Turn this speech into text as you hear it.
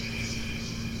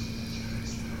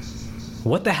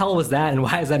What the hell was that, and why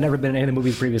has that never been in any of the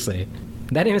movies previously?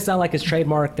 That didn't even sound like his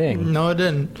trademark thing. No, it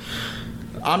didn't.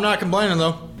 I'm not complaining,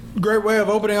 though. Great way of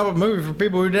opening up a movie for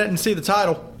people who didn't see the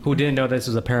title. Who didn't know this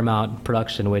was a Paramount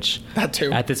production, which... That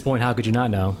too. At this point, how could you not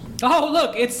know? Oh,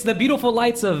 look! It's the beautiful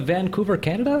lights of Vancouver,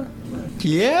 Canada?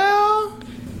 Yeah?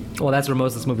 Well, that's where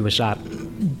most of this movie was shot.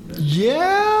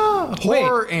 Yeah?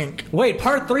 Horror Inc. Wait,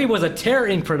 part 3 was a Terror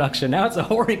Inc. production. Now it's a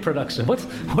Horror Inc. production.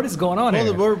 What is going on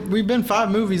here? Well, we've been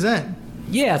 5 movies in.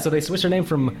 Yeah, so they switched their name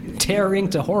from Terror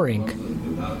Inc. to Horror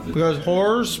Inc. Because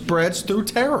horror spreads through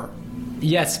terror.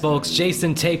 Yes, folks,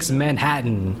 Jason Takes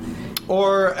Manhattan.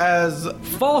 Or as...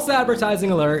 False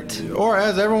advertising alert. Or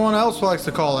as everyone else likes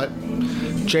to call it,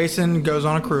 Jason Goes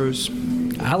on a Cruise.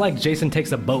 I like Jason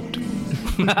Takes a Boat.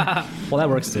 Well, that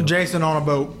works too. Jason on a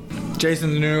Boat.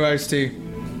 Jason the new iced tea.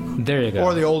 There you go.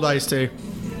 Or the old iced tea.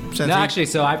 No, actually,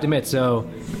 so I have to admit,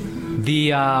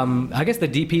 the I guess the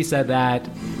DP said that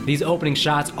these opening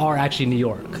shots are actually New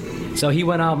York. So he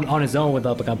went out on his own with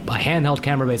a handheld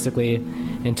camera, basically,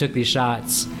 and took these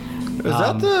shots.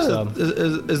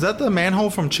 Is that the manhole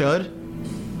from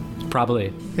Chud?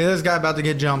 Probably. Yeah, this guy about to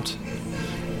get jumped.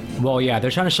 Well, yeah,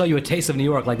 they're trying to show you a taste of New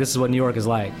York, like this is what New York is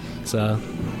like. So,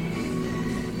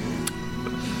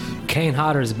 Kane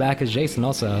Hodder is back as Jason,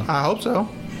 also. I hope so.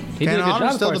 He Kane did a good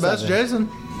Hodder's job. still the best Jason.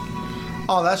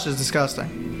 Oh, that's just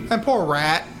disgusting. And poor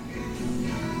rat.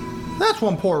 That's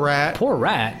one poor rat. Poor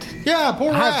rat. Yeah,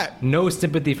 poor I rat. have no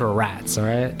sympathy for rats, all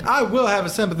right? I will have a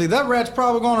sympathy. That rat's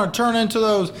probably going to turn into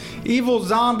those evil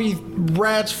zombie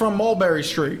rats from Mulberry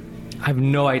Street. I have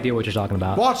no idea what you're talking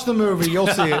about. Watch the movie. You'll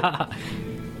see it.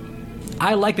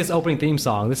 I like this opening theme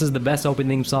song. This is the best opening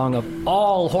theme song of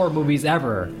all horror movies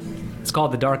ever. It's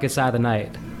called The Darkest Side of the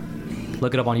Night.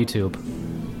 Look it up on YouTube.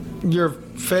 Your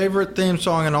favorite theme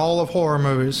song in all of horror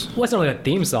movies. Well, it's not really a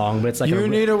theme song, but it's like You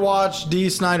need to watch D.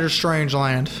 Snyder's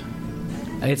Strangeland.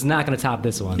 It's not going to top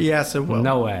this one. Yes, it will.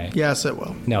 No way. Yes, it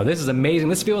will. No, this is amazing.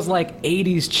 This feels like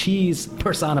 80s cheese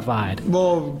personified.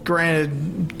 Well,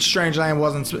 granted,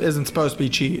 Strangeland isn't supposed to be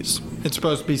cheese. It's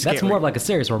supposed to be scary. That's more of like a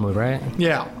serious horror movie, right?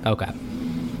 Yeah. Okay.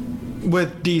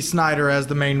 With D. Snyder as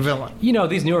the main villain. You know,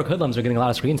 these New York hoodlums are getting a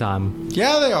lot of screen time.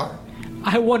 Yeah, they are.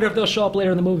 I wonder if they'll show up later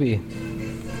in the movie.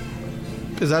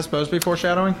 Is that supposed to be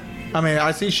foreshadowing? I mean,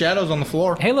 I see shadows on the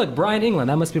floor. Hey, look, Brian England.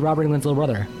 That must be Robert England's little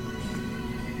brother.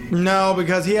 No,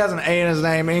 because he has an A in his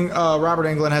name. Robert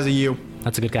Englund has a U.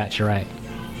 That's a good catch. You're right.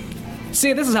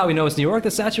 See, this is how we know it's New York, the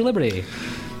Statue of Liberty.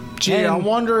 Gee, I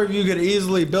wonder if you could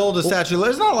easily build a statue.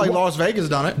 It's not like Las Vegas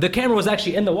done it. The camera was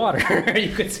actually in the water.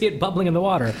 You could see it bubbling in the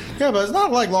water. Yeah, but it's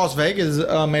not like Las Vegas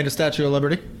made a Statue of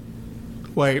Liberty.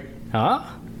 Wait. Huh?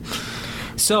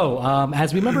 So,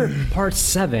 as we remember in part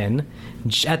 7,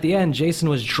 at the end, Jason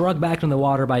was drugged back in the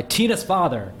water by Tina's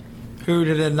father. Who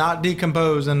did not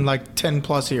decompose in like 10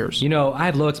 plus years. You know, I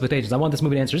had low expectations. I want this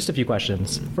movie to answer just a few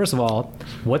questions. First of all,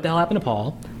 what the hell happened to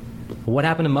Paul? What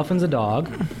happened to Muffins the dog?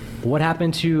 What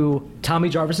happened to Tommy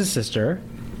Jarvis's sister?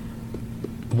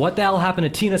 What the hell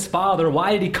happened to Tina's father?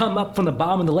 Why did he come up from the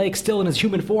bottom of the lake still in his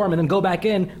human form and then go back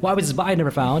in? Why was his body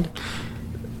never found?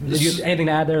 Did you have anything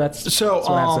to add there? That's what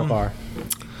I have so far.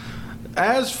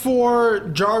 As for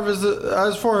Jarvis,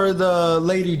 as for the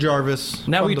Lady Jarvis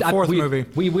now from the fourth movie.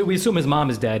 We assume his mom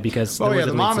is dead because... Oh, yeah,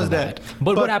 the mom is dead.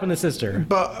 But what happened to the sister?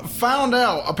 But found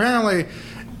out, apparently,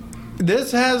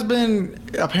 this has been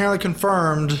apparently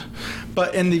confirmed,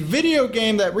 but in the video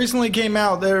game that recently came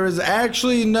out, there is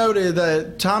actually noted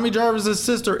that Tommy Jarvis's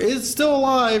sister is still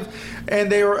alive, and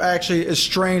they were actually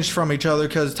estranged from each other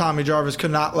because Tommy Jarvis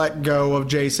could not let go of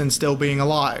Jason still being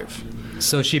alive.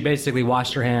 So she basically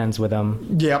washed her hands with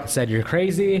him. Yep. Said, you're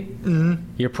crazy. Mm-hmm.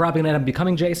 You're probably going to end up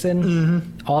becoming Jason.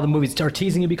 Mm-hmm. All the movies are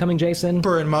teasing you becoming Jason.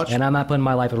 Pretty much. And I'm not putting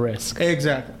my life at risk.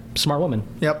 Exactly. Smart woman.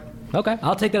 Yep. Okay.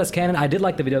 I'll take that as canon. I did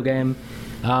like the video game.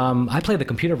 I played the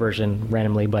computer version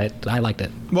randomly, but I liked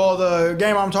it. Well, the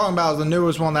game I'm talking about is the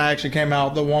newest one that actually came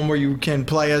out. The one where you can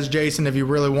play as Jason if you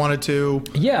really wanted to.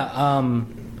 Yeah.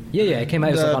 Yeah, it came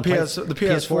out The on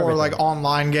PS4 like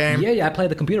online game. Yeah, I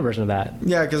played the computer version of that.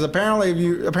 Yeah, because apparently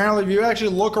if you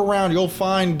actually look around, you'll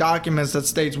find documents that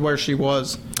states where she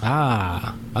was.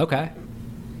 Ah, okay.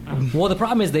 Well, the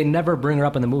problem is they never bring her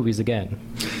up in the movies again.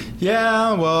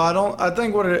 Yeah, well, I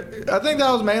think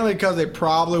that was mainly because they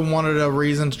probably wanted a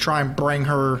reason to try and bring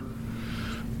her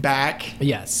back.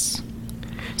 Yes.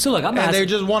 So look, they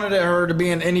just wanted her to be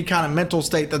in any kind of mental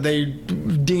state that they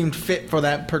deemed fit for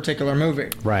that particular movie.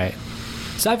 Right.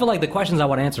 So I feel like the questions I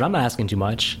want to answer, I'm not asking too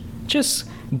much. Just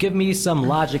give me some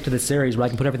logic to the series where I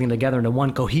can put everything together into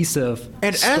one cohesive story.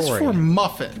 As for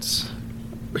Muffins,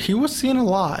 he was seen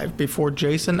alive before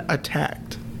Jason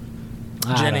attacked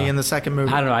Jenny in the second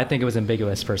movie. I don't know. I think it was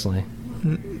ambiguous, personally.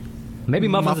 Maybe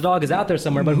Muffins the dog is out there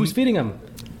somewhere, but who's feeding him?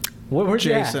 Where's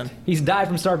Jason. he at? He's died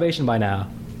from starvation by now.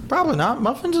 Probably not.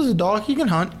 Muffins is a dog. He can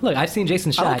hunt. Look, I've seen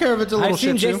Jason's shack. I don't care if it's a little I've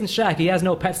seen Shih Tzu. Jason's shack. He has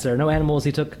no pets there. No animals.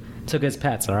 He took his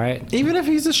pets, all right? Even if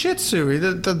he's a Shih Tzu,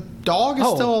 the dog is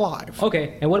still alive.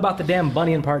 Okay, and what about the damn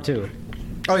bunny in part 2?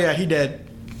 Oh, yeah, he dead.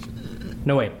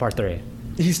 No, wait, part 3.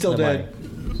 He's still The dead. bunny.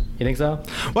 You think so?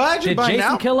 Well, actually, Did by Jason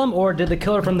now... kill him, or did the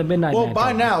killer from the Midnight Well, Man by kill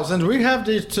him? now, since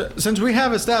we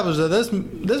have established that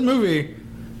this movie...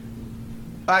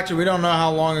 Actually, we don't know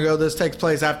how long ago this takes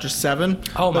place after 7.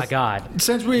 Oh, my God.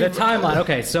 Since we... The timeline.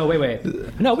 Okay, so wait.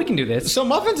 No, we can do this. So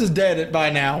Muffins is dead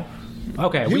by now.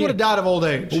 Okay. He would have died of old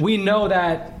age. We know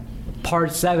that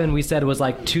part 7 we said was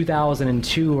like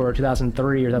 2002 or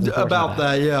 2003 or 2004. About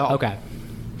that, yeah. Okay.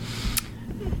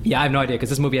 Yeah, I have no idea because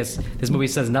this movie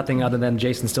says nothing other than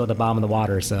Jason's still at the bottom of the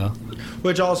water. So,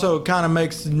 Which also kind of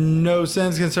makes no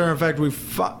sense considering the fact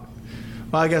well,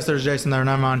 I guess there's Jason there.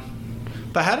 Never mind.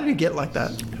 But how did he get like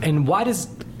that? and why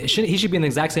he should be in the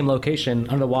exact same location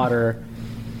under the water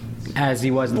as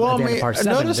he was at the end of part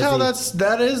 7? Notice how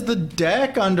that is the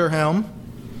deck under him.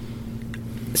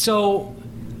 So,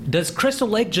 does Crystal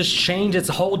Lake just change its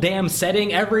whole damn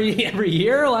setting every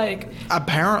year? Like,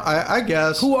 Apparently, I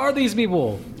guess. who are these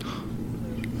people?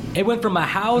 It went from a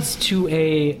house to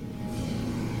a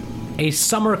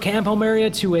summer camp home area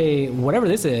to a whatever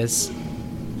this is.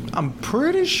 I'm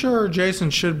pretty sure Jason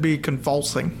should be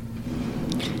convulsing.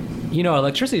 You know,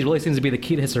 electricity really seems to be the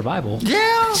key to his survival.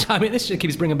 Yeah. I mean, this shit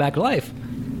keeps bringing back life.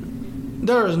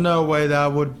 There is no way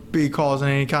that would be causing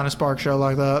any kind of spark show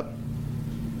like that.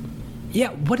 Yeah,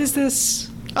 what is this?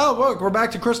 Oh, look, we're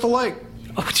back to Crystal Lake.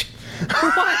 Oh, what?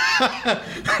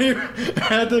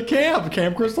 At the Camp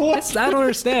Crystal Lake. I don't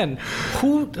understand.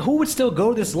 Who would still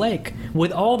go to this lake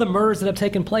with all the murders that have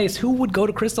taken place? Who would go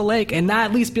to Crystal Lake and not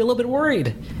at least be a little bit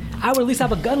worried? I would at least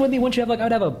have a gun with me. Wouldn't you have I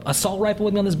would have an assault rifle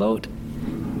with me on this boat.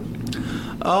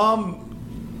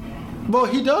 Well,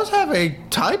 he does have a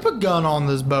type of gun on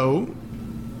this boat.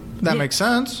 That makes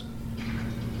sense.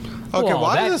 Okay, Well,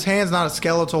 why is his hands not a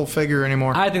skeletal figure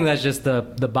anymore? I think that's just the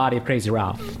body of Crazy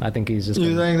Ralph. I think he's just.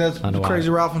 You think that's underwater. Crazy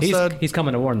Ralph instead? He's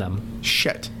coming to warn them.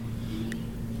 Shit.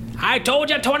 I told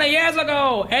you 20 years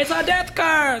ago. It's a death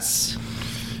curse.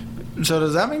 So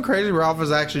does that mean Crazy Ralph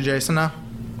is actually Jason now?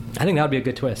 I think that would be a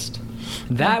good twist.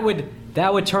 That would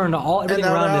turn everything And that would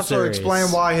around this also series. explain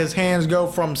why his hands go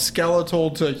from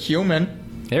skeletal to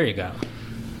human. There you go.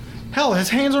 Hell, his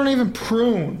hands aren't even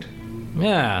pruned.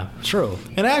 Yeah, true.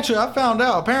 And actually, I found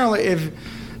out, apparently, if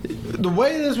the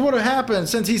way this would have happened,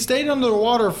 since he stayed under the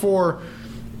water for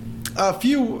at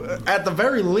the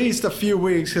very least, a few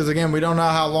weeks, because again, we don't know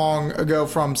how long ago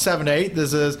from 7 to 8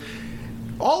 this is,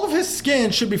 all of his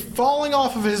skin should be falling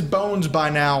off of his bones by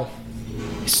now.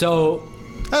 So,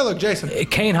 Hey, look, Jason.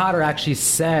 Kane Hodder actually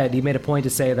said, he made a point to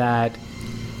say that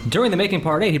during the making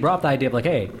part 8, he brought up the idea of like,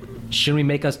 hey, shouldn't we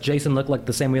make Jason look like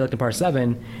the same way he looked in part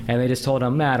 7? And they just told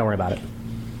him, nah, don't worry about it.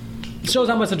 Shows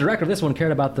how much the director of this one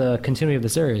cared about the continuity of the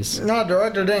series. No,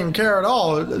 director didn't care at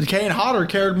all. Kane Hodder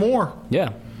cared more.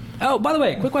 Yeah. Oh, by the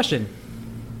way, quick question.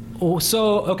 Oh,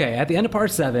 so, okay, at the end of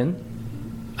part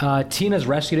 7, Tina's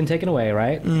rescued and taken away,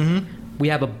 right? Mm-hmm. We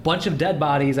have a bunch of dead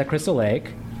bodies at Crystal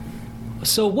Lake.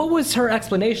 So what was her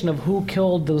explanation of who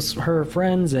killed her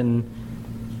friends? And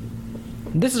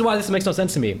this is why this makes no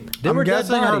sense to me. I'm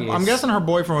guessing her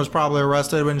boyfriend was probably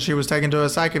arrested when she was taken to a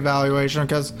psych evaluation,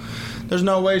 because there's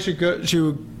no way she could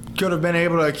have been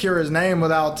able to cure his name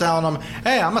without telling him,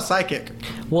 hey, I'm a psychic.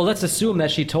 Well, let's assume that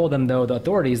she told them, though, the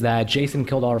authorities, that Jason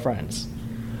killed all her friends.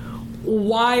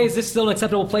 Why is this still an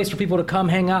acceptable place for people to come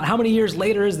hang out? How many years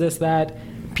later is this that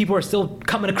people are still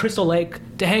coming to Crystal Lake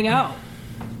to hang out?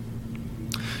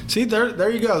 See, there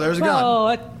you go. There's a Well,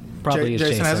 gun. that probably is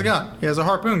Jason has a gun. He has a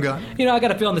harpoon gun. You know, I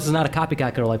got a feeling this is not a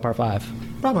copycat killer like part 5.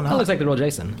 Probably That not. looks like the real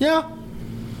Jason. Yeah.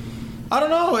 I don't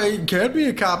know. It could be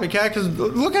a copycat, because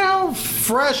look at how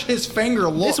fresh his finger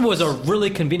looks. This was a really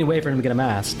convenient way for him to get a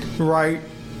mask. Right.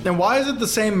 And why is it the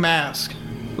same mask?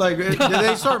 Like, did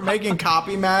they start making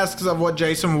copy masks of what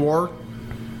Jason wore?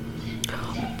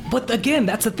 But again,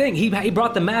 that's the thing. He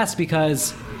brought the mask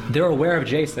because they're aware of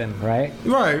Jason, right?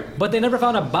 Right. But they never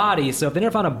found a body, so if they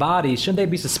never found a body, shouldn't they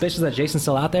be suspicious that Jason's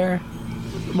still out there?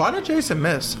 Why did Jason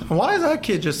miss? Why is that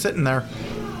kid just sitting there?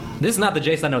 This is not the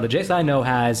Jason I know. The Jason I know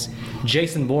has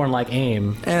Jason Bourne-like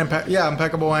aim. And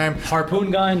impeccable aim.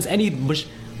 Harpoon guns,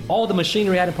 all the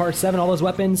machinery had in part 7, all those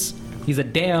weapons. He's a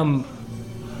damn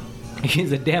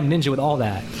ninja with all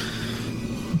that.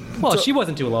 Well, she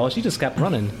wasn't too low. She just kept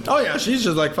running. Oh yeah, she's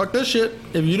just like, fuck this shit.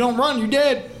 If you don't run, you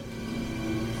dead.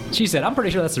 She said, I'm pretty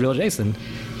sure that's the real Jason.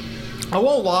 I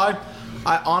won't lie.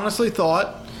 I honestly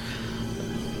thought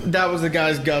that was the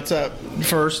guy's guts at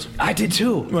first. I did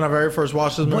too. When I very first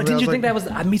watched this movie. What did you think that was?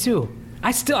 Me too.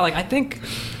 I still I think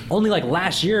only like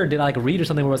last year did I like read or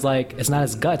something where it was like it's not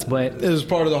his guts, but it was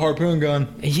part of the harpoon gun.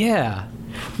 Yeah.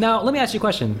 Now let me ask you a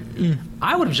question.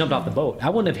 I would have jumped off the boat. I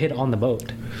wouldn't have hit on the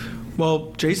boat.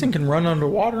 Well, Jason can run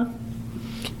underwater.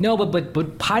 No,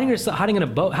 but hiding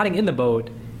in the boat,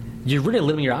 you're really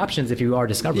limiting your options if you are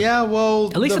discovered. Yeah, well,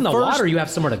 at least in the water you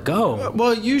have somewhere to go.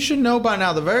 Well, you should know by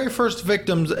now the very first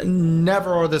victims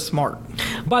never are this smart.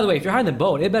 By the way, if you're hiding in the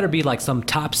boat, it better be like some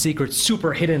top secret,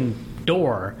 super hidden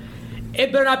door.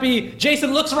 It better not be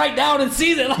Jason looks right down and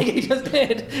sees it like he just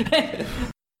did.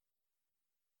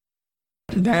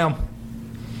 Damn.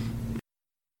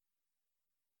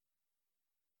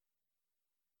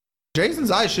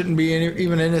 Jason's eyes shouldn't be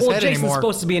even in his head Jason's anymore. Jason's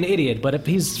supposed to be an idiot, but if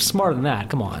he's smarter than that,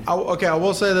 come on. I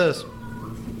will say this.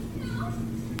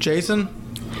 Jason,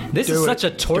 this is such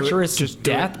a torturous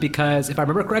death because, if I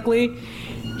remember correctly,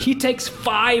 he takes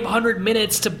 500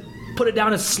 minutes to put it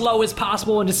down as slow as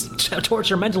possible and just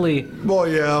torture mentally. Well,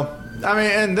 yeah. I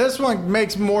mean, and this one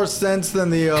makes more sense than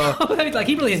the... like,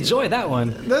 he really enjoyed that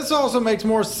one. This also makes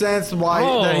more sense why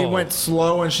that he went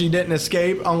slow and she didn't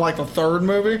escape, unlike the third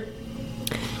movie.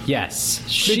 Yes.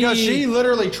 Because she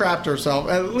literally trapped herself.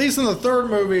 At least in the third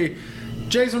movie,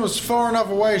 Jason was far enough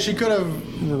away she could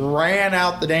have ran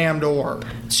out the damn door.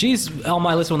 She's on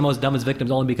my list of one of the most dumbest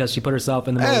victims only because she put herself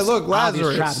in the most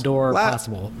obvious trap door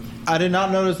possible. I did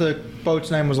not notice the boat's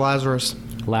name was Lazarus.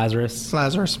 Lazarus.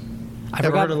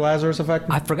 Ever heard of the Lazarus effect?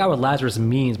 I forgot what Lazarus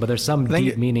means, but there's some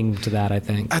deep meaning to that, I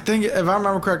think. I think, if I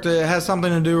remember correctly, it has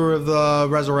something to do with the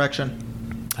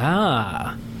resurrection.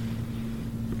 Ah.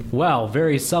 Well,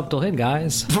 very subtle hint,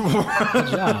 guys. Good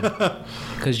job.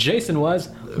 Because Jason was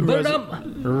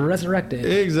resurrected.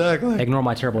 Exactly. Ignore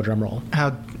my terrible drum roll.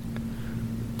 How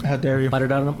dare you?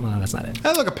 No, that's not it.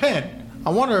 Hey, look, a pen.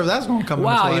 I wonder if that's going to come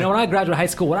into play. You know, when I graduated high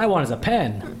school, what I want is a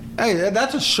pen. Hey,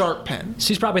 that's a sharp pen.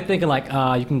 She's probably thinking, like,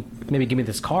 you can maybe give me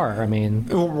this car. I mean...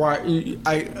 Right.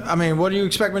 I mean, what do you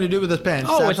expect me to do with this pen?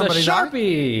 Oh, it's a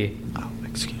Sharpie. Oh,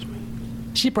 excuse me.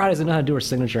 She probably doesn't know how to do her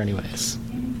signature anyways.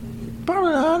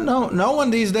 Probably not. No one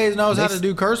these days knows how to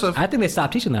do cursive. I think they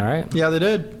stopped teaching that, right? Yeah, they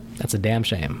did. That's a damn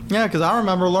shame. Yeah, because I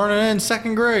remember learning it in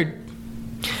second grade.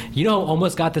 You know who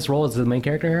almost got this role as the main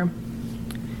character here?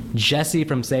 Jessie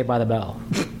from Saved by the Bell.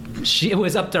 It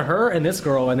was up to her and this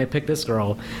girl, and they picked this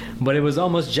girl. But it was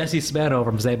almost Jessie Spano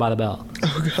from Saved by the Bell.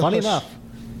 Oh, gosh. Funny enough.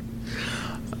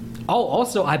 Oh,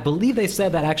 also, I believe they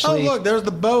said that actually... Oh, look, there's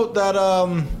the boat that,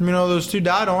 those two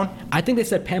died on. I think they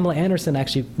said Pamela Anderson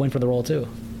actually went for the role, too.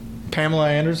 Pamela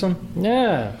Anderson?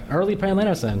 Yeah, early Pamela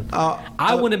Anderson.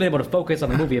 I wouldn't have been able to focus on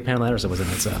the movie if Pamela Anderson was in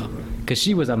it, so... Because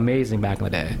she was amazing back in the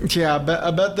day. Yeah,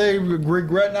 I bet they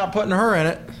regret not putting her in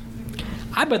it.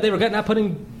 I bet they regret not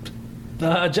putting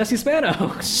Jessie Spano.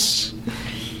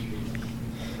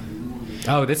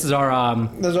 Oh, this is our...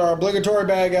 This is our obligatory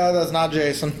bad guy that's not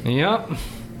Jason. Yep.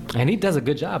 And he does a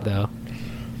good job, though.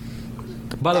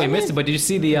 By the way, missed it, but did you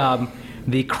see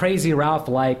the Crazy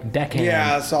Ralph-like deckhand?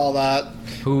 Yeah, I saw that.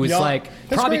 Who's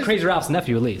probably Crazy Ralph's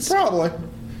nephew, at least. Probably.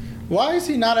 Why is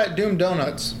he not at Doom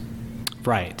Donuts?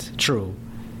 Right. True.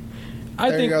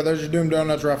 There you go. There's your Doom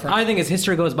Donuts reference. I think as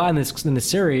history goes by in the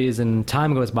series and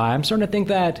time goes by, I'm starting to think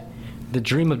that the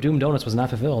dream of Doom Donuts was not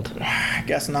fulfilled. I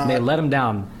guess not. They let him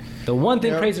down. The one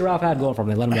thing Crazy Ralph had going for him,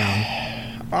 they let him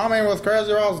down. I mean, with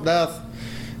Crazy Ralph's death,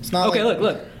 it's not okay,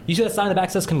 look. You see that sign in the back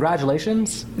that says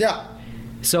congratulations? Yeah.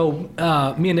 So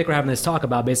me and Nick were having this talk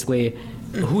about basically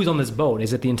who's on this boat.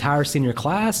 Is it the entire senior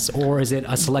class or is it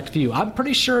a select few? I'm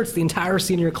pretty sure it's the entire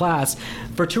senior class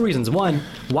for two reasons. One,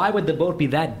 why would the boat be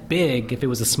that big if it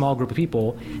was a small group of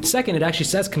people? Second, it actually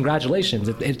says congratulations.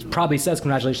 It probably says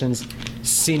congratulations,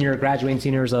 graduating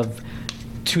seniors of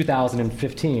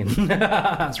 2015.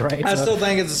 That's right. I still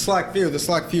think it's a select few. The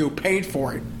select few paid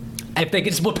for it. If they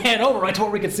could just pan over right to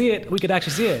where we could see it, we could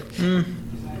actually see it.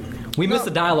 We missed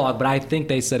the dialogue, but I think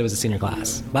they said it was a senior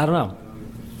class. But I don't know.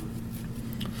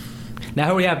 Now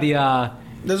here we have the...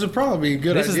 this would probably be a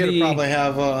good idea to probably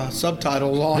have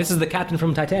subtitles on. This is the captain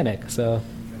from Titanic, so...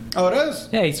 Oh, it is?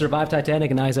 Yeah, he survived Titanic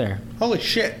and now he's there. Holy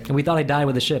shit. And we thought he died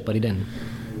with the ship, but he didn't.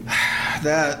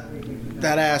 That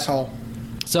asshole.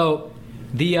 So,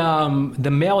 the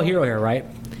male hero here, right?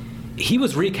 He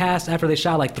was recast after they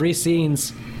shot like 3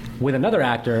 scenes with another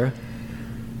actor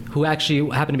who actually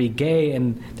happened to be gay,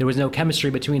 and there was no chemistry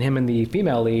between him and the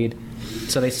female lead.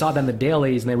 So they saw them in the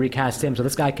dailies, and they recast him. So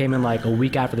this guy came in like a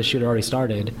week after the shoot had already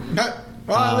started.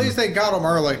 Well, at least they got him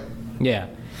early. Yeah.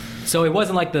 So it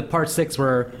wasn't like the part 6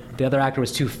 where the other actor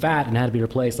was too fat and had to be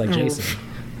replaced like Jason.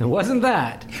 It wasn't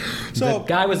that. So, the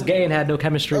guy was gay and had no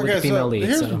chemistry with the female lead.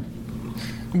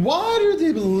 Why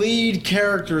do the lead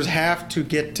characters have to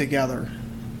get together?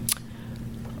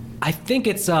 I think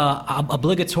it's a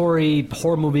obligatory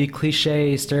horror movie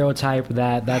cliche stereotype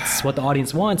that's what the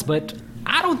audience wants, but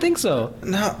I don't think so.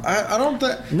 No, I don't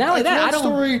think. Not like that. I don't.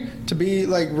 Story to be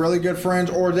like really good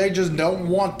friends, or they just don't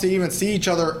want to even see each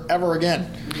other ever again.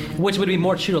 Which would be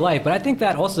more true to life, but I think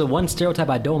that also one stereotype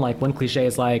I don't like, one cliche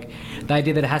is like the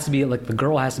idea that it has to be like the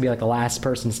girl has to be like the last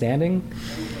person standing.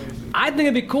 I think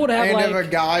it'd be cool to have and like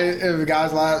if a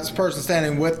guy's last person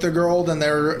standing with the girl, then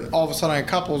they're all of a sudden a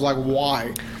couple. Is like,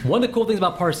 why? One of the cool things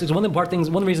about Part 6, one of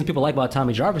the reasons people like about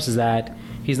Tommy Jarvis is that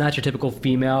he's not your typical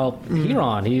female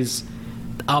Huron. He's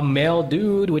a male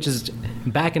dude, which is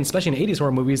back in, especially in 80s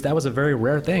horror movies, that was a very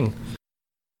rare thing.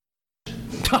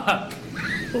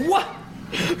 What?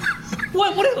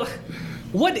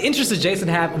 What interest does Jason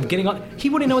have of getting on? He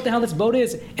wouldn't know what the hell this boat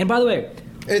is. And by the way,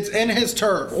 it's in his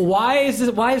turf. Why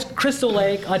is Crystal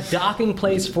Lake a docking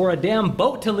place for a damn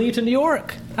boat to leave to New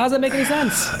York? How does that make any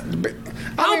sense?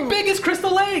 How big is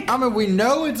Crystal Lake? I mean, we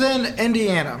know it's in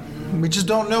Indiana. We just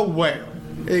don't know where.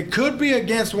 It could be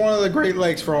against one of the Great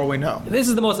Lakes for all we know. This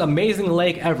is the most amazing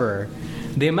lake ever.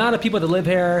 The amount of people that live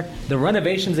here, the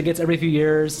renovations it gets every few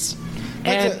years,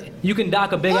 and you can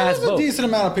dock a big-ass boat. There's a decent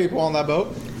amount of people on that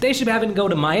boat. They should be having to go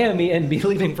to Miami and be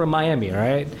leaving from Miami, all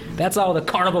right? That's how the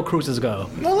Carnival cruises go.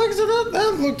 No, like I said,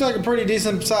 that looked like a pretty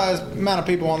decent-sized amount of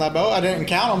people on that boat. I didn't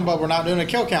count them, but we're not doing a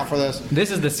kill count for this. This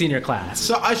is the senior class.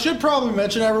 So I should probably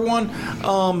mention, everyone,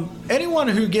 anyone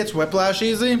who gets whiplash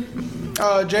easy,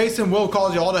 Jason will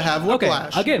cause you all to have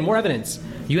whiplash. Okay, again, more evidence.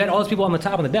 You had all these people on the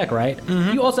top of the deck, right?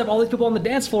 Mm-hmm. You also have all these people on the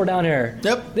dance floor down here.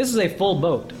 Yep. This is a full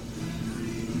boat.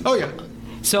 Oh, yeah.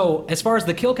 So, as far as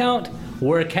the kill count,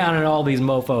 we're counting all these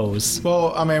mofos.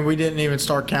 Well, I mean, we didn't even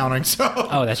start counting, so...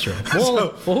 Oh, that's true. Well,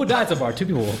 who died so far? 2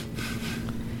 people.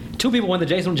 2 people when the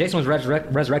Jason was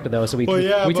resurrected, though, so we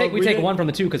take one from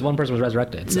the 2 because one person was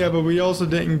resurrected. So. Yeah, but we also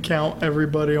didn't count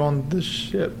everybody on the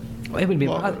ship. Well,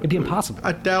 it'd be impossible.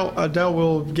 I doubt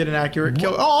we'll get an accurate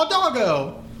kill. Oh,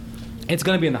 doggo! It's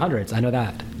going to be in the hundreds. I know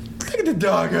that. Look at the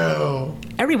doggo.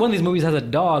 Every one of these movies has a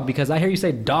dog because I hear you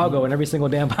say doggo in every single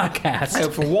damn podcast. Hey,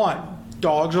 for one,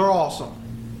 dogs are awesome.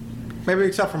 Maybe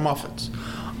except for muffins.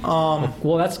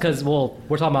 Well, that's because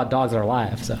we're talking about dogs that are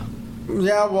alive. So.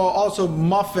 Yeah. Well, also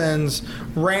muffins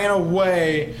ran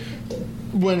away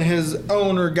when his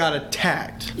owner got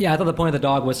attacked. Yeah, I thought the point of the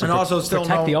dog was to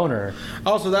protect the owner.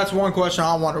 Also, that's one question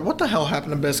I wonder. What the hell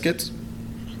happened to Biscuits?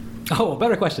 Oh,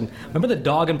 better question. Remember the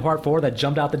dog in Part 4 that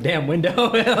jumped out the damn window?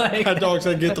 That dog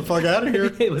said, "Get the fuck out of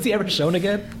here." Was he ever shown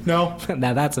again? No.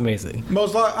 Now that's amazing.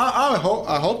 Most likely, I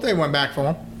hope they went back for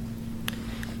him.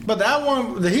 But that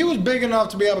one, he was big enough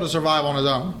to be able to survive on his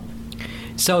own.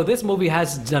 So this movie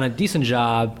has done a decent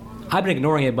job. I've been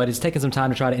ignoring it, but it's taken some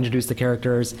time to try to introduce the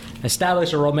characters,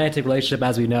 establish a romantic relationship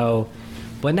as we know.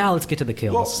 But now let's get to the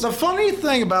kills. Well, the funny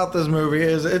thing about this movie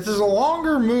is it's a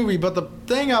longer movie, but the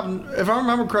thing, if I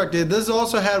remember correctly, this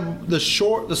also had the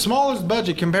smallest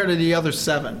budget compared to the other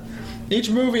 7. Each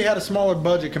movie had a smaller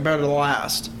budget compared to the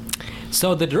last.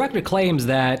 So the director claims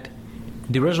that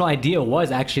the original idea was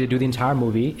actually to do the entire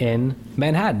movie in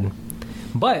Manhattan.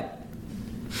 But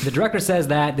the director says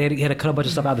that they had to cut a bunch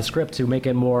of stuff out of the script to make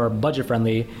it more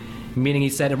budget-friendly, meaning he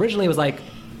said originally it was like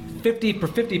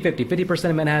 50%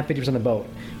 in Manhattan, 50% in the boat.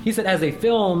 He said as they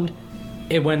filmed,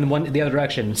 it went the other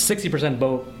direction. 60%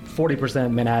 boat,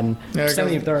 40% Manhattan,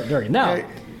 70-30. Now,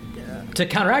 to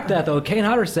counteract that, though, Kane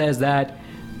Hodder says that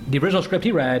the original script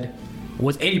he read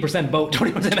was 80% boat,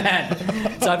 20%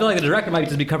 Manhattan. So I feel like the director might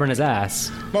just be covering his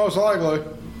ass. Most likely.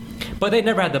 But they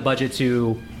never had the budget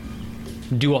to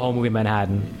do a whole movie in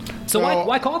Manhattan. So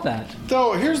why call it that?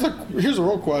 So here's the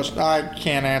real question. I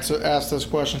can't ask this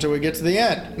question until we get to the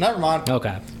end. Never mind.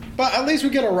 Okay. But at least we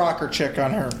get a rocker chick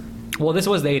on her. Well, this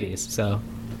was the 80s, so.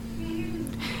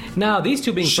 Now, these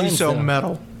two being friends. She's so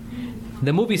metal.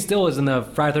 The movie still is in the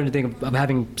Friday the 13th thing of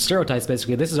having stereotypes,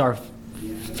 basically. This is our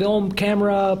film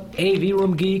camera, AV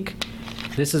room geek.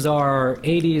 This is our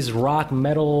 80s rock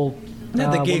metal.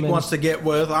 The geek wants to get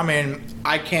with. I mean,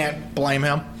 I can't blame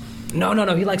him. No.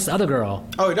 He likes the other girl.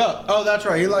 Oh, he does. Oh, that's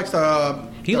right. He likes the.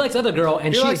 He likes the other girl,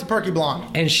 and he likes the perky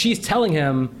blonde. And she's telling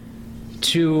him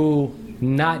to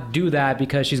not do that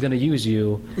because she's going to use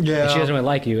you. Yeah. And she doesn't really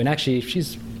like you. And actually,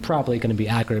 she's probably going to be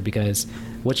accurate because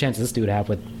what chance does this dude have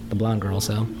with the blonde girl?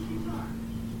 So.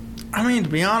 I mean, to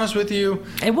be honest with you.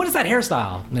 And what is that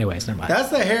hairstyle? Anyways, never mind.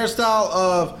 That's the hairstyle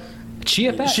of.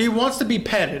 Chia Pet. She wants to be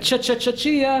petted.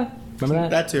 Chia. Remember that?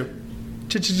 That too.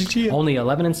 Chia. Only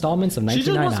 11 installments of $19.99. She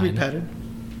just wants to be petted.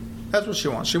 That's what she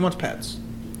wants. She wants pets.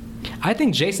 I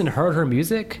think Jason heard her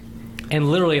music,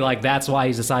 and literally, like, that's why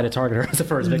he's decided to target her as the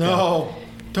first victim. No.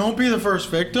 Don't be the first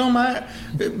victim.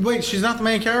 Wait, she's not the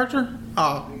main character?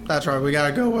 Oh, that's right. We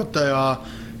gotta go with the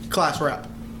class rep.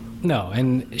 No,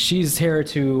 and she's here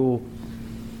to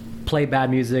play bad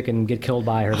music and get killed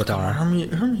by her guitar. Her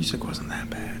music wasn't that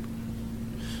bad.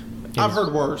 I've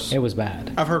heard worse. It was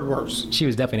bad. I've heard worse. She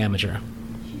was definitely an amateur.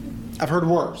 I've heard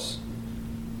worse.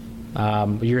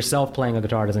 Yourself playing a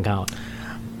guitar doesn't count.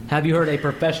 Have you heard a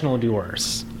professional do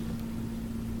worse?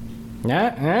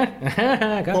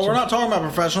 Gotcha. Well, we're not talking about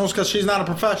professionals because she's not a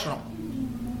professional.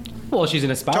 Well, she's an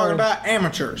We're aspiring. talking about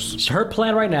amateurs. Her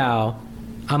plan right now,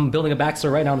 I'm building a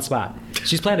backstory right now on the spot.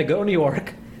 She's planning to go to New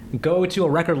York, go to a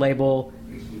record label,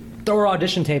 throw her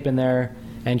audition tape in there,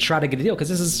 and try to get a deal.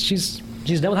 Because she's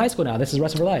done with high school now. This is the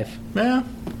rest of her life. Yeah.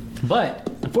 But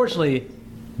unfortunately,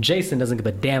 Jason doesn't give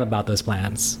a damn about those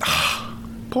plans.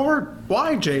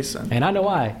 Why, Jason? And I know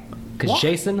why. Because Why?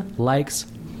 Jason likes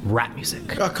rap music.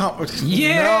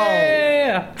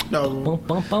 Yeah. No. Bum,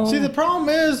 bum, bum. See, the problem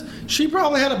is she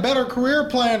probably had a better career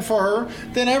plan for her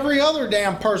than every other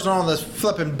damn person on this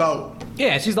flipping boat.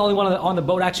 Yeah, she's the only one on the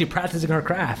boat actually practicing her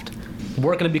craft,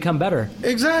 working to become better.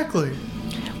 Exactly.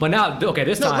 But now, okay,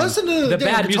 this time, listen to the damn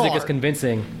bad music guitar. is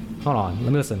convincing. Hold on,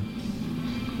 let me listen.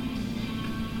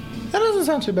 That doesn't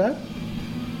sound too bad.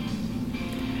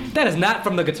 That is not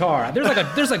from the guitar.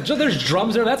 There's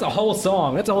drums there. That's a whole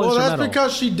song. That's a whole Well, instrumental. that's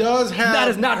because she does have. That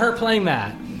is not her playing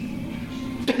that.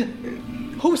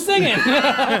 Who's singing?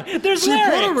 There's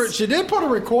lyrics. She did put a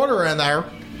recorder in there.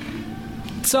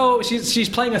 So she's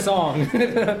playing a song,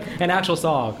 an actual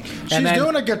song. She's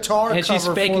doing a guitar and cover she's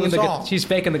faking for the song. She's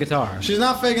faking the guitar. She's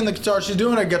not faking the guitar. She's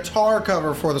doing a guitar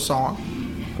cover for the song.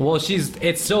 Well,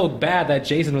 it's so bad that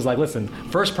Jason was like, listen,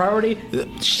 first priority,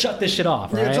 shut this shit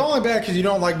off, right? It's only bad because you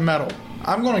don't like metal.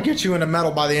 I'm going to get you into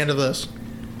metal by the end of this.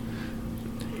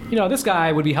 You know, this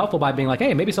guy would be helpful by being like,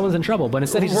 hey, maybe someone's in trouble. But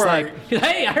instead he's just Right. like,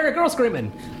 hey, I heard a girl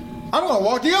screaming. I'm going to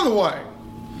walk the other way.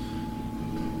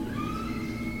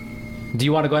 Do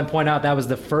you want to go ahead and point out that was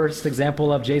the first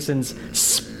example of Jason's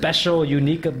special,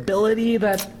 unique ability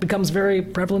that becomes very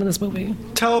prevalent in this movie?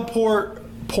 Teleport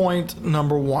point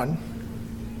number 1.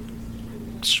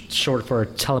 Short for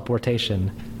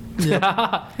teleportation.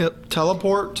 Yep.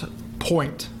 Teleport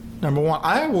point number 1.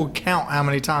 I will count how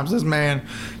many times this man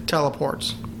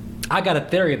teleports. I got a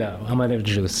theory, though, I'm going to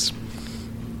introduce.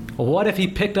 What if he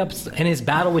picked up in his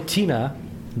battle with Tina,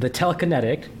 the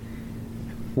telekinetic,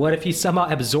 what if he somehow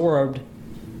absorbed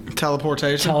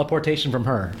teleportation from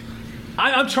her?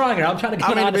 I'm trying it. I'm trying to get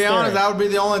To be theory. honest, that would be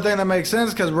the only thing that makes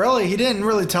sense because really, he didn't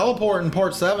really teleport in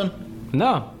Port 7.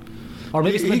 No. Or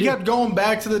maybe He kept going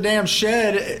back to the damn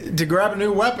shed to grab a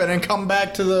new weapon and come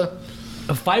back to the...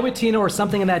 a fight with Tina or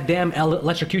something in that damn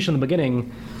electrocution in the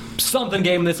beginning. Something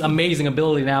gave him this amazing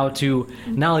ability now to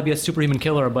not only be a superhuman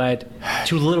killer, but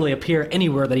to literally appear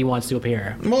anywhere that he wants to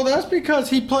appear. Well, that's because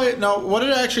he played... No, what it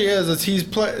actually is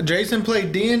Jason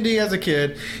played D&D as a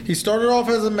kid. He started off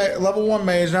as a level 1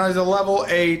 mage. Now he's a level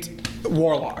 8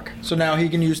 warlock. So now he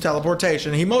can use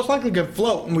teleportation. He most likely can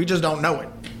float, and we just don't know it.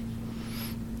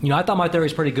 You know, I thought my theory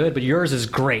was pretty good, but yours is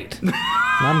great. And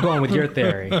I'm going with your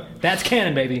theory. That's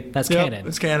canon, baby. That's canon.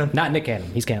 It's canon. Not Nick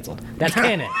Cannon. He's canceled. That's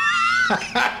canon.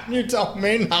 You told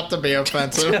me not to be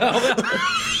offensive.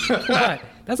 What?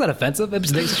 That's not offensive.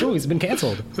 It's true. He's been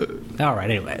canceled. All right,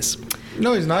 anyways.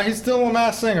 No, he's not. He's still a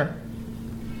Masked Singer.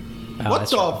 Oh, What that's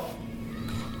the... true.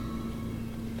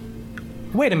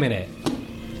 Wait a minute.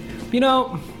 You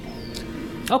know...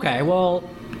 Okay, well...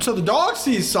 So the dog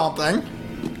sees something.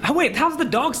 Oh, wait, how's the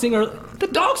dog singer? The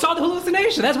dog saw the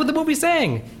hallucination. That's what the movie's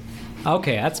saying.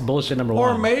 Okay, that's bullshit number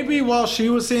one. Or maybe while she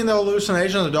was seeing the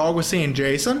hallucination, the dog was seeing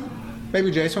Jason. Maybe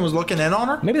Jason was looking in on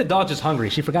her. Maybe the dog's just hungry.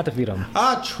 She forgot to feed him.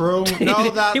 Ah, true.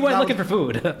 No, He went looking for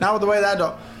food. Not with the way that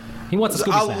dog... He wants a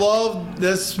Scooby I snack. love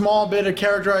this small bit of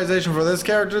characterization for this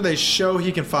character. They show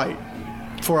he can fight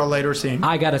for a later scene.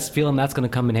 I got a feeling that's going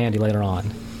to come in handy later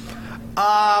on.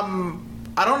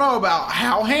 I don't know about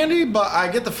how handy, but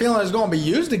I get the feeling it's going to be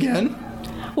used again.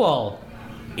 Well,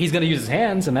 he's going to use his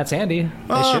hands, and that's handy.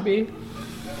 It should be.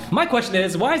 My question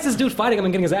is, why is this dude fighting him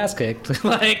and getting his ass kicked?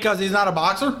 Like, Because he's not a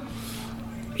boxer?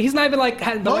 he's not even like...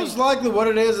 Most likely what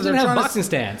it is he they're doesn't have trying a boxing to...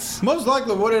 stance. Most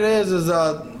likely what it is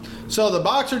so the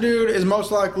boxer dude is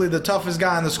most likely the toughest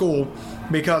guy in the school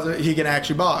because he can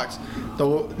actually box.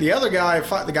 The other guy,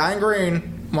 the guy in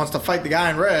green, wants to fight the guy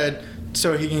in red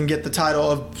so he can get the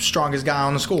title of strongest guy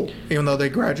on the school, even though they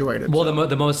graduated. Well,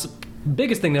 the most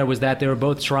biggest thing there was that they were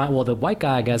both trying... Well, the white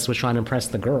guy, I guess, was trying to impress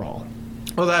the girl.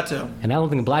 Well, that too. And I don't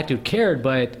think the black dude cared,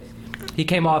 but he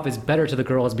came off as better to the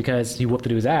girls because he whooped the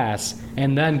dude's ass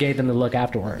and then gave them the look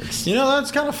afterwards. You know,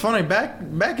 that's kind of funny.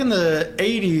 Back in the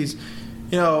 80s,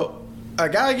 you know,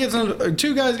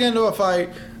 two guys get into a fight,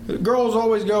 girls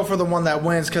always go for the one that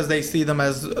wins because they see them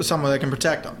as someone that can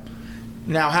protect them.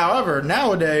 Now, however,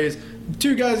 nowadays,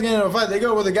 two guys get into a fight, they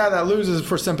go with the guy that loses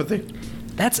for sympathy.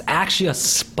 That's actually a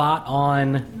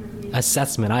spot-on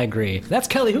assessment. I agree. That's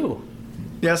Kelly Hu.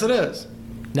 Yes, it is.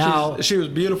 Now, she was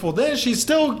beautiful then. She's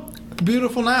still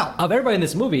beautiful now. Of everybody in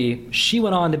this movie, she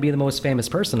went on to be the most famous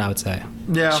person, I would say.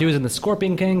 Yeah. She was in the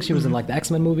Scorpion King. She was in like the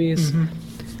X-Men movies.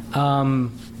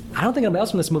 I don't think anybody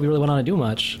else from this movie really went on to do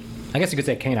much. I guess you could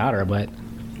say Kane Hodder, but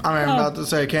I mean, I'm about to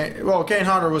say Kane. Well, Kane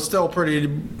Hodder was still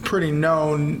pretty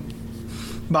known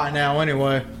by now,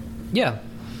 anyway. Yeah.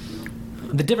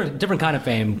 The different kind of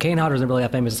fame. Kane Hodder isn't really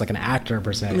that famous as like an actor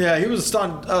per se. Yeah, he was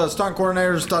a stunt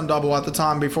coordinator, stunt double at the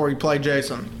time before he played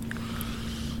Jason.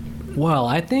 Well,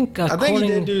 I think he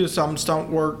did do some stunt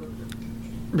work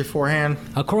beforehand.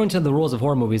 According to the rules of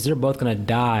horror movies, they're both going to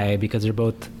die because they're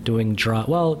both doing drugs.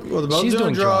 Well, they're both she's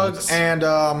doing drugs and.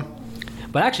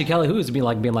 But actually, Kelly Hu is being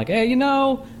like, hey,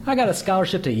 I got a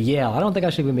scholarship to Yale. I don't think I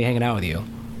should even be hanging out with you.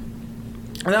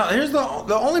 Now, here's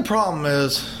the only problem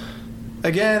is,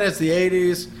 again, it's the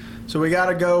 80s, so we got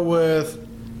to go with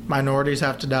minorities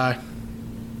have to die.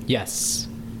 Yes.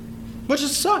 Which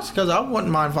just sucks, because I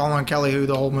wouldn't mind following Kelly Hu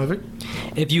the whole movie.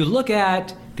 If you look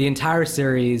at the entire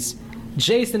series,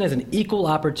 Jason is an equal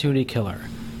opportunity killer.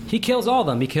 He kills all of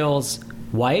them. He kills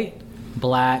white,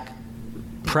 black,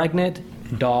 pregnant,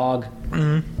 dog.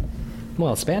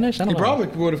 Well, Spanish? I don't know. He probably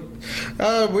would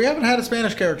have. We haven't had a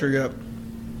Spanish character yet.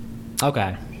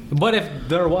 Okay. But if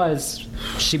there was,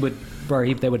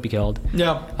 they would be killed.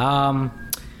 Yeah.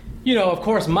 Of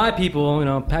course, my people,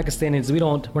 Pakistanis,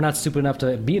 we're not stupid enough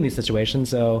to be in these situations,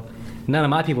 so none of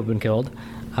my people have been killed.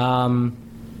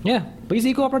 Yeah, but he's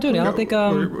equal opportunity. I don't think.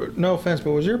 No offense,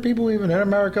 but was your people even in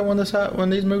America when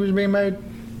these movies were being made?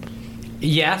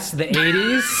 Yes, the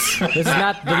 80s. This is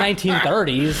not the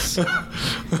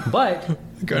 1930s. But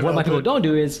what my people don't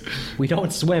do is we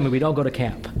don't swim and we don't go to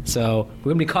camp. So we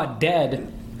wouldn't be caught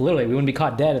dead. Literally, we wouldn't be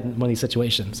caught dead in one of these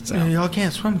situations. So. Y'all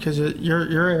can't swim because your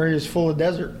area is full of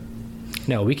desert.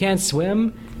 No, we can't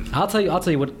swim. I'll tell you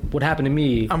what happened to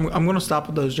me. I'm going to stop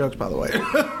with those jokes, by the way.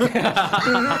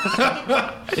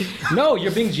 No,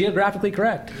 you're being geographically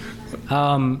correct. There's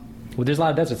a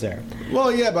lot of deserts there.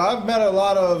 Well, yeah, but I've met a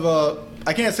lot of.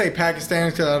 I can't say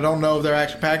Pakistanis because I don't know if they're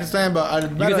actually Pakistan, but you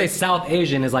can say South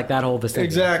Asian is like that whole distinction.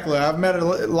 Exactly. I've met a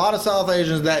lot of South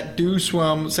Asians that do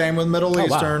swim. Same with Middle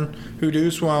Eastern who do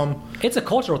swim. It's a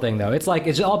cultural thing, though. It's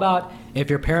all about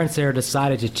if your parents there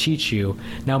decided to teach you.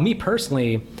 Now, me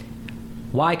personally,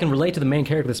 why I can relate to the main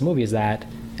character of this movie is that,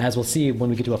 as we'll see when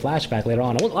we get to a flashback later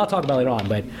on, I'll talk about it later on,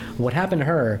 but what happened to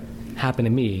her happened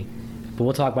to me. But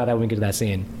we'll talk about that when we get to that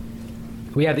scene.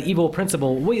 We have the evil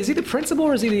principal. Wait, is he the principal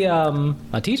or is he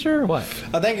a teacher or what?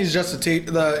 I think he's just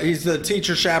he's the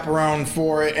teacher chaperone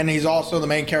for it, and he's also the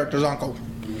main character's uncle.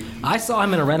 I saw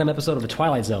him in a random episode of The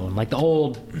Twilight Zone, like the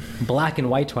old black and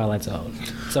white Twilight Zone.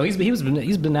 So he's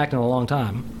been acting a long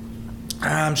time.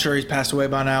 I'm sure he's passed away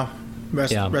by now.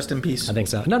 Rest in peace. I think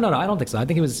so. No, I don't think so. I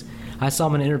think he was. I saw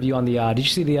him in an interview on the. Did you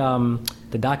see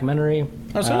the documentary?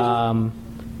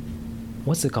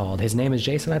 What's it called? His name is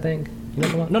Jason, I think. You know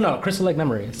the one? No, Crystal Lake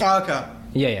Memories. Oh, okay.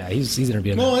 Yeah, he's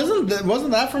interviewing. Well,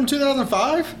 wasn't that from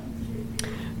 2005?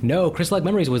 No, Crystal Lake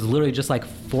Memories was literally just like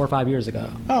 4 or 5 years ago.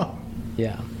 Oh.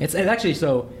 Yeah, it's actually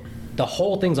so. The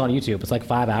whole thing's on YouTube. It's like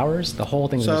 5 hours. The whole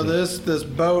thing's. So this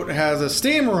boat has a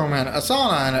steam room in it, a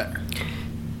sauna in it.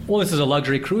 Well, this is a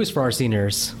luxury cruise for our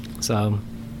seniors, so.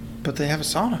 But they have a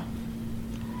sauna.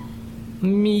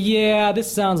 Yeah,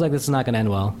 this sounds like this is not going to end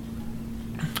well.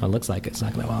 It looks like it's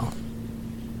not going to end well.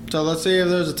 So let's see if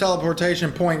there's a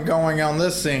teleportation point going on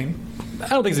this scene. I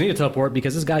don't think they need to teleport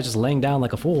because this guy's just laying down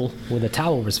like a fool with a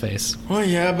towel over his face. Well,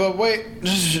 yeah, but wait.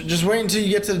 Just wait until you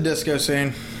get to the disco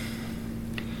scene.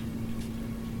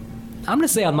 I'm going to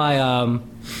say on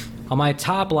my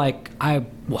top, like, I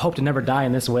hope to never die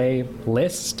in this way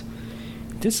list,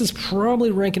 this is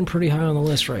probably ranking pretty high on the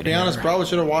list right now. To be honest, probably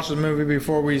should have watched the movie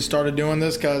before we started doing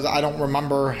this because I don't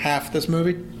remember half this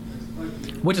movie.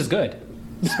 Which is good.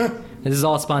 This is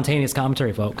all spontaneous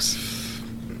commentary, folks.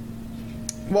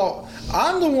 Well,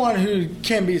 I'm the one who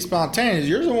can be spontaneous.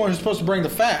 You're the one who's supposed to bring the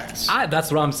facts.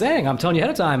 That's what I'm saying. I'm telling you ahead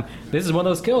of time. This is one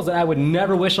of those kills that I would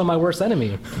never wish on my worst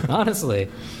enemy, honestly.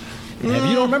 If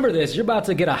you don't remember this, you're about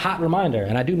to get a hot reminder,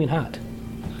 and I do mean hot.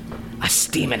 A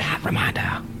steaming hot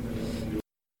reminder.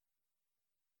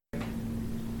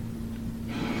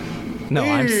 No,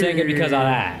 I'm saying it because of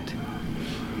that.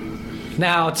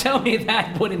 Now, tell me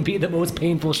that wouldn't be the most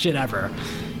painful shit ever.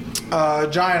 A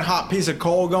giant hot piece of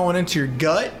coal going into your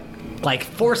gut? Like,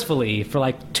 forcefully for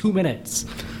like 2 minutes.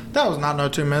 That was not no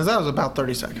 2 minutes. That was about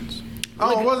 30 seconds.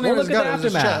 Oh, it wasn't Well, even his look at gut. It the was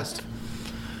his aftermath. chest.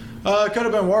 It could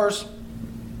have been worse.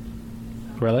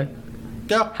 Really?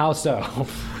 Yeah. How so?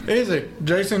 Easy.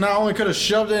 Jason not only could have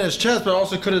shoved it in his chest, but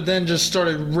also could have then just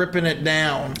started ripping it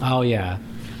down. Oh, yeah.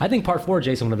 I think part 4,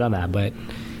 Jason would have done that, but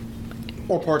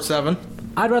Or part 7.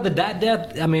 I'd rather that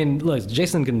death. I mean, look,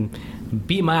 Jason can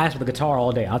beat my ass with a guitar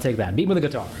all day. I'll take that. Beat me with a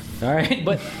guitar. All right?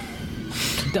 But.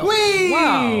 Whee!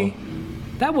 Wow.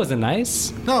 That wasn't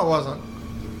nice. No, it wasn't.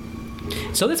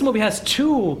 So this movie has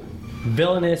 2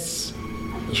 villainous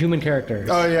human characters.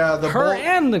 Oh yeah, Her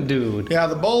and the dude. Yeah,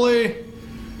 the bully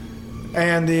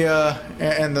and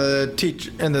the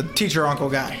teacher uncle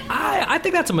guy. I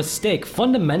think that's a mistake.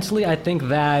 Fundamentally, I think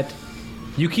that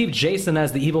you keep Jason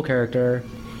as the evil character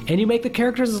and you make the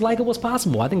characters as likable as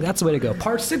possible. I think that's the way to go.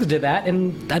 Part 6 did that,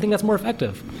 and I think that's more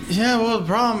effective. Yeah, well, the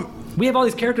problem. We have all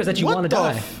these characters that you want to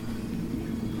die.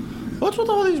 What's with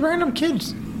all these random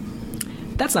kids?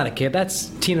 That's not a kid. That's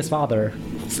Tina's father.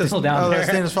 Still down there.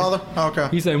 That's Tina's father? Okay.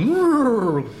 He's saying,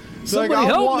 somebody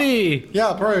help me.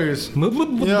 Yeah, praise.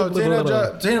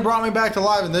 Tina brought me back to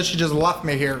life, and then she just left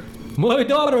me here. My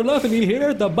daughter left me here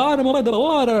at the bottom of the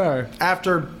water.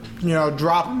 After,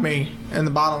 dropping me in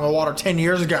the bottom of the water 10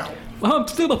 years ago. I'm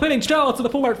still pinning straws to the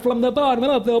fort from the bottom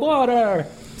of the water.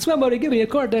 Somebody give me a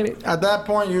court date. At that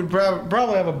point, you'd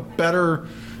probably have a better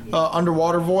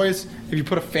underwater voice if you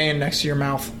put a fan next to your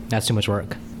mouth. That's too much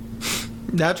work.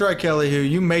 That's right, Kelly, who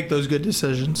you make those good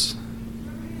decisions.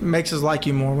 It makes us like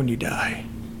you more when you die.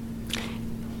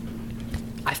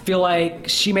 I feel like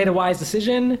she made a wise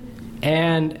decision,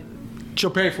 and she'll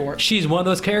pay for it. She's one of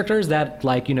those characters that,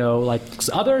 like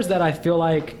others that I feel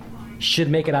like should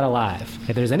make it out alive.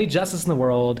 If there's any justice in the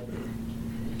world,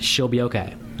 she'll be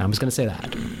okay. I'm just gonna say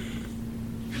that.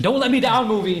 Don't let me down,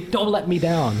 movie. Don't let me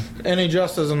down. Any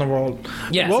justice in the world.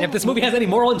 Yes, if this movie has any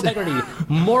moral integrity,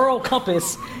 moral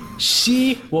compass,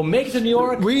 she will make it to New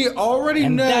York. We already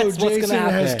know Jason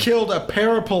has killed a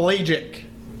paraplegic.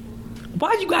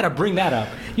 Why you gotta bring that up?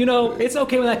 It's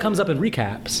okay when that comes up in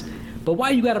recaps, but why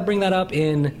you gotta bring that up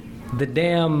in the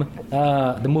damn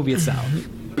the movie itself?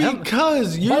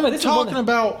 Because you're talking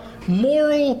about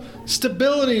moral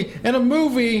stability in a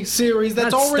movie series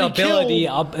that's already stability,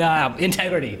 killed...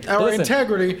 integrity.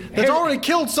 Integrity that's already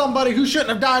killed somebody who shouldn't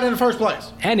have died in the first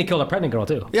place. And he killed a pregnant girl,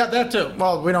 too. Yeah, that too.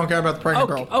 Well, we don't care about the pregnant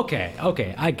girl. Okay,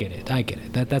 I get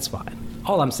it. That's fine.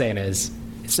 All I'm saying is,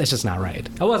 it's just not right.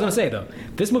 I was going to say, though,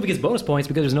 this movie gets bonus points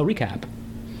because there's no recap.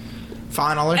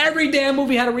 Finally. Every damn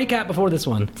movie had a recap before this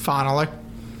one. Finally.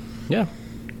 Yeah.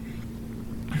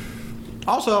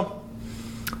 Also...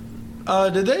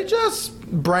 did they just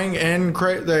bring in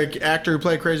the actor who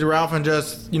played Crazy Ralph and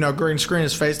just, green screen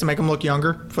his face to make him look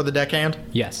younger for the deckhand?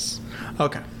 Yes.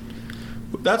 Okay.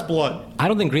 That's blood. I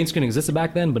don't think green screen existed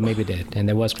back then, but maybe it did. And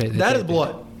there was crazy. That is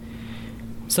blood.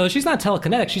 So she's not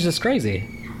telekinetic. She's just crazy.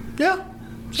 Yeah.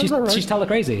 She's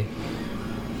telecrazy.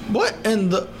 What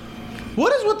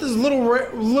is with this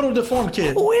little deformed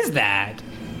kid? Who is that?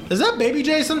 Is that baby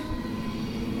Jason?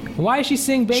 Why is she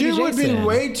seeing baby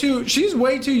Jason? She's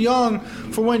way too young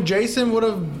for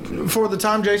the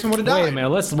time Jason would have died. Wait a minute,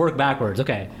 let's work backwards.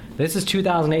 Okay, this is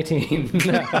 2018. Baby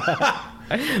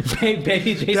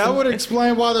Jason. That would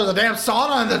explain why there's a damn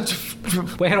sauna in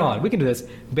the... Wait, hold on, we can do this.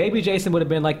 Baby Jason would have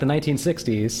been like the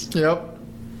 1960s. Yep.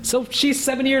 So she's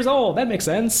 7 years old. That makes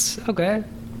sense. Okay.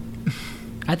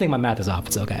 I think my math is off.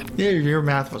 It's okay. Yeah, your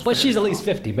math was... But she's at least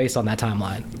 50 based on that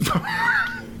timeline.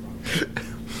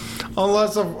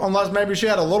 Unless maybe she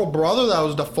had a little brother that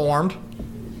was deformed.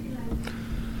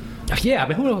 Yeah,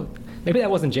 but maybe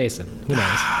that wasn't Jason. Who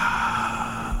knows?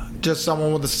 Just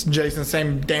someone with Jason's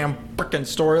same damn frickin'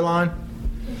 storyline.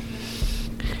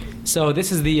 So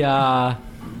this is the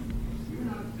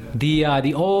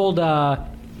old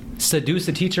seduce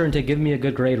the teacher into give me a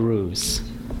good grade ruse.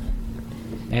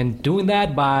 And doing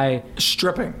that by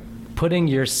stripping, putting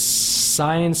your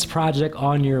science project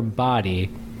on your body.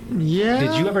 Yeah.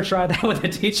 Did you ever try that with a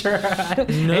teacher?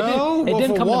 No. It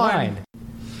didn't come to mind.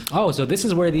 Oh, so this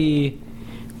is where the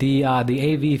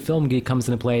AV film geek comes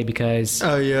into play because.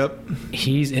 Oh, yep.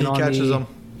 He catches them.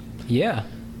 Yeah.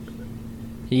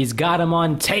 He's got him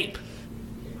on tape.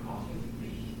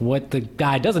 What the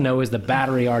guy doesn't know is the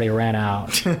battery already ran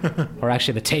out, or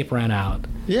actually the tape ran out.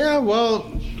 Yeah. Well.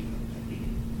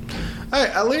 Hey,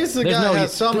 at least the guy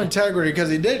has some integrity because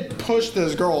he did push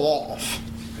this girl off.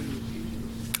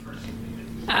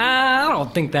 I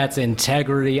don't think that's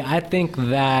integrity. I think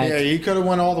that... Yeah, he could have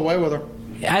went all the way with her.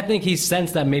 I think he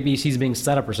sensed that maybe she's being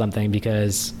set up or something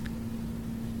because...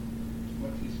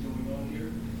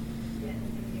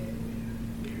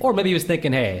 Or maybe he was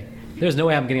thinking, hey, there's no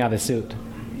way I'm getting out of this suit.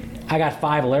 I got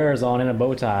 5 layers on and a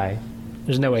bow tie.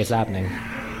 There's no way it's happening.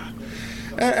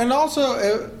 And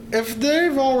also, if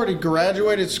they've already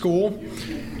graduated school,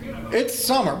 it's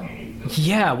summer.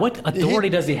 Yeah, what authority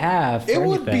does he have for It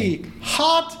would anything? be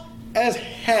hot as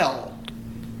hell.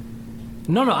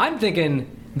 No, I'm thinking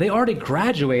they already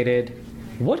graduated.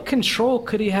 What control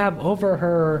could he have over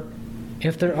her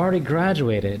if they're already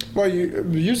graduated? Well,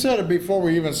 you said it before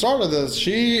we even started this.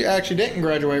 She actually didn't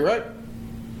graduate, right?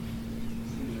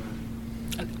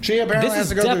 She apparently has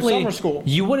to go through summer school.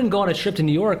 You wouldn't go on a trip to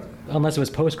New York unless it was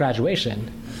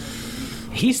post-graduation.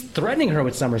 He's threatening her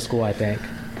with summer school, I think.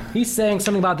 He's saying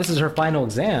something about this is her final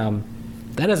exam.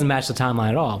 That doesn't match the timeline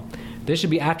at all. This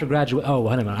should be after graduate. Oh,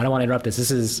 wait a minute. I don't want to interrupt this.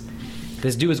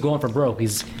 This dude is going for broke.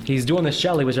 He's doing the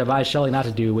Shelly, which I advise Shelly not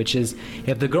to do, which is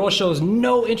if the girl shows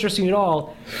no interest in you at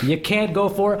all, you can't go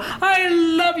for, I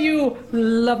love you,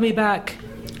 love me back.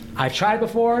 I've tried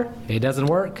before. It doesn't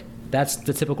work. That's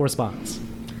the typical response.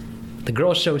 The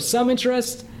girl shows some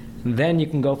interest, then you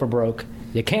can go for broke.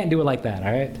 You can't do it like that,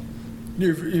 all right?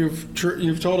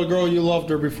 You've told a girl you loved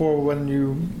her before when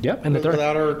you in the third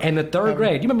without her. In the third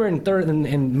grade. You remember in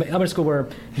elementary school where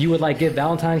you would like give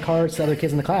Valentine cards to other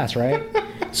kids in the class, right?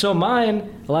 So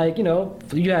mine, like, you know,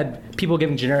 you had people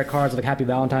giving generic cards like Happy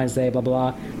Valentine's Day, blah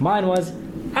blah blah. Mine was,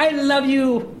 I love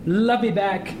you, love me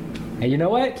back. And you know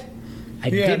what? I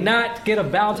did not get a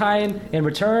Valentine in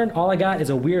return. All I got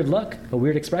is a weird look, a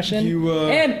weird expression.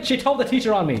 And she told the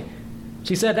teacher on me.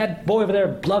 She said, that boy over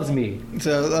there loves me.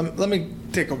 So let me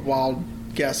take a wild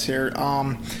guess here.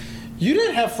 You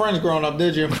didn't have friends growing up,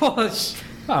 did you?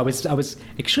 I was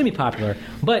extremely popular.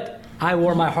 But I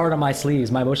wore my heart on my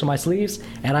sleeves, my emotion on my sleeves.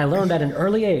 And I learned at an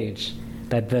early age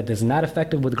that is not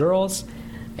effective with girls.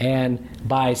 And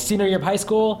by senior year of high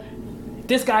school,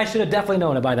 this guy should have definitely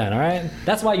known it by then, all right?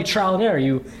 That's why you trial and error.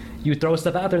 You throw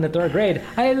stuff out there in the third grade.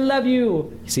 I love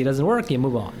you. You see it doesn't work, you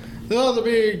move on. So to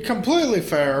be completely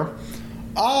fair,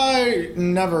 I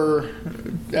never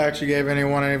actually gave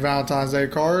anyone any Valentine's Day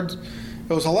cards.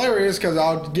 It was hilarious because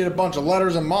I would get a bunch of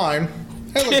letters in mine.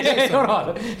 Hey, look, Jason. Hold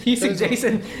on. You see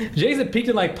Jason peeked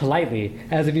in like politely,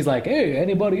 as if he's like, hey,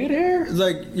 anybody in here? It's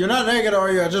like, you're not naked, are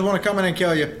you? I just want to come in and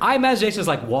kill you. I imagine Jason's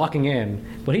like walking in,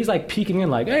 but he's like peeking in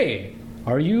like, hey,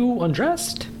 are you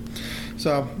undressed?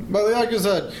 So, but like I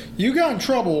said, you got in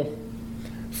trouble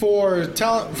for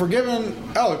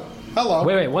giving. Oh, hello.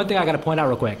 Wait. One thing I got to point out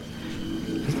real quick.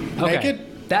 Okay.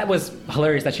 Naked? That was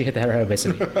hilarious that she hit the head of her head,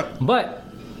 basically. But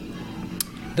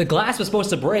the glass was supposed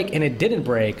to break, and it didn't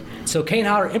break. So Kane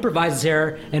Hodder improvises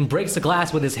here and breaks the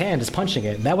glass with his hand, just punching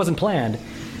it. That wasn't planned.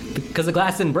 Because the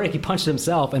glass didn't break, he punched it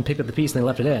himself and picked up the piece, and they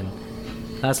left it in.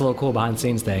 That's a little cool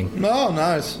behind-the-scenes thing. Oh,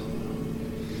 nice.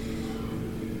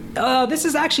 This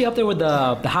is actually up there with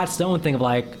the hot stone thing of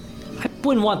like, I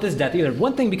wouldn't want this death either.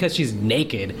 One thing because she's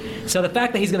naked. So the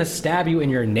fact that he's going to stab you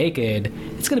and you're naked,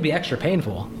 it's going to be extra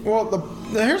painful. Well,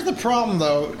 here's the problem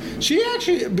though. She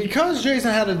actually, because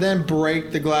Jason had to then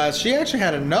break the glass, she actually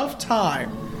had enough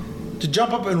time to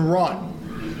jump up and run.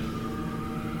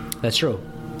 That's true.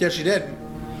 Yeah, she did.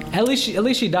 At least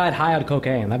she died high on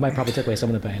cocaine. That might probably take away some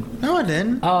of the pain. No, I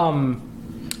didn't.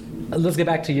 Let's get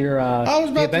back to your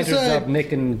the adventures of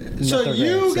Nick and so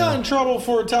you got in trouble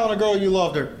for telling a girl you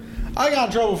loved her. I got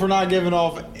in trouble for not giving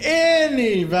off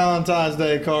any Valentine's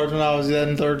Day cards when I was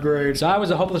in third grade. So I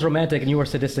was a hopeless romantic and you were a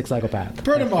sadistic psychopath.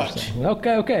 Pretty much.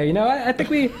 Okay. You know, I think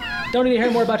we don't need to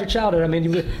hear more about your childhood. I mean,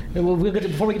 we'll get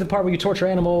before we get to the part where you torture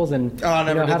animals and have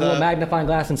a little magnifying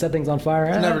glass and set things on fire.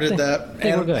 I never did that.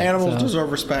 Animals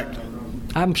deserve respect.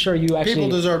 I'm sure you actually... People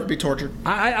deserve to be tortured.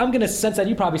 I'm going to sense that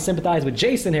you probably sympathize with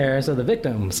Jason here, so the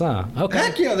victims, huh? Okay.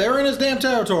 Heck yeah, they were in his damn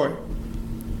territory.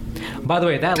 By the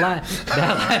way,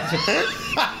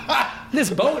 this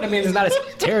boat, I mean, it's not his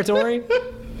territory.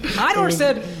 Idor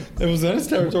said... It was in his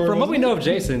territory. From what we know of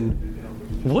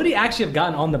Jason, would he actually have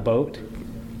gotten on the boat?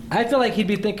 I feel like he'd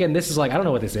be thinking, this is like, I don't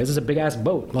know what this is. This is a big-ass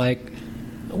boat. Like,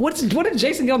 what did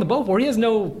Jason get on the boat for? He has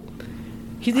no...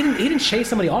 He didn't chase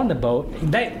somebody on the boat.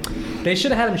 They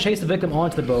should have had him chase the victim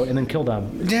onto the boat and then kill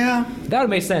them. Yeah. That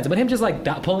would make sense. But him just like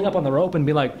pulling up on the rope and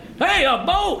be like, hey, a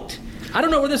boat! I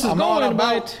don't know where this is going,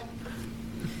 but...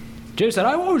 Jason,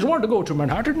 I always wanted to go to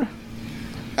Manhattan.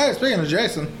 Hey, speaking of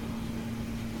Jason,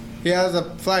 he has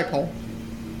a flagpole.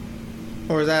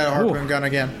 Or is that a harpoon gun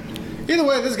again? Either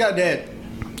way, this guy dead.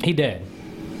 He dead.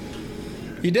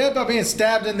 He dead by being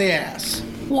stabbed in the ass.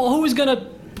 Well, who's gonna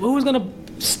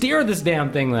steer this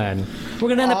damn thing then? We're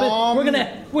gonna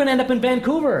end up in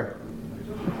Vancouver.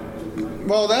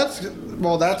 Well, that's a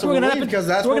relief because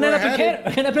that's where we're headed. We're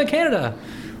gonna end up in Canada.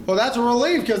 Well, that's a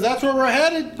relief because that's where we're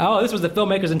headed. Oh, this was the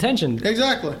filmmaker's intention.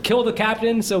 Exactly. Kill the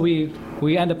captain so we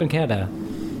end up in Canada.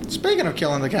 Speaking of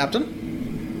killing the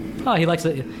captain. Oh, he likes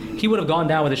it. He would have gone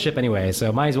down with the ship anyway,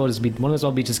 so might as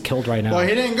well be just killed right now. Well,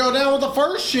 he didn't go down with the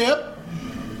first ship.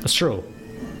 That's true.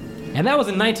 And that was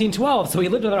in 1912, so he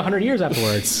lived another 100 years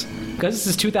afterwards. Because this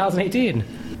is 2018.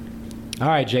 All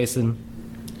right, Jason.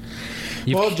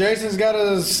 Well, Jason's got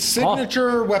his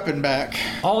signature weapon back.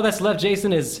 All that's left,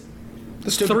 Jason, is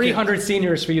The stupid 300 kid.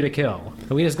 seniors for you to kill.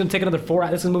 We just going to take another 4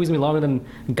 hours. This movie's going to be longer than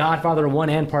Godfather 1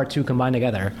 and Part 2 combined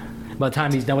together by the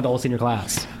time he's done with the whole senior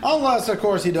class. Unless, of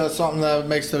course, he does something that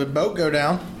makes the boat go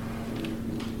down.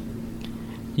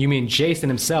 You mean Jason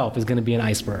himself is going to be an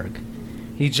iceberg.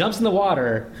 He jumps in the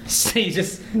water, he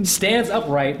just stands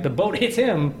upright, the boat hits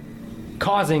him,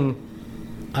 causing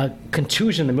a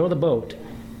contusion in the middle of the boat,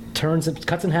 turns it,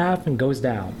 cuts in half, and goes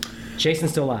down.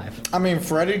 Jason's still alive. I mean,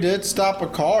 Freddy did stop a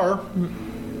car.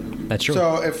 That's true.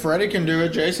 So if Freddy can do it,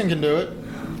 Jason can do it.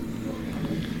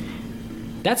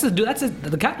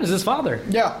 The captain is his father.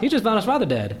 Yeah. He just found his father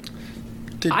dead.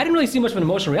 I didn't really see much of an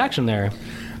emotional reaction there.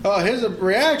 His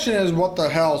reaction is, what the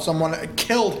hell? Someone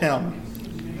killed him.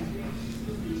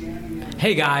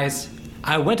 Hey guys,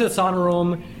 I went to the sauna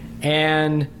room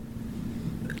and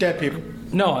Dead people.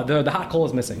 no, the hot coal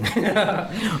is missing.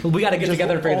 We got to get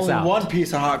together and figure this out. Only one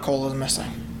piece of hot coal is missing.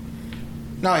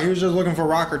 No, he was just looking for a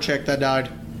rocker chick that died.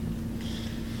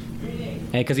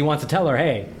 Hey, because he wants to tell her,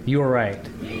 hey, you were right.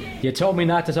 You told me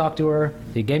not to talk to her.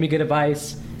 You gave me good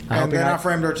advice. And then I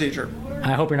framed her teacher.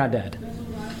 I hope you're not dead.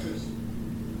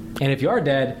 And if you are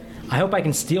dead, I hope I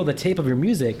can steal the tape of your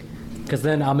music, because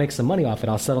then I'll make some money off it.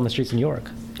 I'll sell on the streets of New York.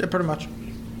 Yeah, pretty much.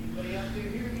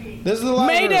 This is the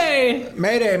Lazarus. Mayday!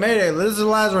 Mayday, mayday. This is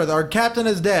Lazarus. Our captain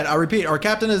is dead. I repeat, our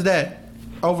captain is dead.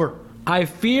 Over. I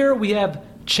fear we have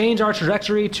changed our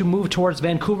trajectory to move towards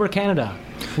Vancouver, Canada.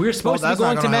 We're supposed to be that's not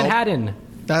going to gonna help. Manhattan.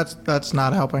 That's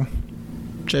not helping.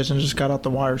 Jason just got out the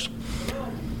wires.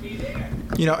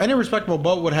 You know, any respectable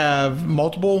boat would have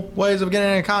multiple ways of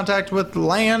getting in contact with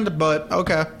land, but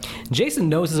okay. Jason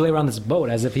knows his way around this boat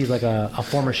as if he's like a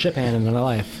former ship hand in another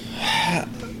life.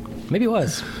 Maybe he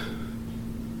was.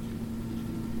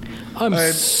 I'm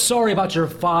sorry about your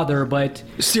father, but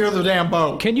Steer the damn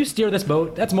boat. can you steer this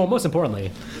boat? That's most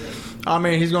importantly. I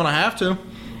mean, he's going to have to.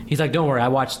 He's like, don't worry, I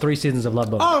watched 3 seasons of Love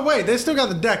Boat. Oh, wait, they still got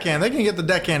the deckhand. They can get the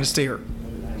deckhand to steer.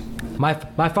 My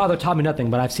father taught me nothing,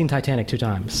 but I've seen Titanic 2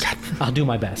 times. I'll do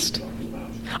my best.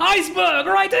 Iceberg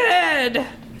right ahead!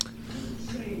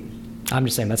 I'm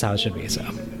just saying that's how it should be, so.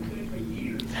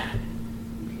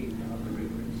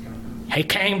 He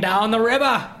came down the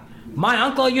river. My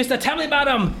uncle used to tell me about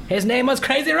him. His name was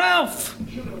Crazy Ralph.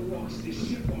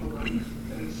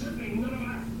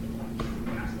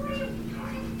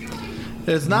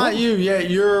 It's not you,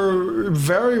 yet you're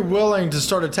very willing to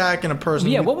start attacking a person.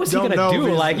 Yeah, you what was he don't gonna know if do?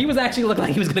 he's- Like, he was actually looking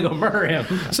like he was gonna go murder him.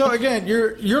 So again,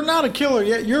 you're not a killer,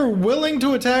 yet you're willing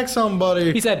to attack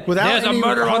somebody. He said, without there's a any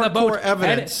murder on the boat. hardcore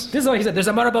evidence. And this is what he said, there's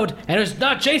a murder boat, and it's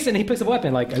not Jason. He picks up a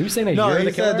weapon. Like, are you saying that No, you're he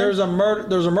the killer? said there's a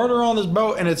murder on this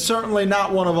boat, and it's certainly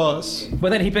not one of us.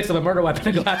 But then he picks up a murder weapon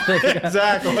and goes after the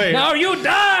Exactly. Now you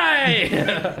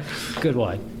die! Good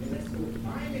one.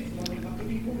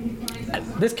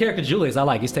 This character Julius, I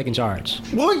like. He's taking charge.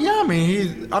 Well, yeah, I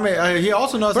mean, he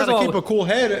also knows First how of to all, keep a cool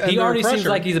head under He already pressure. seems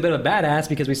like he's a bit of a badass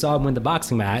because we saw him win the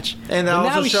boxing match. And that But now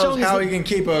also he's shows showing how his- he can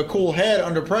keep a cool head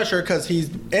under pressure because he's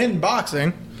in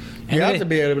boxing. and You have he- to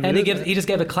be able to And do he that. just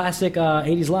gave a classic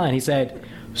 80s line. He said,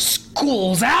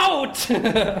 "School's out!"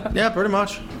 Yeah, pretty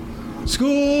much.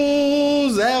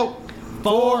 School's out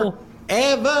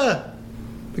forever.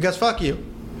 Because fuck you.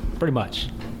 Pretty much.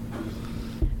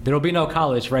 There will be no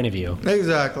college for any of you.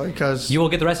 Exactly, because You will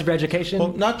get the rest of your education.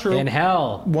 Well, not true. In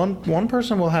hell. one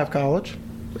person will have college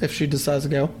if she decides to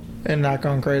go and not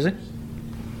going crazy.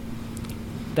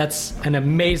 That's an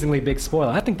amazingly big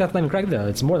spoiler. I think that's not even correct though.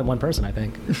 It's more than one person, I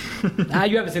think.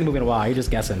 You haven't seen the movie in a while. You're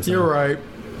just guessing. So. You're right.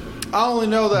 I only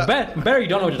know that. Better you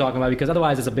don't know what you're talking about because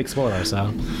otherwise it's a big spoiler. So,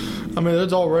 I mean,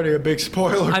 it's already a big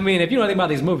spoiler. I mean, if you know anything about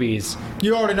these movies,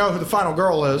 You already know who the final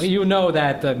girl is. you know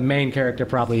that the main character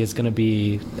probably is going to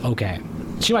be okay.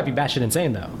 She might be batshit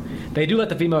insane though. They do let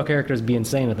the female characters be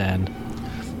insane at the end.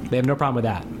 They have no problem with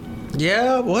that.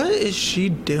 Yeah, what is she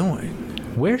doing?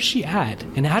 Where's she at?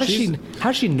 And how does She's-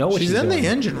 she know what she's She's in doing? the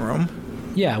engine room.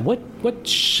 Yeah. What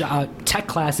tech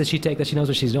class did she take that she knows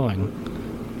what she's doing?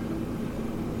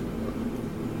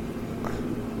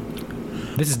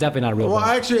 This is definitely not a real Well, boat.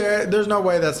 actually, there's no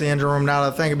way that's the engine room now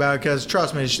that I think about it, because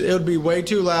trust me, it would be way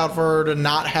too loud for her to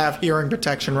not have hearing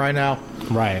protection right now.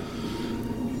 Right.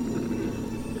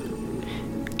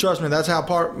 Trust me, that's how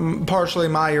partially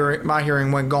my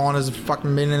hearing went gone, is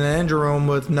fucking being in an engine room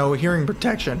with no hearing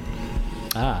protection.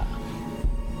 Ah.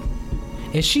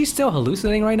 Is she still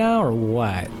hallucinating right now, or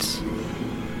what?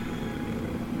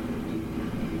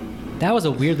 That was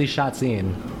a weirdly shot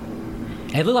scene.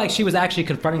 It looked like she was actually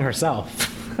confronting herself.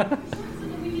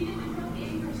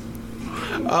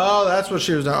 Oh, that's what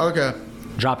she was doing. Okay.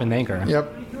 Dropping the anchor.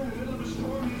 Yep.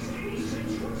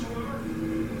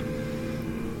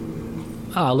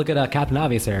 Oh, look at Captain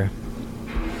Obvious here.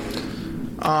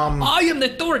 I am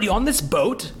the authority on this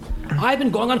boat. I've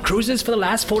been going on cruises for the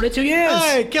last 42 years.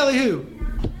 Hey, Kelly who?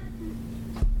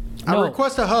 No. I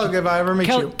request a hug if I ever meet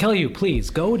you. Kelly, you please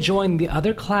go join the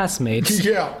other classmates.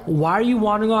 Yeah. Why are you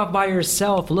wandering off by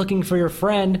yourself looking for your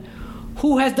friend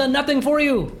who has done nothing for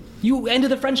you? You ended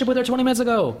the friendship with her 20 minutes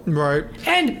ago. Right.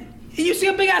 And you see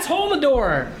a big ass hole in the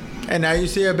door. And now you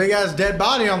see a big ass dead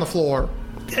body on the floor.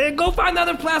 Go find the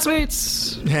other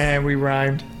classmates. And we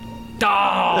rhymed.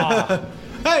 Oh,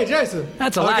 Hey, Jason.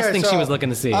 that's the last thing she was looking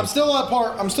to see. I'm still at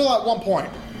 1 point.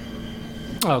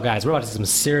 Oh, guys, we're about to see some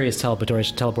serious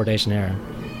teleportation here.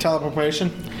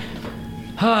 Teleportation.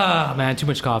 Ah, man, too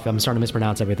much coffee. I'm starting to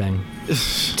mispronounce everything.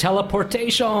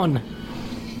 Teleportation.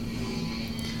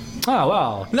 Oh,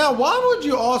 well. Now, why would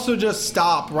you also just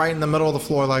stop right in the middle of the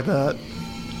floor like that?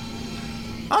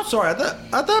 I'm sorry. At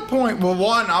that point, well,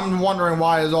 one, I'm wondering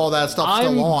why is all that stuff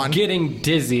still on? I'm getting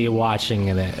dizzy watching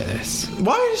this.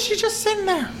 Why is she just sitting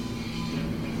there?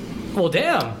 Well,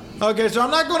 damn. Okay, so I'm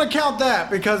not going to count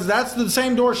that because that's the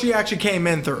same door she actually came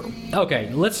in through.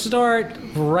 Okay, let's start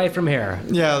right from here.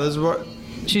 Yeah, this is what...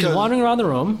 She's wandering around the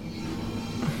room.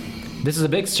 This is a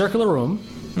big circular room.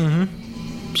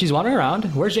 Mm-hmm. She's wandering around.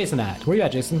 Where's Jason at? Where you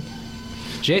at, Jason?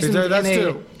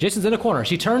 Jason's in a corner.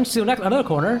 She turns to another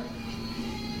corner.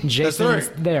 Jason's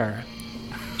there.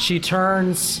 She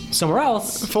turns somewhere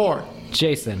else. 4.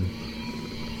 Jason.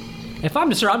 If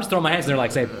I'm just throwing my hands in there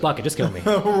like, say, fuck it, just kill me.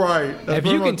 Right. If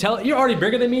you can tell, you're already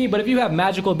bigger than me, but if you have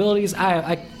magical abilities,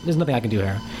 there's nothing I can do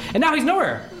here. And now he's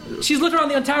nowhere. She's looked around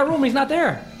the entire room and he's not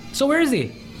there. So where is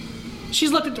he?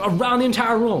 She's looked around the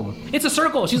entire room. It's a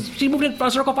circle. She moved it a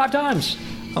circle 5 times.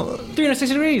 360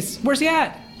 degrees. Where's he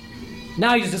at?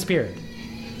 Now he just disappeared.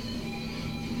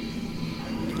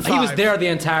 5. He was there the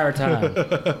entire time.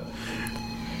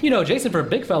 You know, Jason, for a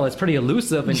big fella, is pretty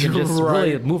elusive and can just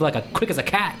really move like quick as a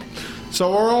cat.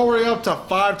 So we're already up to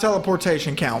 5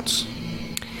 teleportation counts.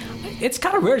 It's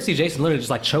kind of rare to see Jason literally just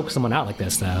like choke someone out like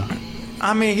this, though.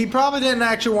 I mean, he probably didn't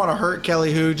actually want to hurt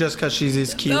Kelly Hu just because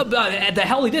she's cute. No, the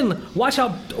hell he didn't. Watch how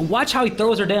he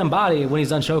throws her damn body when he's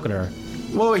done choking her.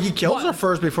 Well, he kills her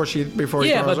first before he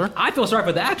throws her. I feel sorry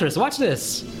for the actress. Watch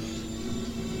this.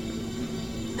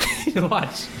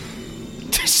 Watch.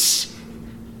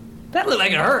 That looked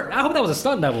like it hurt. I hope that was a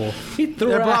stunt double. He threw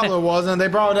her ass. It probably wasn't. They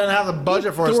probably didn't have the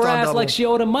budget for a stunt double. Threw her ass like she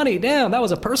owed him money. Damn, that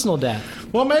was a personal death.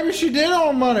 Well, maybe she did owe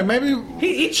him money. Maybe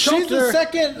he choked her. The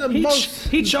second most.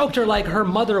 He choked her like her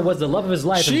mother was the love of his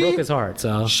life and broke his heart.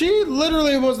 So she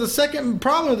literally was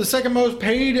probably the second most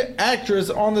paid actress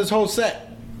on this whole set.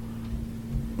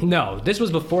 No, this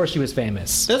was before she was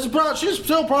famous. She's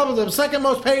still probably the second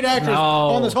most paid actress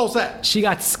on this whole set. She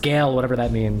got scale, whatever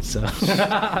that means. So.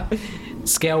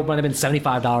 Scale might have been $75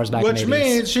 back in the 80s. Which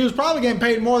means she was probably getting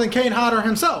paid more than Kane Hodder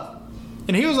himself.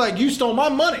 And he was like, you stole my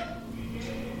money.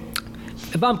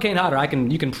 If I'm Kane Hodder,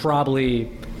 you can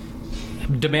probably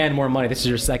demand more money. This is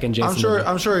your second Jason movie.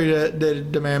 I'm sure he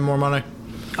did demand more money.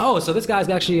 Oh, so this guy's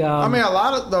actually... I mean, a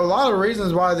lot of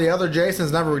reasons why the other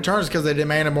Jasons never returned is because they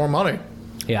demanded more money.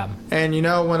 Yeah. And, you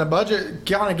know, when a budget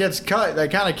kind of gets cut, they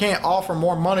kind of can't offer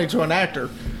more money to an actor.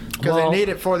 Because they need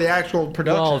it for the actual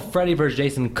production. Well, Freddy vs.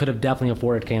 Jason could have definitely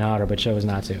afforded Kane Hodder, but chose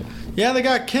not to. Yeah, they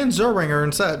got Ken Zerwinger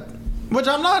instead. Which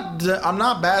I'm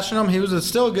not bashing him. He was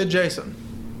still a good Jason.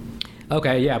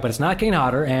 Okay, yeah, but it's not Kane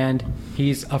Hodder, and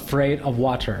he's afraid of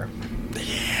water.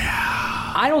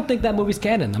 Yeah. I don't think that movie's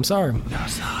canon. I'm sorry. No,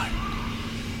 it's not.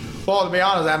 Well, to be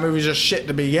honest, that movie's just shit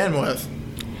to begin with.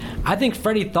 I think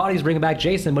Freddy thought he was bringing back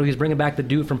Jason, but he was bringing back the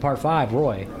dude from Part 5,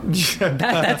 Roy.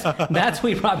 That's who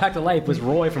he brought back to life, was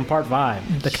Roy from Part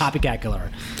 5, the copycat killer.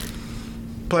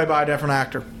 Played by a different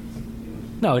actor.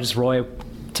 No, just Roy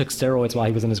took steroids while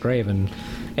he was in his grave and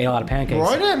ate a lot of pancakes.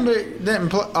 Roy didn't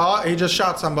play. He just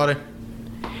shot somebody.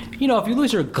 You know, if you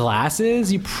lose your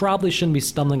glasses, you probably shouldn't be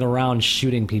stumbling around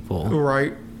shooting people.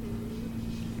 Right.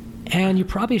 And you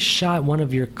probably shot one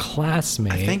of your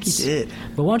classmates. I think he did.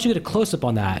 But why don't you get a close-up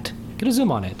on that? Get a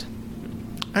zoom on it.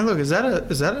 Hey, look, is that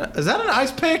an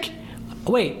ice pick?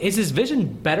 Wait, is his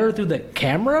vision better through the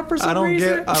camera for some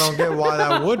reason? I don't get why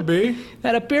that would be.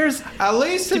 That appears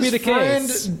to be the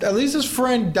case. At least his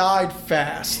friend died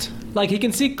fast. Like, he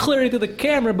can see clearly through the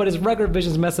camera, but his regular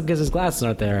vision's messed up because his glasses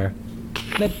aren't there.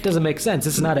 That doesn't make sense.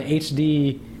 This is not an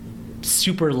HD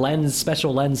super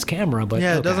special lens camera, but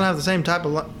Yeah, it okay. doesn't have the same type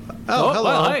of. Oh, hello.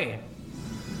 well, hey.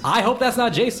 I hope that's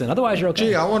not Jason. Otherwise, you're okay.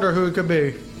 Gee, I wonder who it could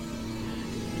be.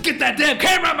 Get that damn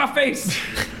camera out of my face!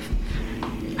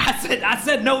 I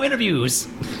said no interviews.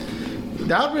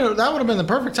 That would have been the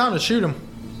perfect time to shoot him.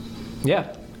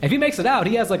 Yeah. If he makes it out,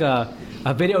 he has like a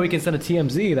video he can send to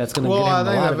TMZ that's going to get him Well, I a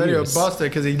think lot that of video views. busted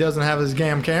because he doesn't have his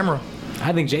damn camera.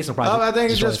 I think Jason probably. Oh, I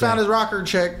think he just found it. his rocker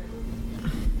chick.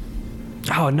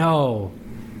 Oh no!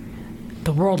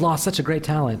 The world lost such a great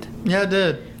talent. Yeah, it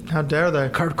did. How dare they?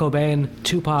 Kurt Cobain,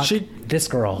 Tupac, this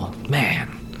girl,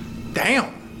 man. Damn.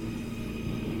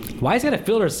 Why is he gonna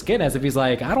feel her skin as if he's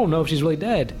like, I don't know if she's really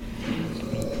dead?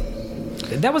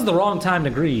 That was the wrong time to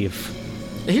grieve.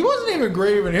 He wasn't even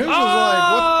grieving. He was just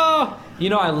like, what? You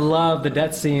know, I love the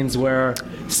death scenes where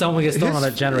someone gets thrown on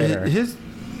a generator. His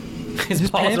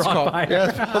balls are on caught. fire. Yeah,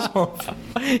 his balls are on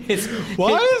fire.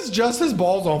 Why is just his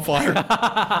balls on fire?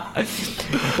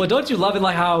 Well, don't you love it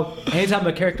like how anytime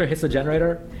a character hits the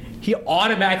generator, he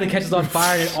automatically catches on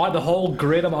fire and the whole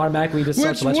grid of automatically just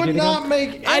starts Which would electrocuting not him? make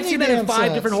any I've seen that in damn 5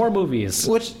 sense. different horror movies.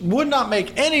 Which would not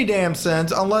make any damn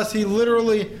sense unless he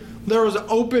literally, there was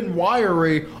open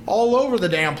wiring all over the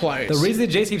damn place. The reason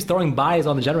that Jason keeps throwing bodies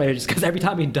on the generator is because every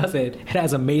time he does it, it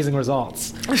has amazing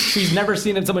results. He's never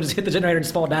seen someone just hit the generator and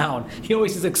just fall down. He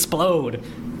always sees explode.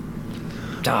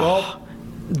 Well,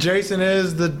 Jason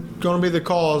is going to be the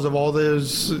cause of all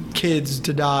those kids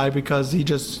to die because he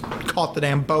just caught the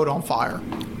damn boat on fire.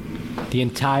 The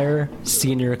entire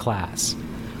senior class.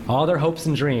 All their hopes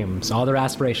and dreams, all their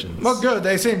aspirations. Well, good.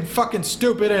 They seem fucking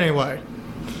stupid anyway.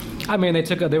 I mean,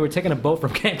 they were taking a boat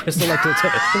from Camp Crystal Lake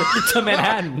to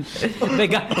Manhattan.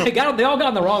 They all got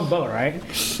on the wrong boat, right?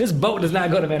 This boat does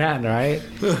not go to Manhattan, right?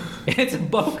 It's a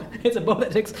boat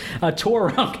that takes a tour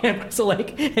around Camp Crystal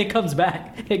Lake and comes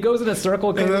back. It goes in a circle.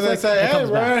 And then they say, hey,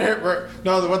 we're in here.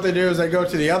 No, what they do is they go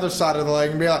to the other side of the lake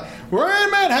and be like, we're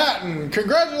in Manhattan.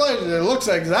 Congratulations. It looks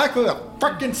exactly the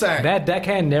freaking same. That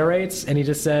deckhand narrates, and he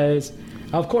just says,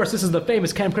 of course, this is the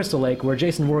famous Camp Crystal Lake where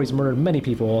Jason Voorhees murdered many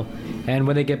people. And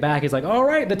when they get back, he's like, all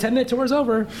right, the 10-minute tour is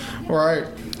over. Right.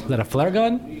 Is that a flare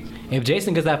gun? If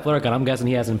Jason gets that flare gun, I'm guessing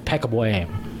he has impeccable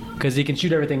aim. Because he can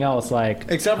shoot everything else, like...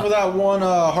 Except for that one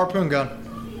harpoon gun.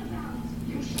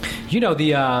 You know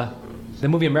the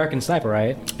movie American Sniper,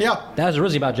 right? Yeah. That was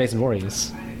originally about Jason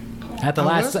Voorhees. At the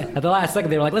last second,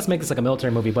 they were like, let's make this like a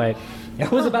military movie. But it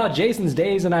was about Jason's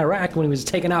days in Iraq when he was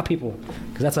taking out people.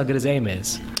 Because that's how good his aim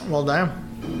is. Well,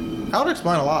 damn. That would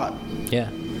explain a lot. Yeah.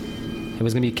 It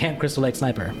was going to be Camp Crystal Lake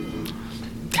Sniper.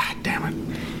 God damn it.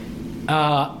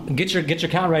 Get your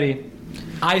count ready.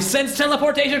 I sense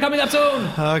teleportation coming up soon.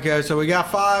 Okay, so we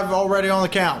got 5 already on the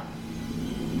count.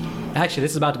 Actually,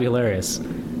 this is about to be hilarious.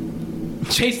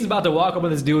 Jason's about to walk up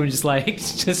with this dude and just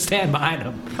stand behind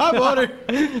him. Hi, buddy.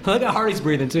 Look how hard he's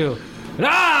breathing, too.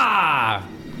 Ah!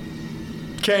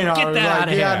 Kanar Get was that like,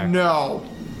 outta yeah, here. no.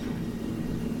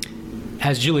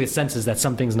 As Julius senses that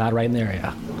something's not right in the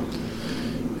area.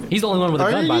 He's the only one with a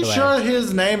Are gun, by you the way. sure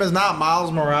his name is not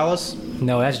Miles Morales?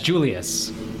 No, that's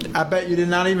Julius. I bet you did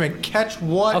not even catch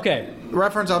what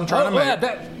reference I'm trying to make.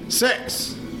 Yeah,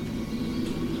 6.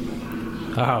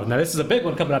 Oh, now this is a big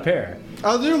one coming up here.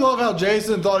 I do love how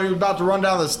Jason thought he was about to run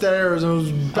down the stairs and was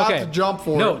about to jump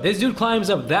for it. No, this dude climbs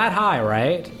up that high,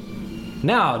 right?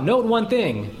 Now, note one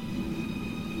thing.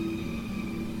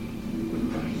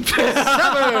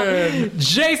 7.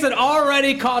 Jason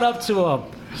already caught up to him.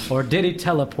 Or did he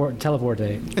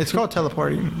teleportate? It's called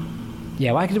teleporting.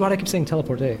 Yeah, why do I keep saying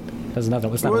teleportate? That's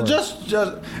nothing. It's not Well, a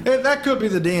word. that could be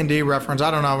the D&D reference. I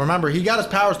don't know. Remember, he got his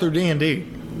powers through D&D.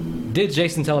 Did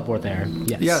Jason teleport there?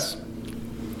 Yes. Yes.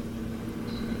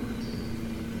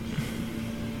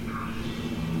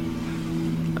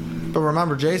 But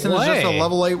remember, Jason is just a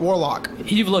level 8 warlock.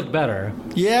 You've looked better.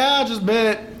 Yeah, just a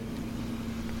bit.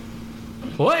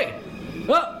 Wait!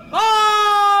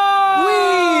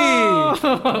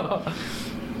 Oh!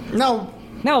 No.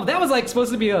 No, that was like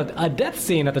supposed to be a death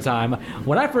scene at the time.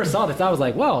 When I first saw this, I was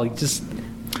like, well, I was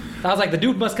like, the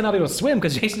dude must cannot be able to swim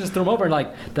because Jason just threw him over and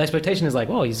like the expectation is like,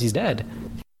 well, he's dead.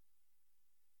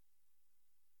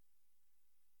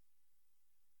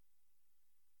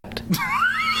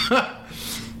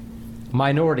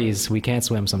 Minorities, we can't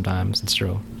swim sometimes. It's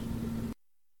true.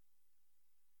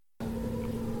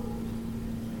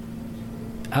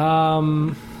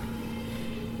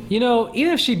 You know,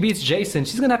 even if she beats Jason,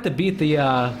 she's gonna have to beat the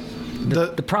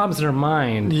problems in her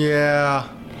mind. Yeah.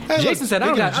 Hey, Jason said, I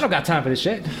don't got time for this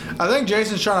shit. I think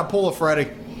Jason's trying to pull a Freddy.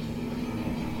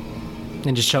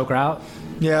 And just choke her out.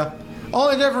 Yeah.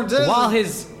 Only difference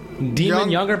is...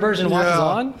 younger version watches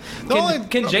on?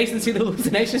 Can Jason see the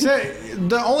hallucinations?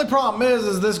 The only problem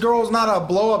is this girl's not a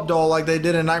blow-up doll like they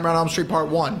did in Nightmare on Elm Street Part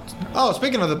 1. Oh,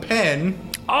 speaking of the pen.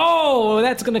 Oh,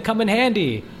 that's going to come in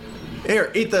handy.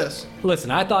 Here, eat this. Listen,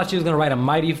 I thought she was going to write a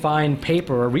mighty fine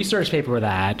paper, a research paper with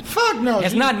that. Fuck no.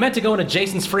 It's not meant to go into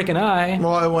Jason's freaking eye.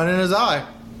 Well, it went in his eye.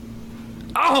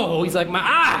 Oh, he's like,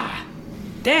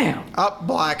 damn. Up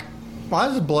black. Why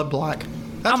is his blood black?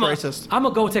 That's racist. I'm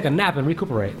going to go take a nap and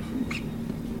recuperate.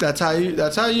 That's how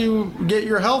you get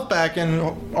your health back in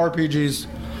RPGs.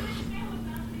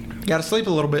 You got to sleep a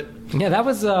little bit. Yeah, that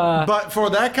was... But for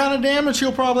that kind of damage,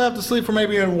 he'll probably have to sleep for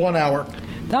maybe 1 hour.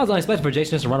 That was unexpected for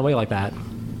Jason just to run away like that.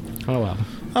 Oh, well.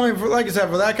 I mean, like I said,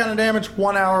 for that kind of damage,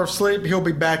 1 hour of sleep, he'll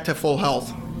be back to full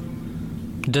health.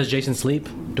 Does Jason sleep?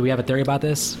 Do we have a theory about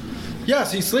this?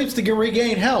 Yes, he sleeps to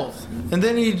regain health. And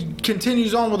then he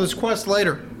continues on with his quest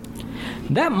later.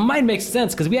 That might make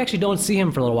sense, because we actually don't see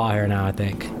him for a little while here now, I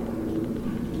think.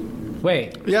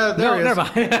 Wait. Yeah, there he is. Never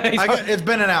mind. It's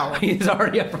been an hour. He's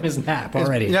already up from his nap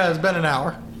already. It's been an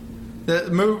hour. The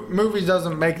movie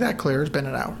doesn't make that clear. It's been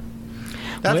an hour.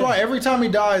 That's why every time he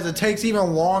dies, it takes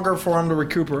even longer for him to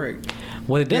recuperate.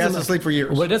 He has to sleep for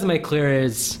years. What it doesn't make clear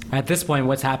is, at this point,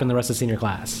 what's happened to the rest of senior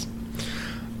class.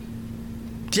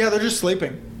 Yeah, they're just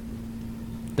sleeping.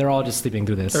 They're all just sleeping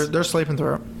through this. They're sleeping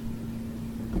through it.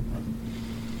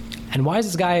 And what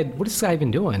is this guy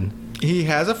even doing? He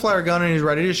has a flare gun and he's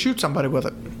ready to shoot somebody with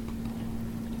it.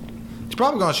 He's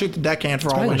probably going to shoot the deckhand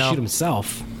for all we know. He's going to shoot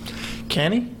himself.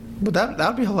 Can he? But that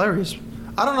would be hilarious.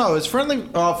 I don't know. Is friendly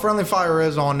fire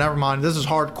is on. Never mind. This is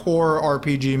hardcore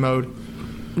RPG mode.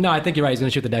 No, I think you're right. He's going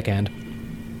to shoot the deckhand.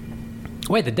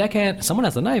 Wait, the deckhand... Someone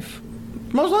has a knife.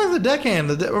 Most likely the deckhand.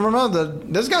 Remember,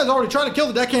 this guy's already tried to kill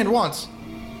the deckhand once.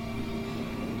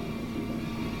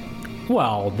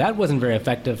 Well, that wasn't very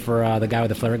effective for the guy with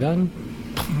the flare gun.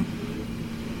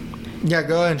 Yeah,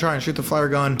 go ahead and try and shoot the flare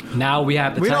gun. Now we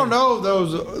have the... We don't know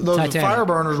those fire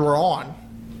burners were on.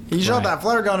 He shoved that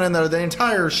flare gun in there, the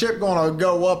entire ship going to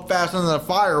go up faster than the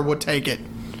fire would take it.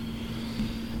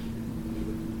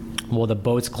 Well, the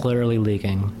boat's clearly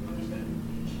leaking.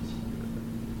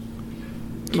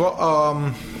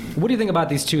 Well, what do you think about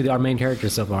these two, our main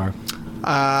characters so far?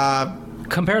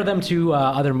 Compare them to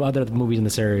other movies in the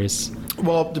series.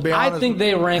 Well, to be honest... I think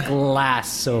they rank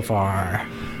last so far.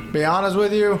 Be honest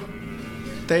with you,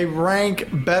 they rank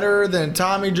better than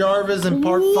Tommy Jarvis in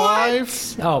Part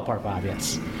 5. Oh, Part 5,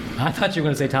 yes. I thought you were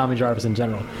going to say Tommy Jarvis in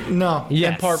general. No,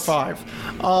 yes. In Part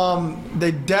 5.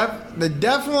 They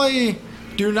definitely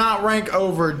do not rank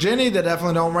over Jenny. They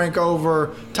definitely don't rank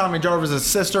over Tommy Jarvis'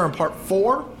 sister in Part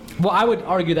 4. Well, I would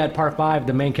argue that Part 5,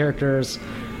 the main characters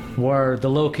were the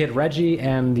little kid Reggie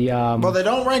and the... Well, they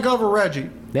don't rank over Reggie.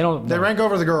 They rank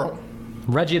over the girl.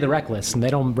 Reggie the Reckless, and they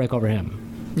don't rank over him.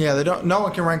 Yeah, they don't. No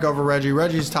one can rank over Reggie.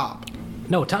 Reggie's top.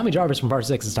 No, Tommy Jarvis from Part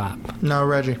 6 is top. No,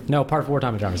 Reggie. No, Part 4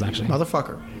 Tommy Jarvis, actually.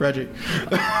 Motherfucker. Reggie.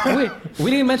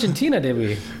 we didn't mention Tina, did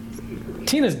we?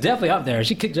 Tina's definitely up there.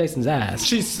 She kicked Jason's ass.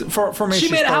 She's for me. She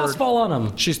she's made a third. house fall on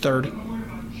him. She's third.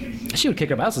 She would kick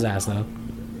her else's ass, though.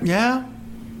 Yeah.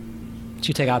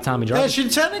 She'd take out Tommy Jarvis. Yeah, she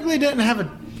technically didn't have a...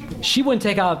 She wouldn't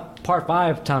take out Part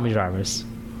 5 Tommy Jarvis.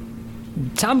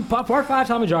 Part 5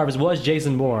 Tommy Jarvis was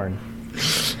Jason Bourne.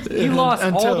 He lost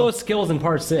all those skills in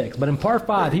Part 6, but in Part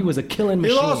 5, he was a killing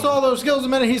machine. He lost all those skills the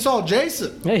minute he saw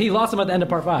Jason. Yeah, he lost them at the end of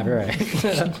Part 5, you're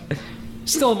right.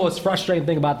 Still the most frustrating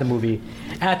thing about the movie.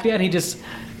 At the end, he just...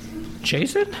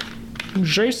 Jason?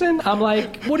 I'm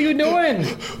like, what are you doing?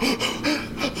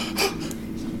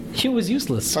 He was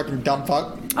useless. Fucking dumb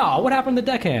fuck. Oh, what happened to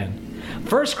the deckhand?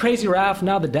 First Crazy Ralph,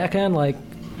 now the deckhand, like...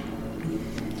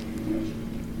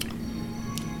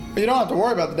 You don't have to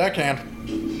worry about the deckhand.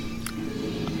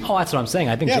 Oh, that's what I'm saying.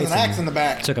 I think he has Jason an axe in the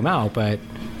back. Took him out, but...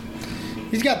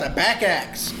 He's got that back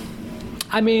axe.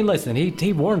 I mean, listen,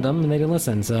 he warned them and they didn't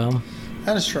listen, so...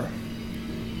 That is true.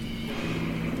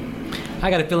 I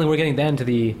got a feeling we're getting then to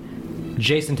the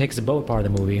Jason takes a boat part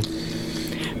of the movie.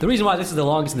 The reason why this is the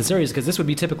longest in the series is because this would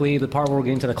be typically the part where we're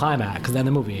getting to the climax, then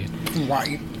the movie.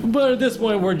 Right. But at this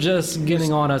point, we're just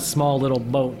getting on a small little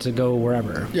boat to go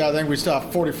wherever. Yeah, I think we still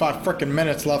have 45 frickin'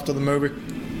 minutes left of the movie.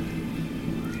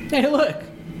 Hey, look.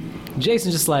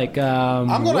 Jason's just like,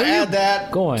 I'm going to add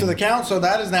that to the count, so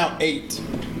that is now 8.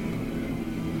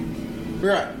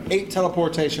 We're at 8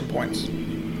 teleportation points.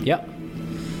 Yep.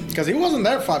 Because he wasn't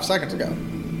there 5 seconds ago.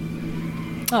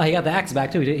 Oh, he got the axe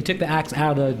back, too. He took the axe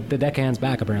out of the deckhand's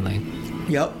back, apparently.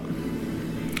 Yep.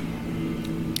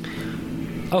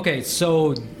 Okay,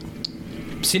 so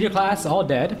senior class, all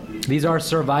dead. These are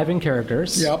surviving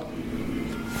characters. Yep.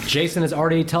 Jason has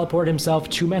already teleported himself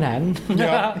to Manhattan,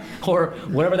 Yep. or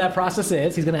whatever that process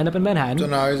is. He's going to end up in Manhattan. So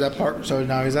now he's at park. So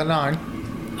now he's at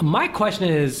 9. My question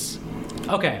is,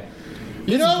 okay,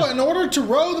 You know, in order to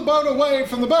row the boat away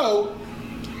from the boat,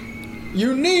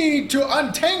 you need to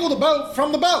untangle the boat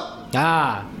from the boat.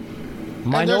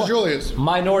 And there's Julius.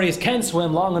 Minorities can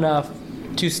swim long enough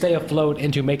to stay afloat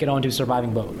and to make it onto a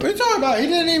surviving boat. What are you talking about? He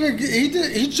didn't even.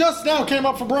 He just now came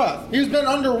up for breath. He's been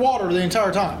underwater the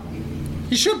entire time.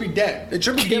 He should be dead. It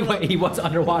should be given him. He was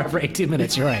underwater for 18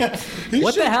 minutes. You're right.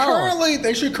 What the hell?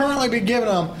 They should currently be giving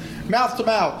him mouth to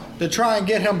mouth to try and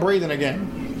get him breathing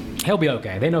again. He'll be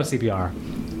okay. They know CPR.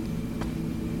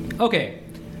 Okay,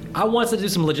 I want us to do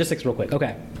some logistics real quick.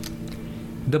 Okay,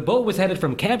 the boat was headed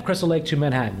from Camp Crystal Lake to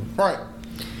Manhattan. Right.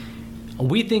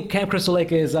 We think Camp Crystal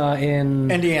Lake is in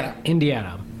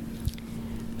Indiana.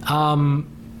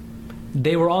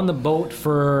 They were on the boat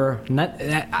for not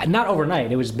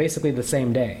overnight. It was basically the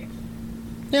same day.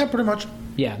 Yeah, pretty much.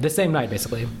 Yeah, the same night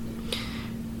basically.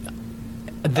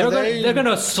 They're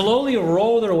gonna slowly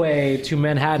roll their way to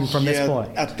Manhattan from this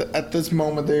point. At this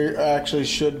moment, they actually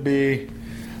should be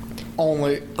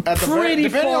only at the pretty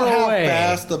depending far on how away.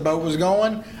 fast the boat was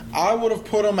going. I would have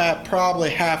put them at probably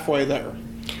halfway there.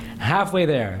 Halfway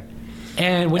there,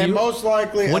 and most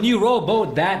likely when you row a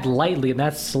boat that lightly and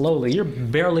that slowly, you're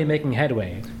barely making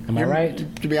headway. Am I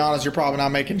right? To be honest, you're probably not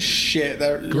making shit.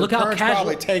 Your current's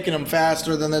probably taking them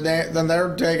faster than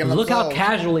they're taking themselves. Look how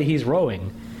casually he's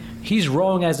rowing. He's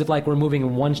rowing as if like we're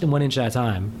moving one inch at a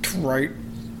time. Right.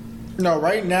 No,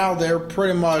 right now they're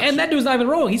pretty much. And that dude's not even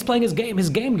rowing. He's playing his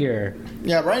game gear.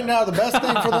 Yeah, right now the best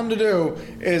thing for them to do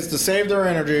is to save their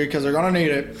energy because they're going to need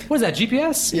it. What is that,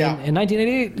 GPS? Yeah. In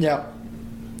 1988? Yeah.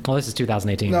 Well, this is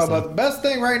 2018. No, so. but the best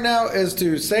thing right now is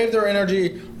to save their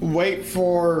energy, wait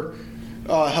for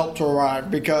help to arrive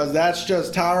because that's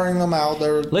just tiring them out.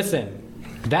 Listen,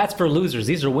 that's for losers.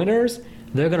 These are winners.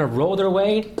 They're going to roll their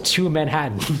way to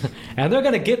Manhattan. And they're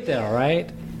going to get there, all right?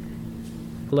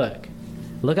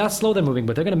 Look how slow they're moving,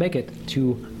 but they're going to make it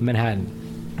to Manhattan.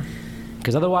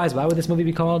 Because otherwise, why would this movie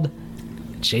be called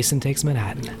Jason Takes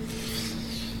Manhattan?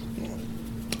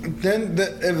 Then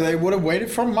if they would have waited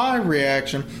for my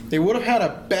reaction, they would have had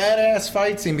a badass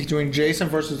fight scene between Jason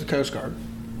versus the Coast Guard.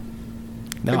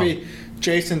 No. Maybe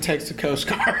Jason takes the Coast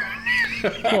Guard.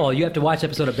 Well, you have to watch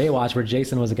episode of Baywatch where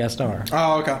Jason was a guest star.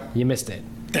 Oh, okay. You missed it.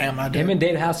 Damn, I did. Him and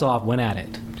David Hasselhoff went at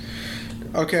it.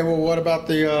 Okay, well, what about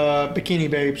the Bikini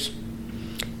Babes?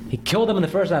 He killed them in the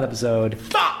first episode.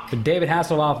 Fuck! But David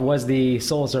Hasselhoff was the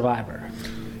sole survivor.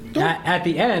 At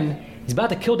the end, he's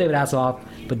about to kill David Hasselhoff,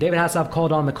 but David Hasselhoff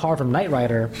called on the car from Knight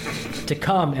Rider to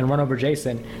come and run over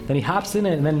Jason. Then he hops in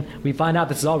it, and then we find out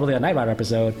this is all really a Knight Rider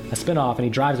episode, a spin-off, and he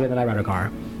drives away in the Knight Rider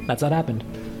car. That's how it happened.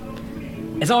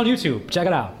 It's on YouTube. Check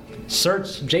it out.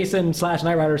 Search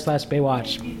Jason/Knight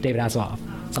Rider/Baywatch David Hasselhoff.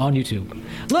 It's on YouTube.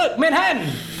 Look,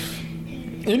 Manhattan!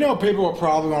 You know people are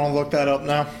probably going to look that up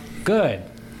now. Good.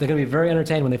 They're going to be very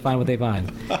entertained when they find what they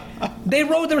find. They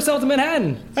rode themselves to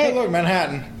Manhattan. Hey, look,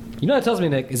 Manhattan. You know what that tells me,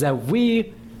 Nick, is that if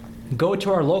we go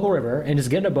to our local river and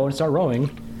just get in a boat and start rowing,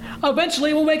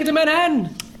 eventually we'll make it to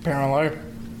Manhattan. Apparently.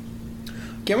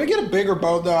 Can we get a bigger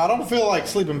boat, though? I don't feel like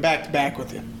sleeping back to back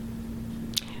with you.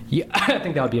 Yeah, I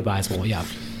think that would be advisable, yeah.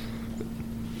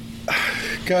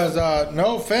 Because,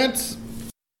 no offense,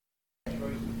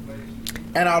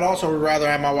 and I'd also rather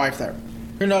have my wife there.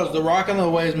 Who knows? The rocking of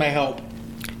the waves may help.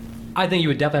 I think you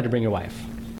would definitely have to bring your wife.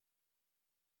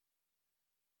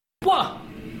 What?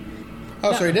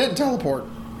 Oh, so he didn't teleport.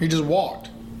 He just walked.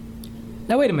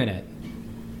 Now, wait a minute.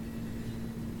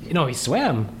 You know, he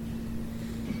swam.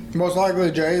 Most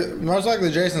likely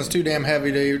Jason's too damn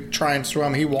heavy to try and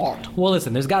swim. He walked. Well,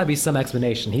 listen, there's got to be some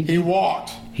explanation. He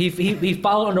walked. He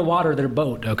followed underwater their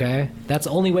boat, okay? That's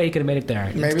the only way he could have made it there.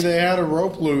 Maybe they had a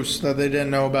rope loose that they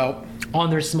didn't know about. On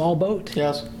their small boat?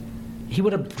 Yes. He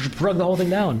would have drug the whole thing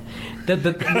down. Just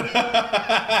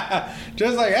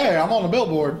like, hey, I'm on the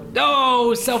billboard.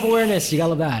 Oh, self-awareness. You gotta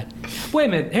love that. Wait a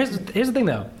minute. Here's the thing,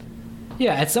 though.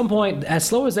 Yeah, at some point, as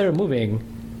slow as they were moving,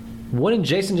 wouldn't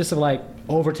Jason just have, like,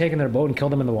 overtaken their boat and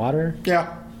killed them in the water?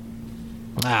 Yeah.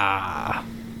 Ah.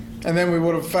 And then we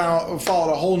would have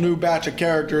followed a whole new batch of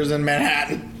characters in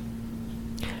Manhattan.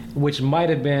 Which might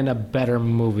have been a better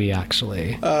movie,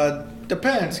 actually.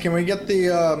 Depends. Can we get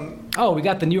the... Oh, we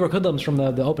got the New York Hoodlums from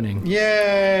the opening.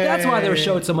 Yay! That's why they were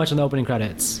showed so much in the opening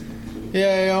credits.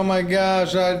 Yay, oh my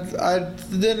gosh. I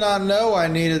did not know I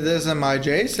needed this in my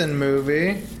Jason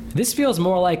movie. This feels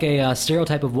more like a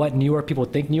stereotype of what New York people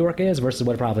think New York is versus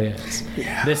what it probably is.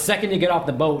 Yeah. The second you get off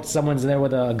the boat, someone's there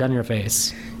with a gun in your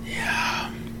face.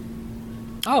 Yeah.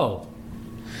 Oh.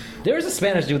 There's a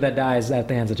Spanish dude that dies at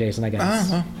the hands of Jason, I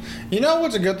guess. You know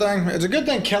what's a good thing? It's a good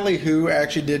thing Kelly Hu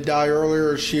actually did die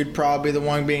earlier. She'd probably be the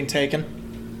one being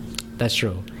taken. That's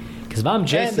true. Because if I'm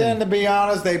Jason... And then, to be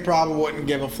honest, they probably wouldn't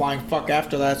give a flying fuck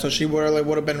after that, so she really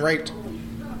would have been raped.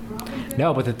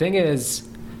 No, but the thing is...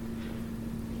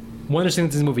 One of the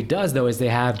things this movie does, though, is they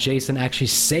have Jason actually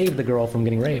save the girl from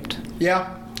getting raped.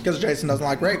 Yeah, because Jason doesn't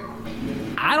like rape.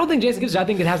 I don't think Jason gives. I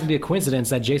think it has to be a coincidence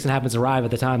that Jason happens to arrive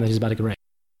at the time that he's about to get raped.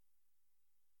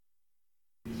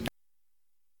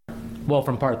 Well,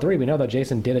 from part 3, we know that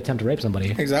Jason did attempt to rape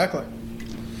somebody. Exactly.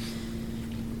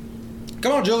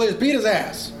 Come on, Julius, beat his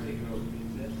ass.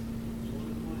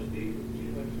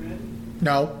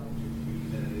 No.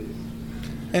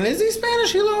 And is he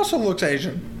Spanish? He also looks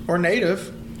Asian. Or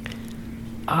native.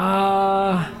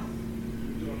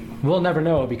 We'll never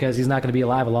know because he's not going to be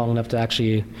alive long enough to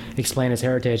actually explain his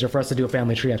heritage or for us to do a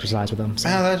family tree exercise with him. So.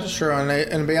 That's true. And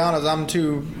to be honest, I'm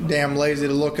too damn lazy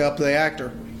to look up the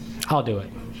actor. I'll do it.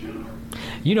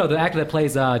 You know, the actor that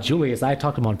plays Julius, I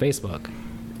talked to him on Facebook.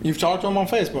 You've talked to him on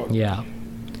Facebook? Yeah.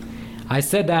 I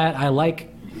said that I like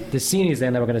the scene he's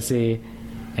in that we're going to see,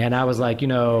 and I was like, you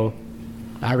know,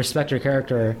 I respect your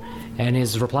character. And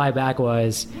his reply back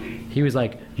was, he was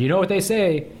like, you know what they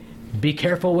say, be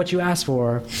careful what you ask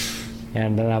for.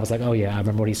 And then I was like, oh yeah, I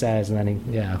remember what he says. And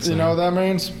then so. You know what that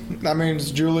means? That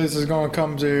means Julius is going to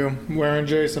come to you wearing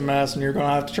Jason mask, and you're going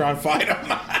to have to try and fight him.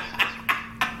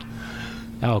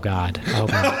 Oh God. Oh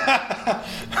God.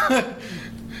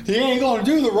 He ain't going to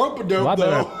do the rope-a-dope,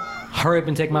 though. Hurry up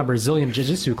and take my Brazilian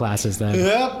Jiu-Jitsu classes then.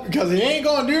 Yep, because he ain't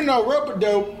going to do no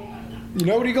rope-a-dope. You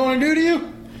know what he going to do to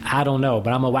you? I don't know,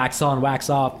 but I'm going to wax on, wax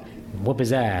off, whoop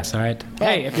his ass, all right?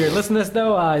 Hey, if you're listening to this,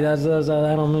 though, I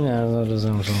don't know.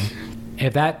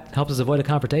 If that helps us avoid a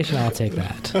confrontation, I'll take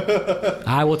that.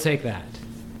 I will take that.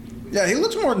 Yeah, he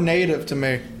looks more native to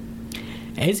me.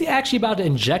 Is he actually about to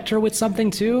inject her with something,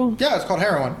 too? Yeah, it's called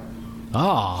heroin.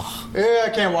 Oh. Yeah, I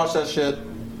can't watch that shit.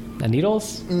 The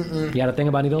needles? Mm-mm. You got a thing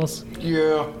about needles?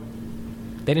 Yeah.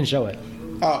 They didn't show it.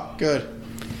 Oh, good.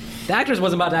 The actress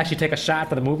wasn't about to actually take a shot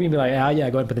for the movie and be like, oh, yeah,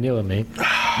 go ahead and put the needle in me.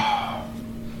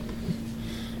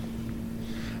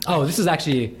 Oh, this is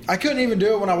actually... I couldn't even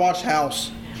do it when I watched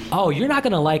House. Oh, you're not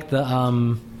going to like the...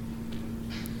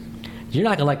 You're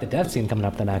not going to like the death scene coming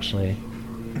up then, actually.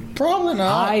 Probably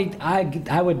not.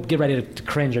 I would get ready to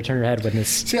cringe or turn your head when this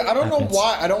See, I don't know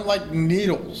why I don't like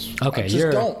needles. Okay, I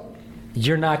just don't.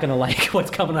 You're not going to like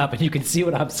what's coming up, and you can see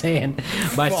what I'm saying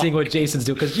by seeing what Jason's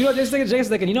doing. Because, you know, Jason's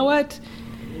thinking, you know what?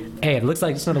 Hey, it looks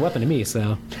like it's another weapon to me,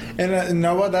 so... And you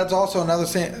know what? That's also another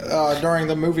scene during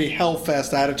the movie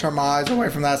Hellfest. I had to turn my eyes away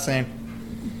from that scene.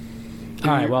 All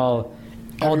right, well...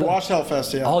 Have you watched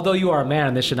Hellfest yet? Although you are a man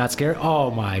and this should not scare...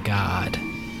 Oh, my God.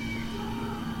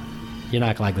 You're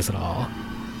not going to like this at all.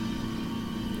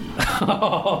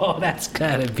 Oh, that's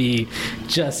got to be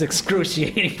just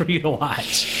excruciating for you to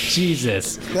watch.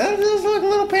 Jesus. That does look a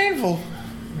little painful.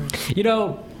 You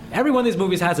know... Every one of these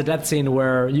movies has a death scene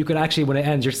where you could actually, when it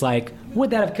ends, you're just like, would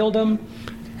that have killed him?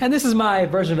 And this is my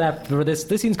version of that for this.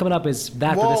 This scene's coming up is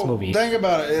that for this movie. Think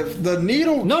about it. If the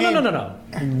needle No.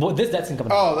 Well, this death scene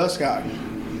coming up. Oh, this guy.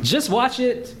 Just watch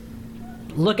it,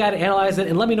 look at it, analyze it,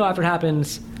 and let me know after it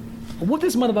happens, would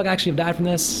this motherfucker actually have died from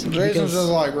this? Jason's just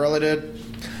like, really did?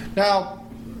 Now...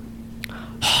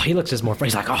 he looks just more...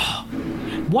 He's like, oh...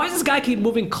 Why does this guy keep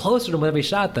moving closer to him with every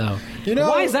shot, though? You know,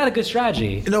 why is that a good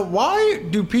strategy? You know, why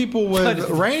do people with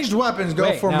ranged weapons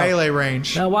go for melee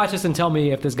range? Now watch this and tell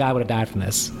me if this guy would have died from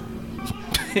this.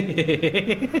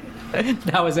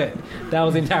 That was it. That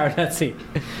was the entire death scene.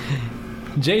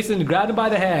 Jason grabbed him by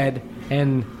the head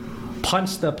and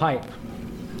punched the pipe.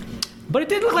 But it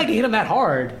didn't look like he hit him that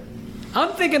hard.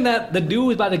 I'm thinking that the dude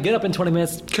was about to get up in 20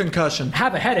 minutes. Concussion.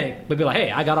 Have a headache, but be like,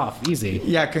 hey, I got off. Easy.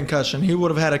 Yeah, concussion. He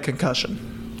would have had a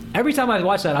concussion. Every time I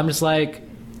watch that, I'm just like,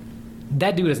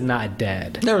 that dude is not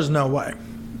dead. There's no way.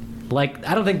 Like,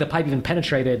 I don't think the pipe even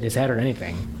penetrated his head or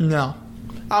anything. No.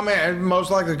 I mean,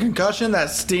 most likely concussion. That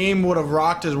steam would have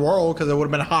rocked his world because it would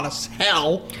have been hot as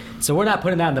hell. So we're not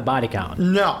putting that in the body count?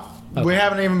 No. Okay. We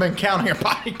haven't even been counting your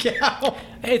body count.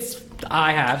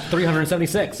 I have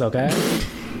 376, okay?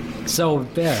 So,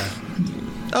 there.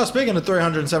 Oh, speaking of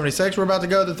 376, we're about to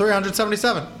go to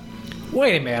 377.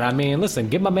 Wait a minute. I mean, listen,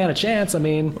 give my man a chance. I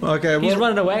mean, okay, he's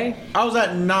running away. I was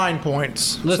at 9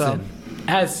 points. Listen,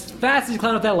 as fast as he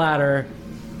climbed up that ladder,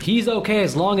 he's okay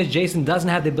as long as Jason doesn't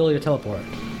have the ability to teleport.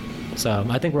 So,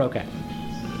 I think we're okay.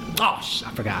 Oh,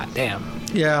 I forgot. Damn.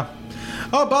 Yeah.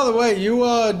 Oh, by the way, you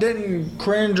didn't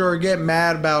cringe or get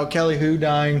mad about Kelly Hu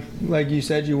dying like you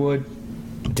said you would.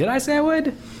 Did I say I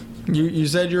would? You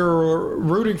said you were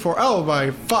rooting for... Oh,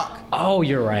 my fuck. Oh,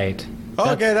 you're right.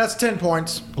 Okay, that's 10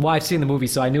 points. Well, I've seen the movie,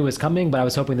 so I knew it was coming, but I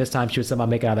was hoping this time she would somehow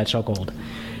make it out of that chokehold.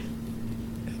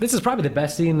 This is probably the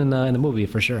best scene in the movie,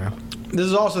 for sure. This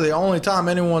is also the only time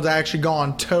anyone's actually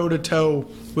gone toe-to-toe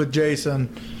with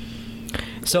Jason.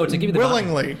 So to give you the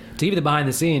willingly. To give you the behind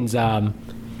the scenes,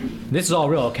 this is all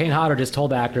real. Kane Hodder just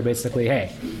told the actor basically,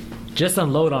 hey, just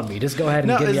unload on me. Just go ahead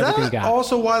and give me everything you got. Is that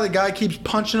also why the guy keeps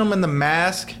punching him in the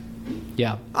mask?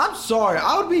 Yeah. I'm sorry.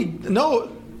 I would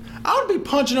be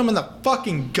punching him in the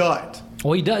fucking gut.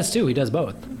 Well, he does too. He does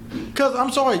both. Because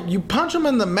I'm sorry, you punch him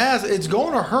in the mask, it's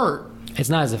going to hurt. It's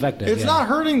not as effective. It's not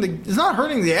hurting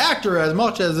the actor as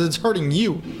much as it's hurting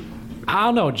you. I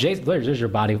don't know, Jason. There's your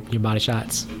body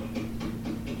shots.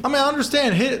 I mean, I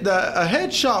understand a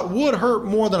headshot would hurt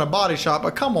more than a body shot,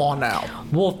 but come on now.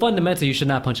 Well, fundamentally, you should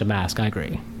not punch a mask. I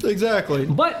agree. Exactly.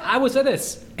 But I would say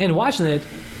this, in watching it,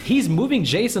 he's moving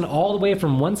Jason all the way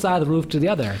from one side of the roof to the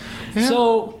other. Yeah.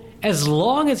 So as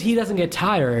long as he doesn't get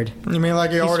tired, you mean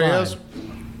like he already fine. is?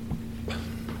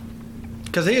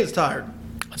 Because he is tired.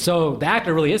 So the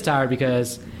actor really is tired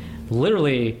because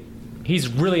literally he's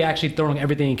really actually throwing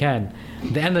everything he can.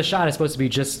 The end of the shot is supposed to be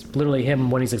just literally him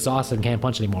when he's exhausted and can't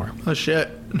punch anymore. Oh, shit.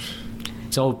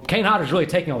 So Kane Hodder's really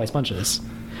taking all these punches.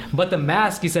 But the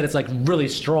mask, he said, it's like really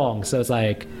strong. So it's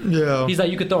like, yeah. He's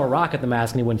like, you could throw a rock at the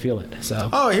mask and he wouldn't feel it. So.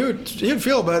 Oh, he would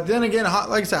feel it. But then again,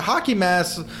 like I said, hockey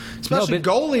masks, especially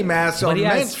goalie masks, are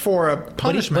meant for a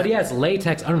punishment. But he has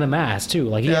latex under the mask, too.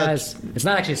 Like, it's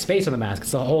not actually space on the mask.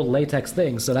 It's a whole latex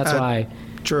thing. So that's why.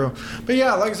 True. But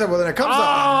yeah, like I said, when it comes to...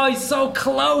 Oh, he's so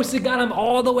close. He got him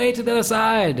all the way to the other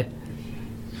side.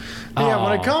 Yeah,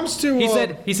 when it comes to...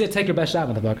 He said, take your best shot,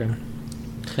 motherfucker.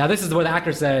 Now, this is where the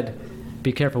actor said,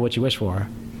 be careful what you wish for.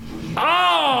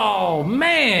 Oh,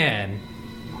 man.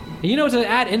 You know, to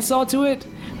add insult to it,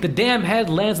 the damn head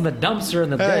lands in the dumpster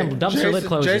and the damn dumpster lid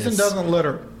closes. Jason doesn't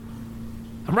litter.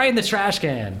 I'm right in the trash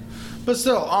can. But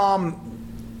still,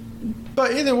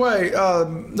 but either way,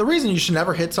 the reason you should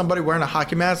never hit somebody wearing a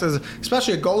hockey mask is,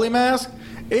 especially a goalie mask,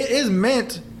 it is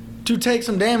meant to take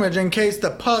some damage in case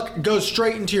the puck goes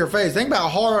straight into your face. Think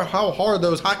about how hard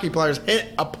those hockey players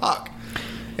hit a puck.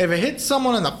 If it hits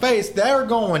someone in the face, they're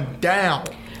going down.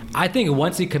 I think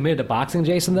once he committed to boxing,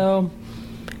 Jason, though,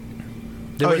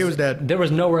 he was dead. There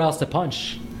was nowhere else to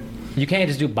punch. You can't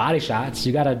just do body shots.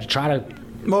 You got to try to.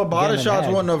 Well, body shots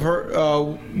wouldn't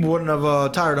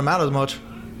have tired him out as much.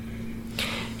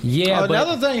 Yeah.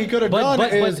 Another thing he could have done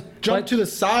is jump to the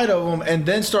side of them and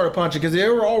then started punching because they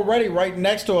were already right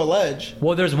next to a ledge.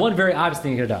 Well, there's one very obvious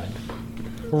thing he could have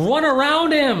done: run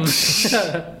around him.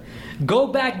 Go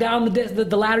back down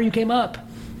the ladder you came up.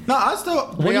 No, I still...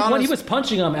 When he was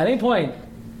punching him, at any point,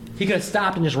 he could have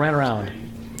stopped and just ran around.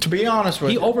 To be honest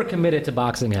with you. He overcommitted to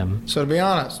boxing him. So to be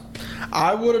honest,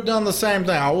 I would have done the same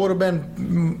thing. I would have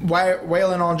been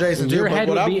wailing on Jason too. Your head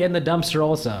would be in the dumpster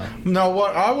also. No,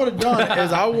 what I would have done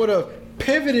is I would have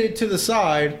pivoted to the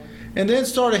side and then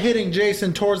started hitting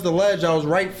Jason towards the ledge. I was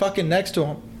right fucking next to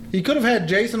him. He could have had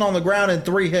Jason on the ground in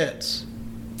 3 hits.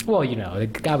 Well, you know, the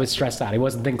guy was stressed out. He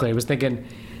wasn't thinking clear. He was thinking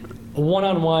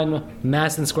one-on-one,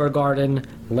 Madison Square Garden,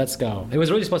 let's go. It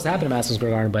was really supposed to happen at Madison Square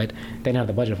Garden, but they didn't have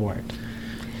the budget for it.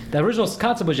 The original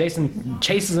concept was Jason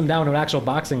chases him down to an actual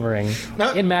boxing ring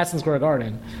in Madison Square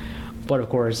Garden. But, of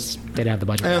course, they didn't have the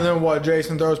budget. And then what,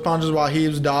 Jason throws punches while he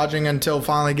was dodging until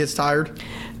finally gets tired?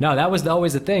 No, that was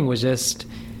always the thing, was just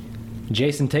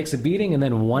Jason takes a beating and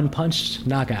then one punch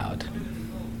knockout.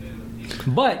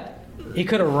 But he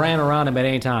could have ran around him at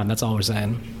any time. That's all we're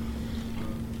saying.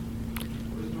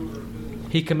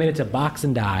 He committed to box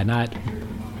and die, not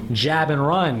jab and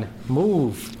run,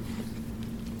 move.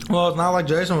 Well, it's not like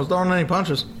Jason was throwing any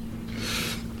punches.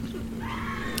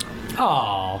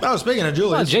 Oh. Oh, speaking of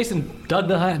Julius. Well, Jason dug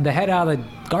the head out of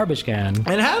the garbage can.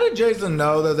 And how did Jason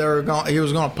know that he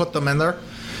was going to put them in there?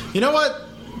 You know what?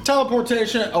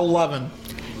 Teleportation 11.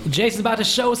 Jason's about to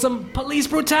show some police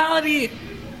brutality.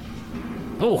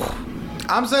 Oh.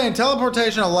 I'm saying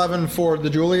teleportation 11 for the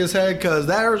Julius head because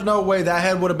there's no way that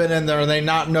head would have been in there and they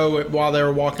not know it while they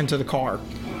were walking to the car.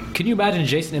 Can you imagine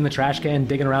Jason in the trash can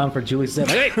digging around for Julius' head?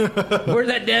 Like, hey, where's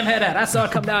that damn head at? I saw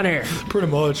it come down here. Pretty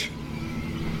much.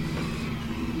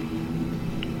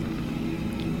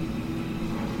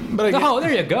 But again,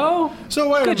 there you go. So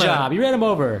wait a minute. Good job. You ran him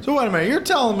over. So wait a minute. You're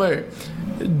telling me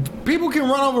people can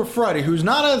run over Freddy, who's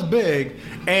not as big,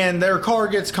 and their car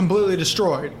gets completely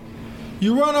destroyed.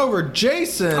 You run over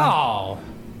Jason. Oh.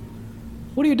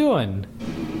 What are you doing?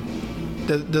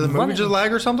 Did the movie just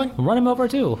lag or something? Run him over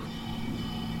too.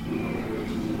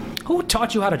 Who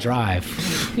taught you how to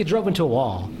drive? You drove into a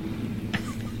wall.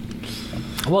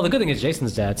 Well, the good thing is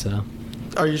Jason's dead, so.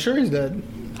 Are you sure he's dead?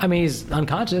 I mean, he's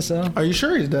unconscious, so Are you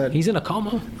sure he's dead? he's in a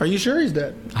coma. Are you sure he's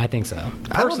dead? I think so.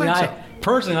 I don't think so.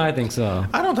 Personally, I think so.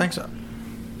 I don't think so.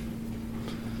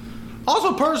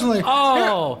 Also, personally,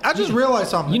 Oh! here, I just realized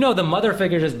something. You know, the mother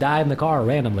figure just died in the car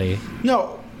randomly.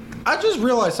 No, I just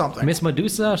realized something. Miss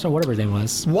Medusa, or whatever his name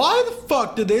was. Why the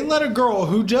fuck did they let a girl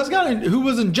who who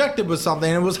was injected with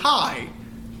something and was high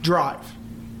drive?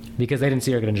 Because they didn't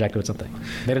see her get injected with something.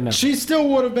 They didn't know. She still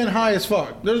would have been high as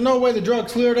fuck. There's no way the drug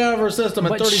cleared out of her system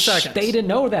in 30 seconds. They didn't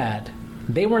know that.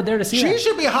 They weren't there to see She that.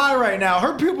 should be high right now.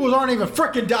 Her pupils aren't even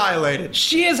freaking dilated.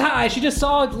 She is high. She just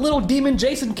saw a little demon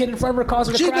Jason kid in front of her cause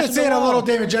her to She's crash been into the seeing a wall. little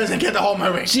David Jason kid the whole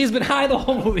movie. She's been high the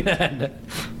whole movie then.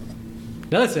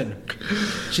 Now listen.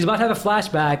 She's about to have a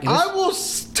flashback. And I will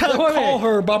call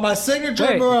her by my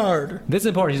signature word. This is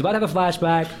important. She's about to have a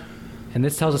flashback. And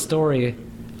this tells a story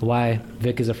why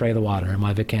Vic is afraid of the water and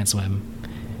why Vic can't swim.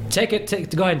 Go ahead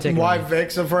and take it. Why away.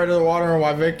 Vic's afraid of the water and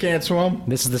why Vic can't swim?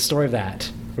 This is the story of that.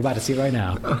 We're about to see it right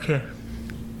now. Okay.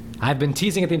 I've been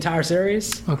teasing it the entire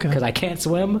series. Okay. Because I can't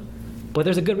swim. But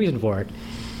there's a good reason for it.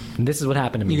 And this is what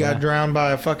happened to me. You got drowned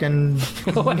by a fucking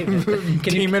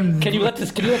demon. Can you let the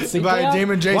scene by play a out?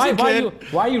 demon Jason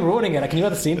kid? Why are you ruining it? Can you let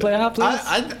the scene play out, please?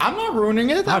 I'm not ruining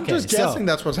it. I'm Okay, just guessing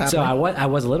that's what's happening. So I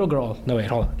was a little girl. No, wait,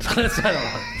 hold on.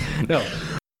 No.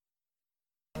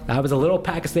 I was a little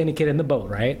Pakistani kid in the boat,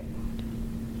 right?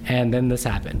 And then this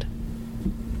happened.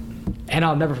 And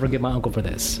I'll never forgive my uncle for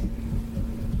this.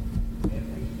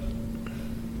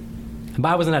 But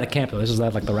I wasn't at a camp, though. This was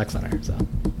at, like, the rec center, so.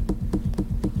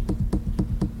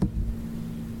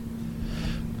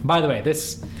 By the way,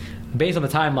 this, based on the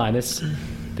timeline,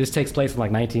 this takes place in,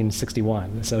 like,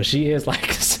 1961. So she is,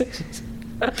 like...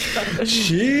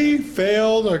 She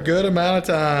failed a good amount of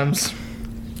times.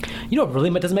 You know what really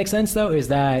doesn't make sense, though, is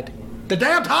that... The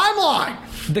damn timeline!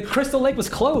 The Crystal Lake was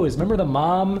closed. Remember the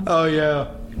mom? Oh,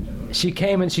 yeah. She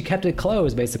came and she kept it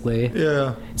closed, basically.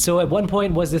 Yeah. So at one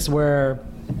point, was this where...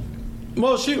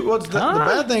 Well, the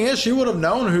bad thing is she would have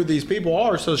known who these people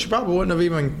are, so she probably wouldn't have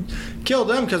even killed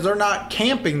them because they're not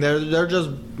camping. They're just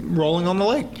rolling on the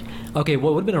lake. Okay,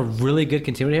 what would have been a really good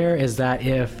continuity here is that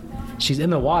if she's in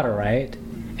the water, right?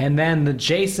 And then the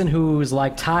Jason who's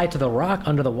like tied to the rock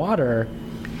under the water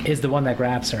is the one that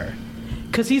grabs her.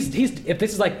 Because he's if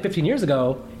this is like 15 years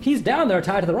ago, he's down there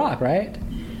tied to the rock, right?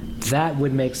 That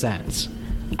would make sense.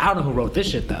 I don't know who wrote this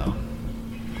shit, though.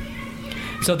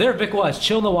 So there Vic was,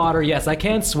 chill in the water. Yes, I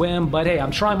can't swim, but hey, I'm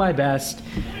trying my best.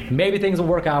 Maybe things will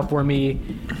work out for me.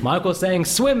 My uncle's saying,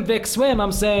 swim, Vic, swim.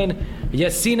 I'm saying, you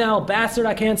senile bastard,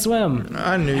 I can't swim.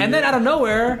 I knew And then out of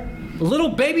nowhere, little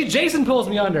baby Jason pulls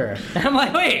me under. And I'm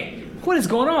like, wait, what is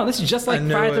going on? This is just like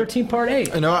Friday the 13th Part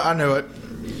 8. I knew it.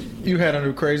 You had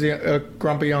a crazy,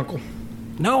 grumpy uncle.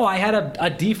 No, I had a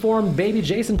deformed baby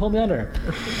Jason pull me under.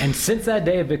 And since that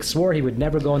day, Vic swore he would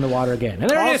never go in the water again. And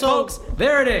there it is, folks.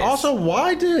 There it is. Also,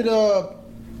 why did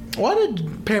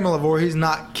Pamela Voorhees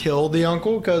not kill the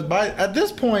uncle? Because at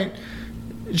this point,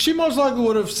 she most likely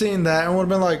would have seen that and would have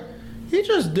been like, he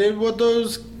just did what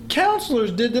those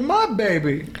counselors did to my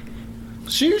baby.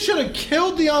 She should have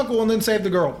killed the uncle and then saved the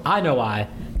girl. I know why.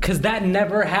 Because that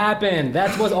never happened.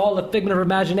 That was all a figment of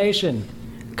imagination.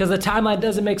 Because the timeline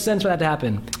doesn't make sense for that to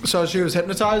happen. So she was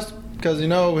hypnotized? Because,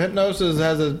 hypnosis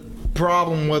has a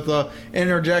problem with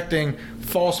interjecting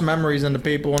false memories into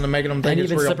people and making them think it's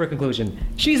real. And even slippery conclusion.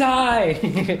 She's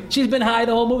high. She's been high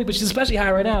the whole movie, but she's especially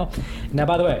high right now. Now,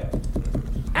 by the way,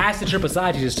 acid trip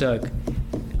aside she just took.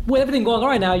 With everything going on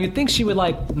right now, you'd think she would,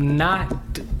 not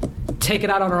take it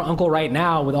out on her uncle right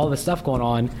now with all this stuff going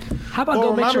on. How about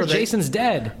go make sure Jason's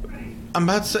dead? I'm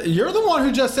about to say, you're the one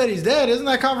who just said he's dead. Isn't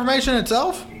that confirmation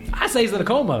itself? I say he's in a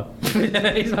coma.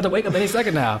 He's about to wake up any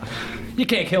second now. You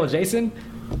can't kill Jason.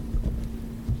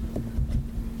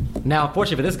 Now,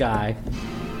 unfortunately for this guy...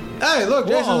 Hey, look,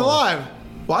 Jason's alive.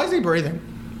 Why is he breathing?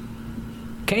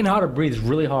 Kane Hodder breathes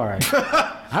really hard.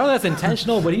 I don't know if that's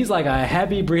intentional, but he's like a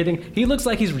heavy breathing. He looks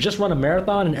like he's just run a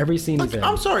marathon in every scene he's in.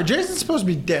 I'm sorry, Jason's supposed to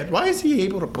be dead. Why is he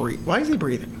able to breathe? Why is he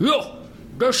breathing?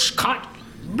 This can't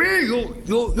be.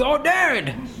 You're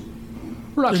dead.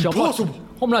 Impossible.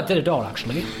 I'm not dead at all,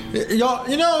 actually. Y'all,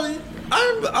 hello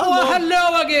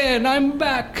again. I'm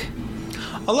back.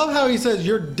 I love how he says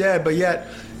you're dead, but yet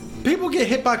people get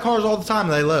hit by cars all the time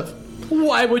and they live.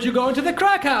 Why would you go into the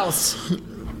crack house?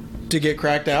 To get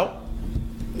cracked out?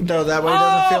 No, that way he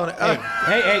doesn't feel it.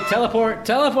 Hey, teleport.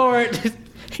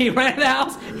 He ran in the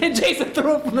house and Jason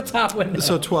threw him from the top window.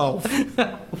 So 12.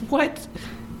 What?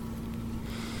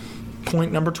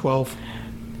 Point number 12.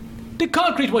 The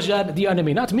concrete was the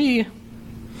enemy, not me.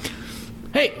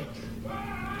 Hey,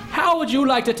 how would you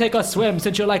like to take a swim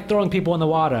since you like throwing people in the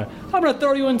water? I'm gonna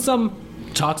throw you in some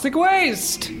Toxic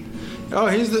waste. Oh,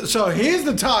 he's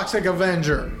the Toxic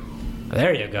Avenger.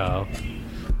 There you go.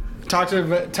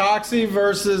 Toxie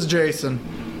versus Jason.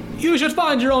 You should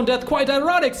find your own death quite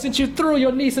ironic since you threw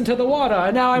your niece into the water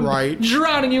and now I'm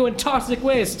drowning you in toxic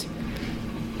waste.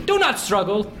 Do not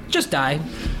struggle. Just die.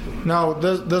 No,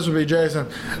 this would be Jason.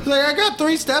 It's like, I got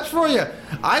 3 steps for you.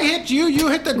 I hit you, you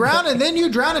hit the ground, and then you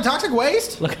drown in toxic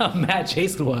waste? Look how mad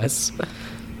Jason was.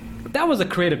 That was a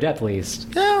creative death, at least.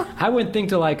 Yeah. I wouldn't think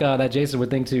to, like, that Jason would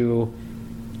think to,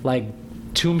 like,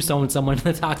 tombstone someone in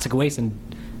the toxic waste and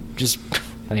just...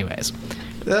 Anyways.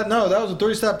 That was a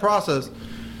 3-step process.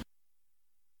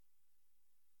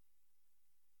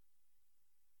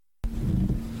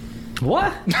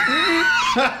 What?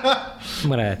 I'm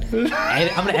gonna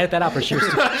edit that out for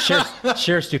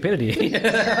sheer stupidity.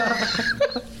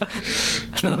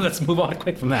 Let's move on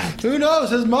quick from that. Who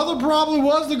knows? His mother probably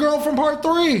was the girl from part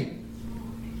 3.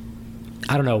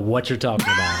 I don't know what you're talking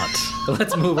about.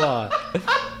 Let's move on.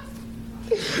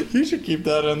 You should keep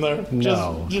that in there.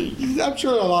 No. I'm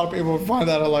sure a lot of people would find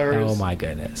that hilarious. Oh my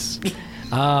goodness.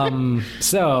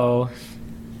 So...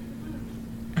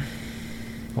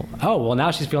 Oh, well,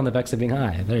 now she's feeling the effects of being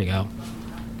high. There you go.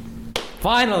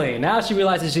 Finally, now she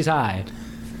realizes she's high.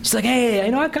 She's like, hey,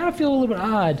 I kind of feel a little bit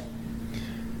odd.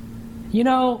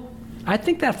 I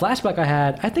think that flashback I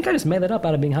had, I think I just made that up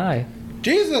out of being high.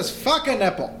 Jesus fucking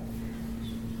nipple.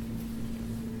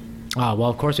 Oh, well,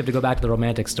 of course we have to go back to the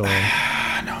romantic story.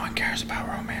 No one cares about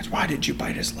romance. Why did you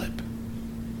bite his lip?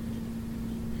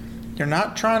 You're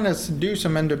not trying to seduce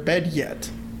him into bed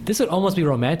yet. This would almost be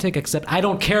romantic, except I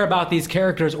don't care about these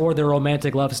characters or their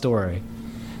romantic love story.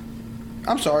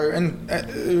 I'm sorry, and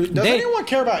does anyone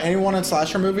care about anyone in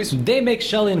slasher movies? They make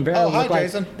Shelley and Vera look like...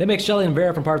 Jason. They make Shelley and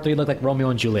Vera from Part 3 look like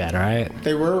Romeo and Juliet, all right?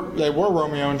 They were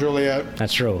Romeo and Juliet.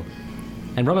 That's true.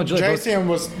 And Romeo and Juliet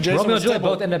Romeo and Juliet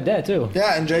both end up dead, too.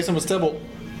 Yeah, and Jason was Tybalt.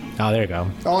 Oh, there you go.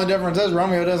 The only difference is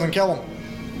Romeo doesn't kill him.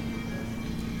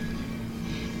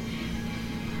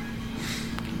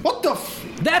 What the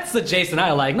That's the Jason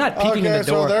I like, not peeking in the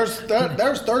door. So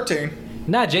there's 13.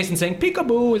 Not Jason saying,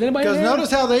 peekaboo, is anybody there? Because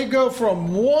notice how they go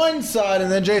from one side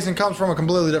and then Jason comes from a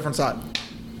completely different side.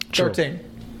 True. 13.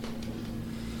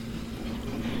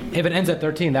 If it ends at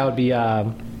 13, that would be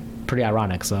pretty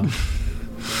ironic, so...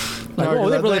 they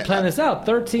really planned this out.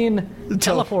 13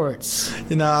 teleports.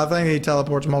 I think he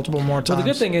teleports more times. Well, the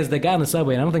good thing is they got on the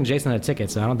subway, and I don't think Jason had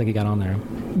tickets, so I don't think he got on there.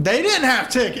 They didn't have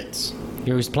tickets.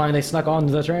 He was planning they snuck on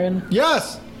the train?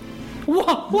 Yes.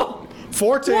 What?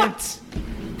 14. What?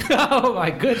 Oh, my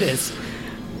goodness.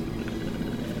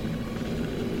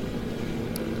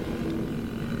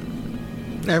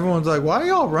 Everyone's like, why are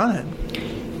y'all running?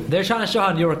 They're trying to show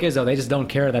how New York is, though. They just don't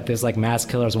care that there's, mass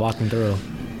killers walking through.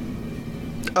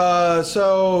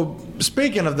 So,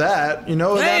 speaking of that, you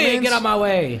know what that means? Hey, get out my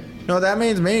way. You know what that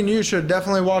means? Me and you should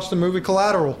definitely watch the movie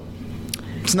Collateral.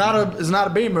 It's not a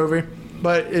B movie,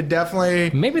 but it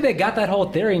definitely... Maybe they got that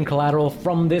whole theory in Collateral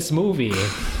from this movie.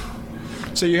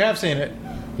 So you have seen it?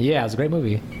 Yeah, it was a great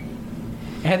movie.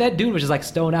 And that dude was just,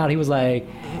 stoned out. He was like...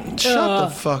 Shut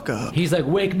the fuck up. He's like,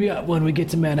 wake me up when we get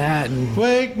to Manhattan.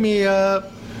 Wake me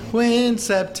up when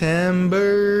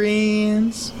September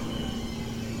ends.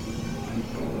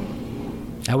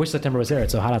 I wish September was here.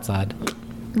 It's so hot outside.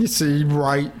 You see,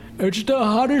 right. It's the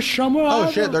hottest summer Oh,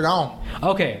 ever. shit, they're gone.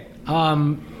 Okay.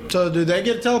 So do they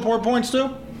get teleport points too?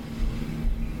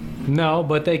 No,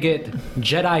 but they get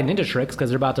Jedi ninja tricks because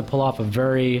they're about to pull off a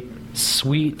very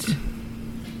sweet...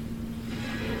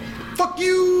 Fuck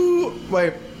you!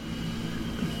 Wait.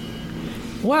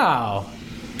 Wow.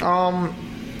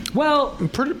 Well, I'm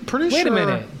pretty sure... Wait a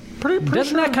minute. Pretty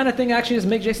Doesn't sure. that kind of thing actually just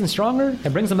make Jason stronger?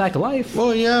 It brings him back to life.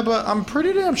 Well, yeah, but I'm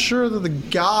pretty damn sure that the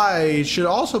guy should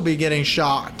also be getting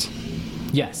shot.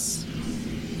 Yes.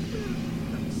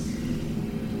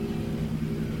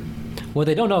 What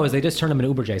they don't know is they just turned him into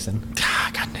Uber Jason.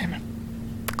 God damn it.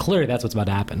 Clearly that's what's about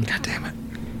to happen. God damn it.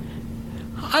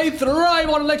 I thrive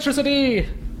on electricity!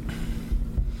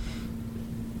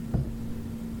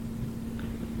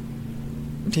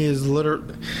 He is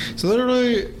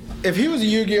literally... If he was a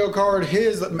Yu-Gi-Oh card,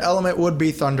 his element would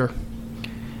be thunder.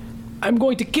 I'm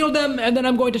going to kill them, and then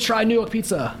I'm going to try New York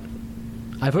pizza.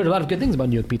 I've heard a lot of good things about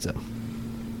New York pizza.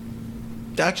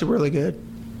 Actually really good.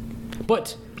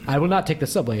 But I will not take the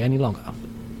subway any longer.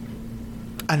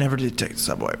 I never did take the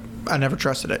subway. I never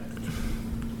trusted it.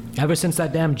 Ever since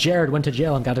that damn Jared went to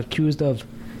jail and got accused of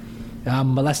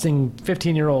molesting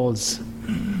 15-year-olds.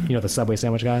 You know, the Subway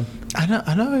sandwich guy? I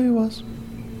know who he was.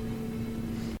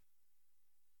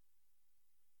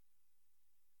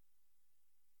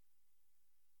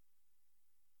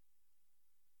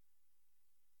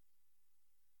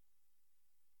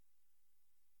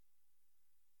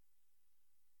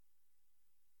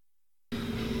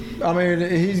 I mean,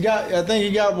 I think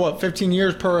he got, what, 15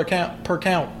 years per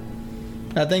count.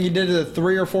 I think he did it to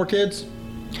 3 or 4 kids.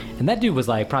 And that dude was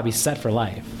like probably set for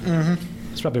life. Mm-hmm.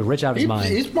 He's probably rich out of his mind.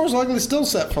 He's most likely still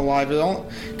set for life.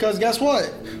 Because guess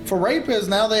what? For rapists,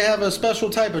 now they have a special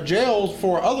type of jail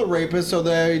for other rapists so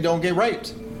they don't get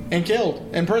raped and killed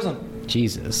in prison.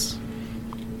 Jesus.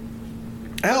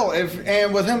 Hell,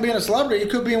 and with him being a celebrity, he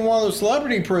could be in one of those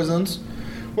celebrity prisons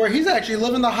where he's actually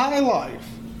living the high life.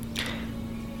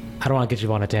 I don't want to get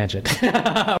you on a tangent.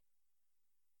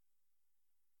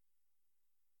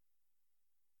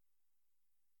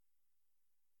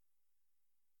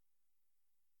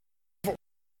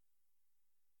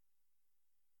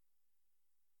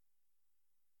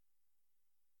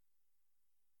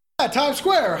 Times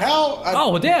Square. How?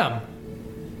 Oh, damn.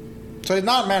 So he's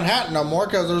not in Manhattan no more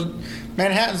because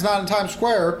Manhattan's not in Times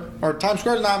Square, or Times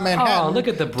Square's not in Manhattan. Oh, look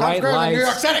at the bright lights. New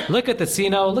York City. Look at the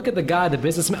casino. Look at the guy, the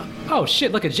businessman. Oh,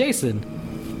 shit, look at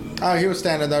Jason. Oh, he was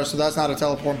standing there, so that's not a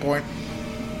teleport point.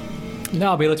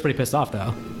 No, but he looks pretty pissed off,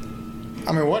 though.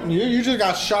 I mean, what? You just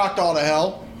got shocked all to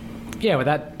hell. Yeah, but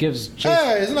that gives Jason...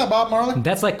 Hey, isn't that Bob Marley?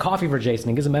 That's like coffee for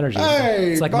Jason. It gives him energy.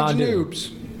 Hey, it's like bunch Mountain of Dew.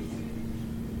 noobs.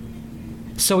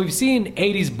 So we've seen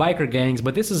 80s biker gangs,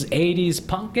 but this is 80s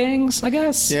punk gangs, I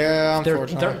guess? Yeah, They're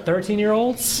unfortunately.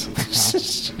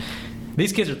 13-year-olds?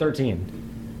 These kids are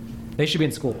 13. They should be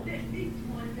in school.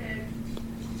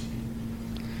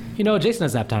 You know, Jason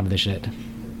doesn't have time for this shit.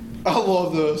 I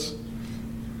love this.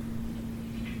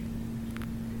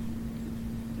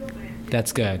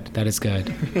 That's good. That is good.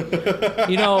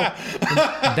 You know,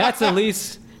 that's at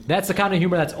least... That's the kind of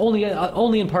humor that's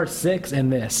only in part 6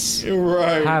 and this.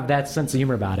 Right. Have that sense of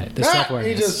humor about it. The He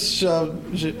self-awareness. just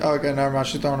shoved... okay, never mind.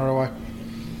 She's throwing it away.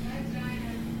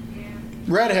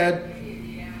 Redhead.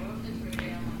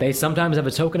 They sometimes have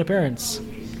a token appearance.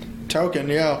 Token,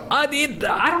 yeah. I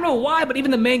don't know why, but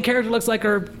even the main character looks like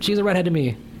her. She's a redhead to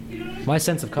me. My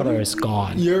sense of color is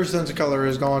gone. Your sense of color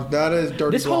is gone. That is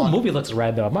dirty This whole blonde. movie looks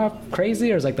red, though. Am I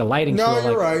crazy, or is like the lighting? No, feel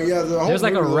you're like, right. Yeah, the whole there's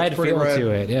like a movie red looks pretty feel red.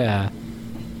 to it. Yeah.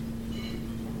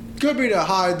 Could be to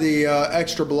hide the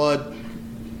extra blood.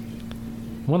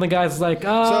 One of the guys is like,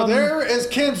 So there is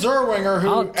Ken Zerwinger,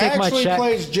 I'll who take my actually check.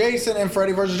 plays Jason in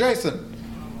Freddy vs. Jason.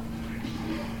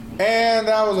 And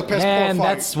that was a piss poor and fight.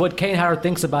 that's what Kane Hodder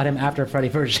thinks about him after Freddy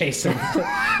vs. Jason,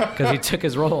 because he took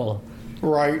his role.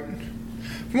 Right.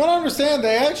 From what I understand,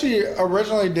 they actually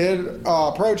originally did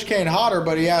approach Kane Hodder,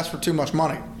 but he asked for too much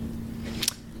money.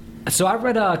 So I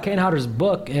read Kane Hodder's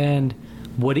book, and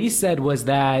what he said was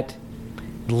that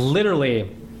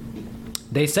literally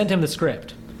they sent him the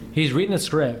script. He's reading the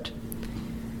script.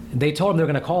 They told him they were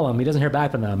going to call him. He doesn't hear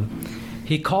back from them.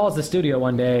 He calls the studio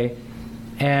one day,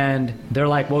 and they're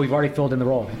like, well, we've already filled in the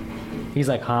role. He's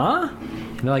like, huh?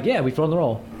 And they're like, yeah, we filled in the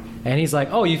role. And he's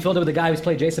like, oh, you filled it with the guy who's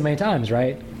played Jason many times,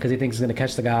 right? Because he thinks he's going to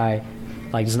catch the guy,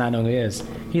 like, just not knowing who he is.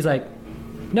 He's like,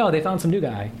 no, they found some new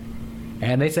guy.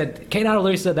 And they said, Kane Hodder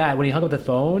literally said that when he hung up the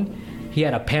phone, he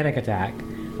had a panic attack.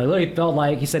 Like, literally felt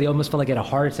like, he said he almost felt like he had a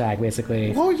heart attack,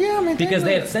 basically. Well, yeah, I mean... Because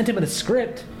they had sent him in the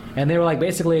script, and they were like,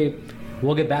 basically,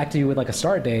 we'll get back to you with, like, a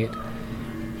start date.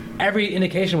 Every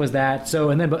indication was that. So,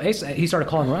 and then but he started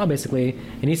calling around, basically,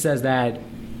 and he says that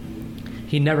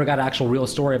he never got an actual real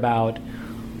story about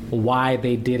why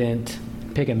they didn't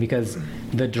pick him, because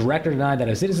the director denied that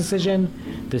it was his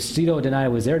decision, the studio denied it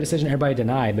was their decision, everybody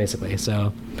denied, basically.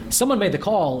 So someone made the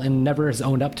call and never has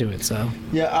owned up to it. So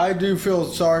yeah, I do feel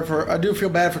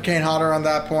bad for Kane Hodder on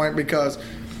that point, because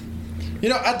you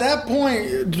know, at that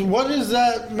point, what does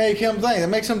that make him think? It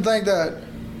makes him think that,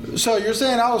 so you're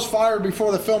saying I was fired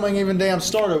before the filming even damn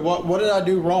started. What did I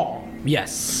do wrong?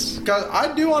 yes. Because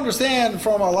I do understand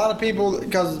from a lot of people,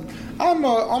 because I'm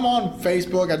on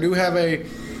Facebook.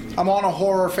 I'm on a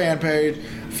horror fan page.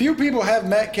 Few people have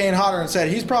met Kane Hodder and said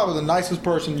he's probably the nicest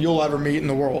person you'll ever meet in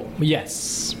the world.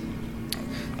 Yes.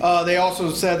 They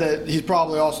also said that he's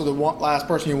probably also the last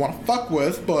person you want to fuck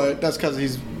with, but that's because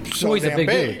he's so He's a damn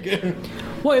big big.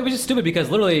 Well, it was just stupid because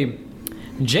literally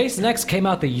Jason X came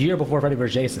out the year before Freddy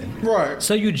vs. Jason. Right.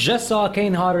 So you just saw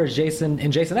Kane Hodder as Jason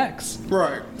in Jason X.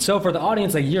 Right. So for the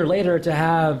audience a year later to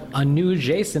have a new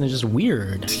Jason is just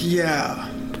weird. Yeah.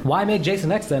 Why make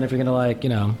Jason X then if you're going to, like, you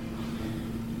know...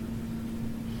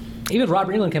 Even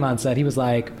Robert Englund came out and said he was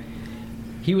like,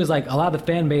 a lot of the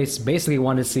fan base basically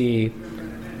wanted to see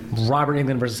Robert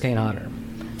Englund versus Kane Hodder.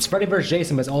 It's Freddy vs.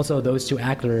 Jason, but it's also those two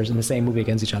actors in the same movie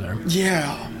against each other.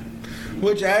 Yeah.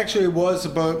 Which actually was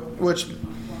about, which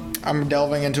I'm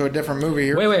delving into a different movie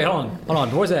here. Wait, hold on.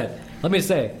 Before that, let me just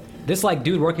say, this like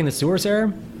dude working the sewers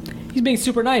here, he's being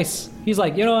super nice. He's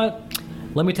like, you know what?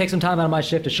 Let me take some time out of my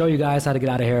shift to show you guys how to get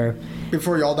out of here.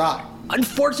 Before y'all die.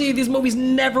 unfortunately, these movies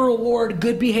never reward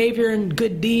good behavior and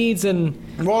good deeds, and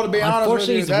Well, to be honest with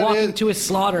unfortunately, you, he's that walking is, to his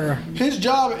slaughter. his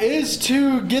job is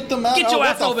to get them out. Get your what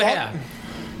ass the over fuck? here!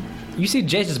 You see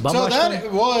Jason's bum So rush that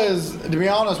him? was, to be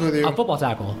honest with you, A football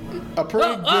tackle. a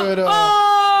pretty good.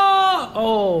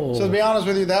 Oh! So to be honest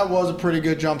with you, that was a pretty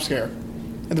good jump scare.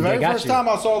 And the very got first you. time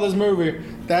I saw this movie,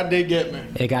 that did get me.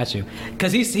 It got you.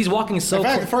 Because he's walking so In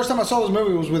fact, clo- the first time I saw this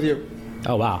movie was with you.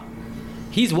 Oh, wow.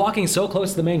 He's walking so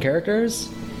close to the main characters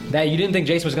that you didn't think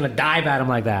Jason was going to dive at him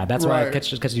like that. That's why it Right.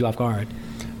 catches you off guard.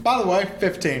 By the way,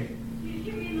 15.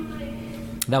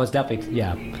 That was definitely,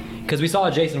 yeah. Because we saw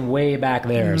Jason way back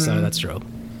there, so that's true.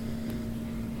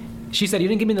 She said, you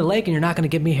didn't give me the lake and you're not going to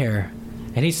give me here.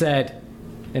 And he said,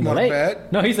 in the What, lake?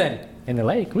 bad? No, he said, in the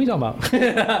lake? What are you talking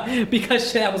about?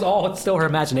 Because that was all still her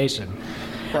imagination.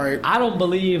 Right. I don't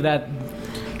believe that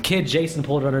kid Jason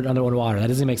pulled her under water. That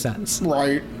doesn't make sense.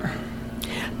 Right.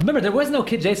 Remember, there was no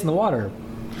kid Jason in the water.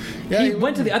 Yeah, He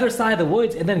went to the other side of the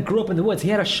woods and then grew up in the woods. He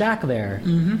had a shack there.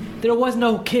 Mm-hmm. There was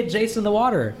no kid Jason in the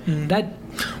water. Mm-hmm. That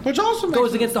Which also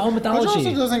goes against the whole mythology. Which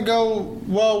also doesn't go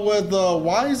well with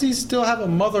why does he still have a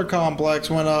mother complex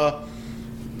when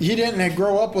he didn't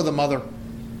grow up with a mother?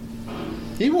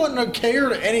 He wouldn't have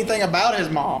cared anything about his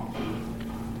mom.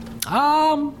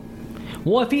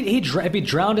 Well, if he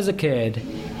drowned as a kid,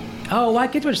 oh, I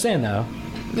get what you're saying though.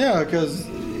 Yeah, because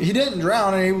he didn't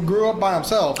drown and he grew up by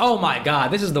himself. Oh my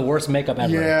God, this is the worst makeup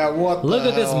ever. Yeah, what? Look the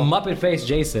at this hell? Muppet face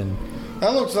Jason.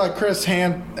 That looks like Chris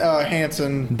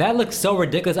Hansen. That looks so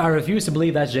ridiculous. I refuse to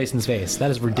believe that's Jason's face.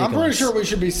 That is ridiculous. I'm pretty sure we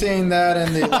should be seeing that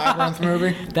in the Labyrinth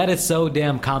movie. That is so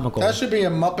damn comical. That should be a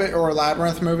Muppet or a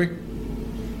Labyrinth movie.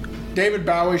 David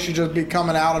Bowie should just be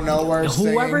coming out of nowhere.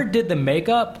 Whoever singing. did the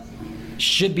makeup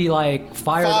should be like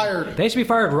fired. They should be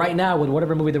fired right now with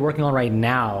whatever movie they're working on right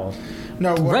now.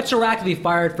 No, Retroactively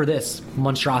fired for this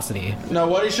monstrosity. No,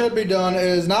 what he should be done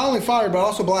is not only fired but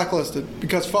also blacklisted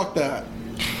because fuck that.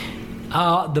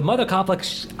 The mother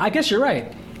complex, I guess you're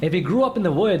right. If he grew up in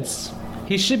the woods,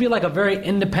 he should be like a very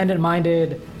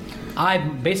independent-minded, I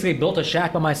basically built a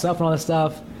shack by myself and all this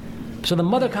stuff. So the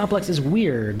mother complex is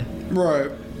weird. Right.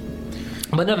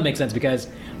 But none of it makes sense because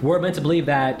we're meant to believe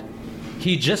that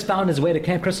he just found his way to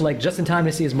Camp Crystal Lake just in time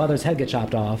to see his mother's head get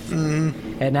chopped off.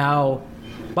 Mm-hmm. And now,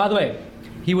 by the way,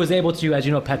 he was able to, as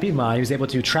you know, pet peeve of mine, he was able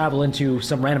to travel into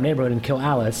some random neighborhood and kill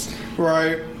Alice.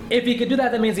 Right. If he could do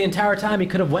that, that means the entire time he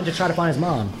could have went to try to find his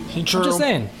mom. True. I'm just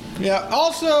saying. Yeah.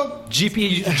 Also,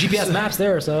 GPS maps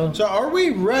there, so. So are we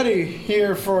ready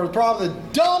here for probably the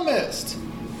dumbest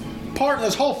part in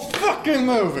this whole fucking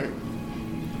movie?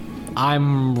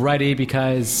 I'm ready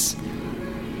because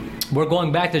we're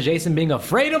going back to Jason being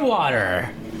afraid of water.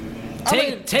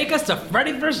 Take us to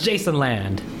Freddy vs. Jason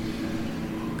land.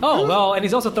 Oh, well, and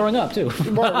he's also throwing up, too.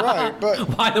 Right, but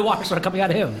why the water started coming out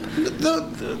of him?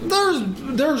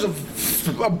 There's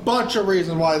a bunch of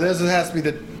reasons why this has to be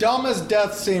the dumbest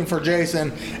death scene for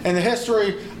Jason in the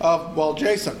history of, well,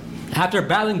 Jason. After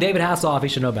battling David Hasselhoff, he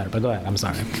should know better, but go ahead. I'm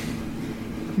sorry.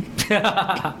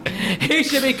 He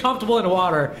should be comfortable in the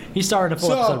water. He's starting a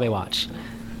full episode of Baywatch.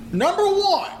 Number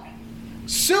one,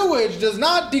 sewage does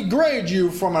not degrade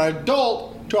you from an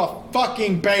adult to a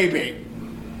fucking baby.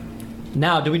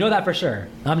 Now, do we know that for sure?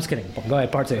 I'm just kidding. Go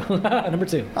ahead, part two. Number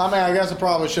two. I mean, I guess I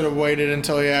probably should have waited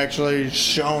until he actually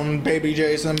shown baby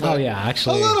Jason. But Oh, yeah,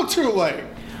 actually. a little too late.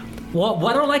 Well,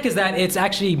 what I don't like is that it's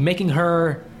actually making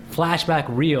her flashback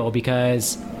real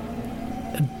because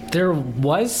there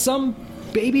was some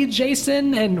baby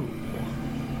Jason, and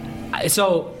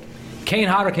so Kane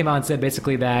Hodder came out and said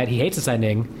basically that he hates this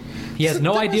ending. He has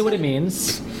no idea what it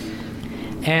means.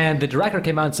 And the director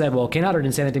came out and said, well, Kane Hodder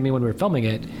didn't say anything to me when we were filming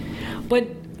it. But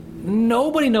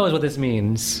nobody knows what this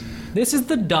means. This is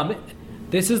the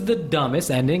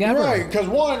dumbest ending ever. Right, because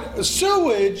one,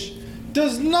 sewage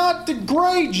does not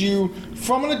degrade you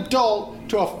from an adult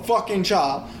to a fucking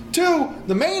child. Two,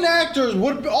 the main actors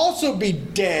would also be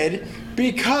dead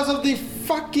because of the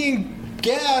fucking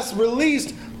gas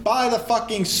released by the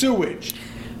fucking sewage.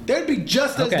 They'd be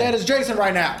just as dead as Jason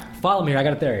right now. Follow me here, I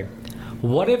got a theory.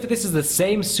 What if this is the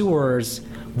same sewers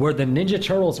where the Ninja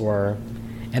Turtles were,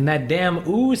 and that damn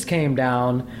ooze came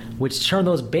down, which turned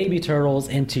those baby turtles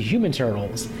into human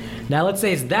turtles? Now let's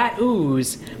say it's that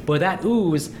ooze, but that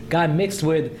ooze got mixed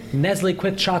with Nestle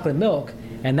Quick Chocolate Milk,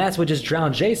 and that's what just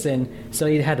drowned Jason, so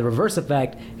he had the reverse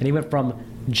effect, and he went from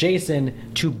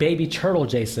Jason to baby turtle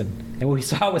Jason. And what we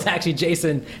saw was actually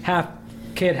Jason half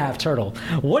kid, half turtle.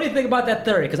 What do you think about that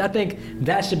theory? Because I think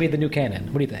that should be the new canon.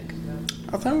 What do you think?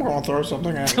 I think we're going to throw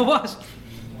something at it. What?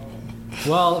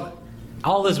 Well,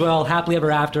 all is well, happily ever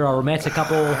after. Our romantic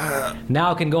couple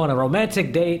now can go on a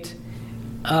romantic date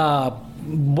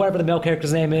whatever the male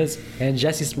character's name is, and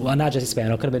not Jesse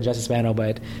Spano, could have been Jesse Spano,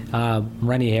 but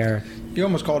Rennie Hare. You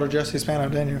almost called her Jesse Spano,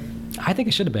 didn't you? I think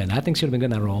it should have been. I think she would have been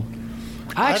good in that role.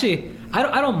 I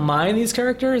don't mind these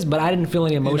characters, but I didn't feel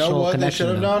any emotional connection.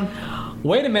 You know what they should have done?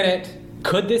 Wait a minute.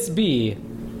 Could this be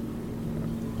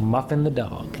Muffin the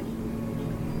dog?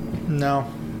 No.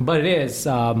 But it is. It's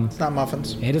not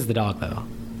Muffins. It is the dog, though.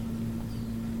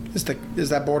 Is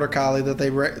that border collie that they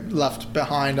left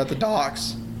behind at the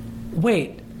docks?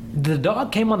 Wait, the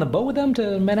dog came on the boat with them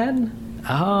to Manhattan?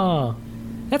 Oh,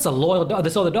 that's a loyal dog.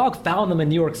 So the dog found them in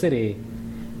New York City,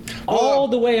 all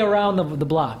the way around the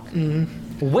block.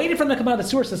 Mm-hmm. Waited for them to come out of the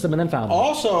sewer system and then found them.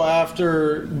 Also,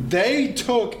 after they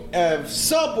took a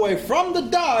subway from the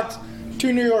docks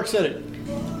to New York City.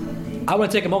 I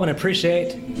want to take a moment and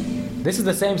appreciate this is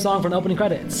the same song from the opening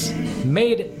credits,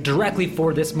 made directly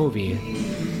for this movie.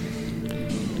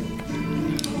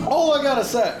 All I gotta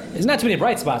say. There's not too many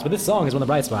bright spots, but this song is one of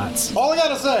the bright spots. All I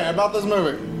gotta say about this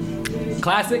movie.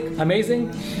 Classic, amazing.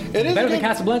 It is better than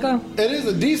Casablanca. It is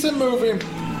a decent movie.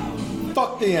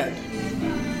 Fuck the end.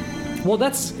 Well,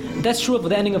 that's true of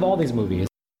the ending of all these movies.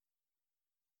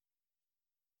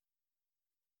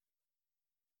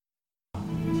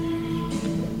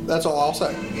 That's all I'll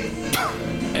say.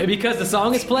 Because the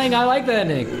song is playing, I like the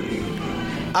ending.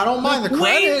 I don't mind the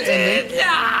credit ending.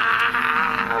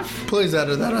 Please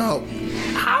edit that out.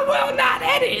 I will not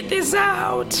edit this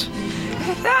out.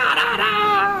 Da, da,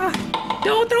 da.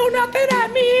 Don't throw nothing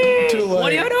at me. Too late.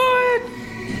 What are you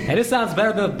doing? And this sounds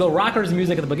better than the rockers'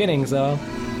 music at the beginning, so.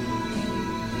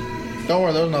 Don't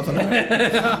worry, there's nothing in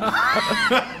it.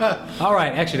 All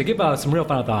right, actually, to give some real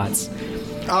final thoughts.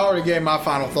 I already gave my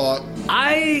final thought.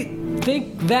 I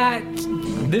think that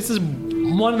this is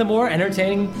one of the more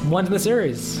entertaining ones in the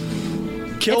series.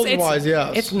 Kills-wise,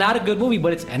 yes. It's not a good movie,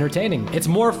 but it's entertaining. It's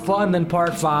more fun than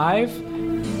Part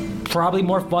 5. Probably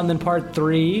more fun than Part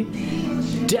 3.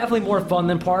 Definitely more fun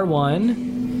than Part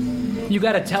 1. You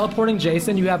got a teleporting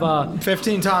Jason. You have a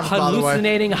 15 times,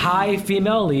 hallucinating high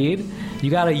female lead.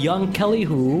 You got a young Kelly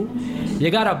Hu.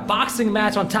 You got a boxing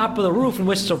match on top of the roof in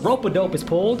which the rope-a-dope is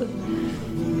pulled.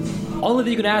 Only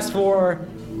thing you can ask for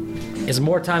is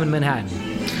more time in Manhattan.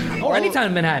 Or any time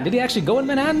in Manhattan. Did he actually go in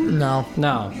Manhattan? No.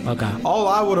 No. Okay. All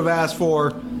I would have asked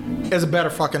for is a better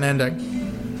fucking ending.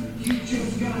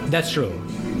 That's true.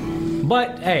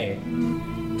 But, hey,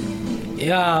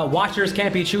 watchers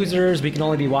can't be choosers. We can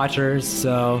only be watchers,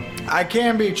 so. I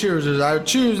can be choosers. I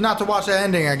choose not to watch the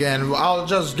ending again. I'll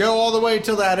just go all the way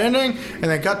till that ending and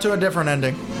then cut to a different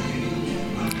ending.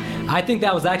 I think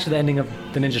that was actually the ending of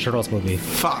the Ninja Turtles movie.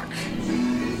 Fuck.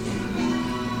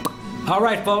 All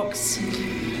right, folks.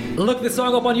 Look this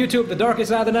song up on YouTube, The Darkest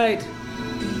Side of the Night.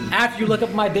 After you look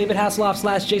up my David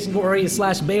Hasselhoff / Jason Voorhees /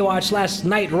 Baywatch /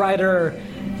 Knight Rider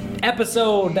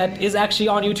episode that is actually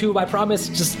on YouTube, I promise.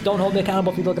 Just don't hold me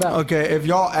accountable if you look it up. Okay, if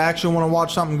y'all actually want to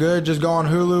watch something good, just go on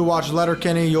Hulu, watch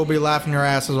Letterkenny. You'll be laughing your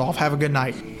asses off. Have a good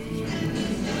night.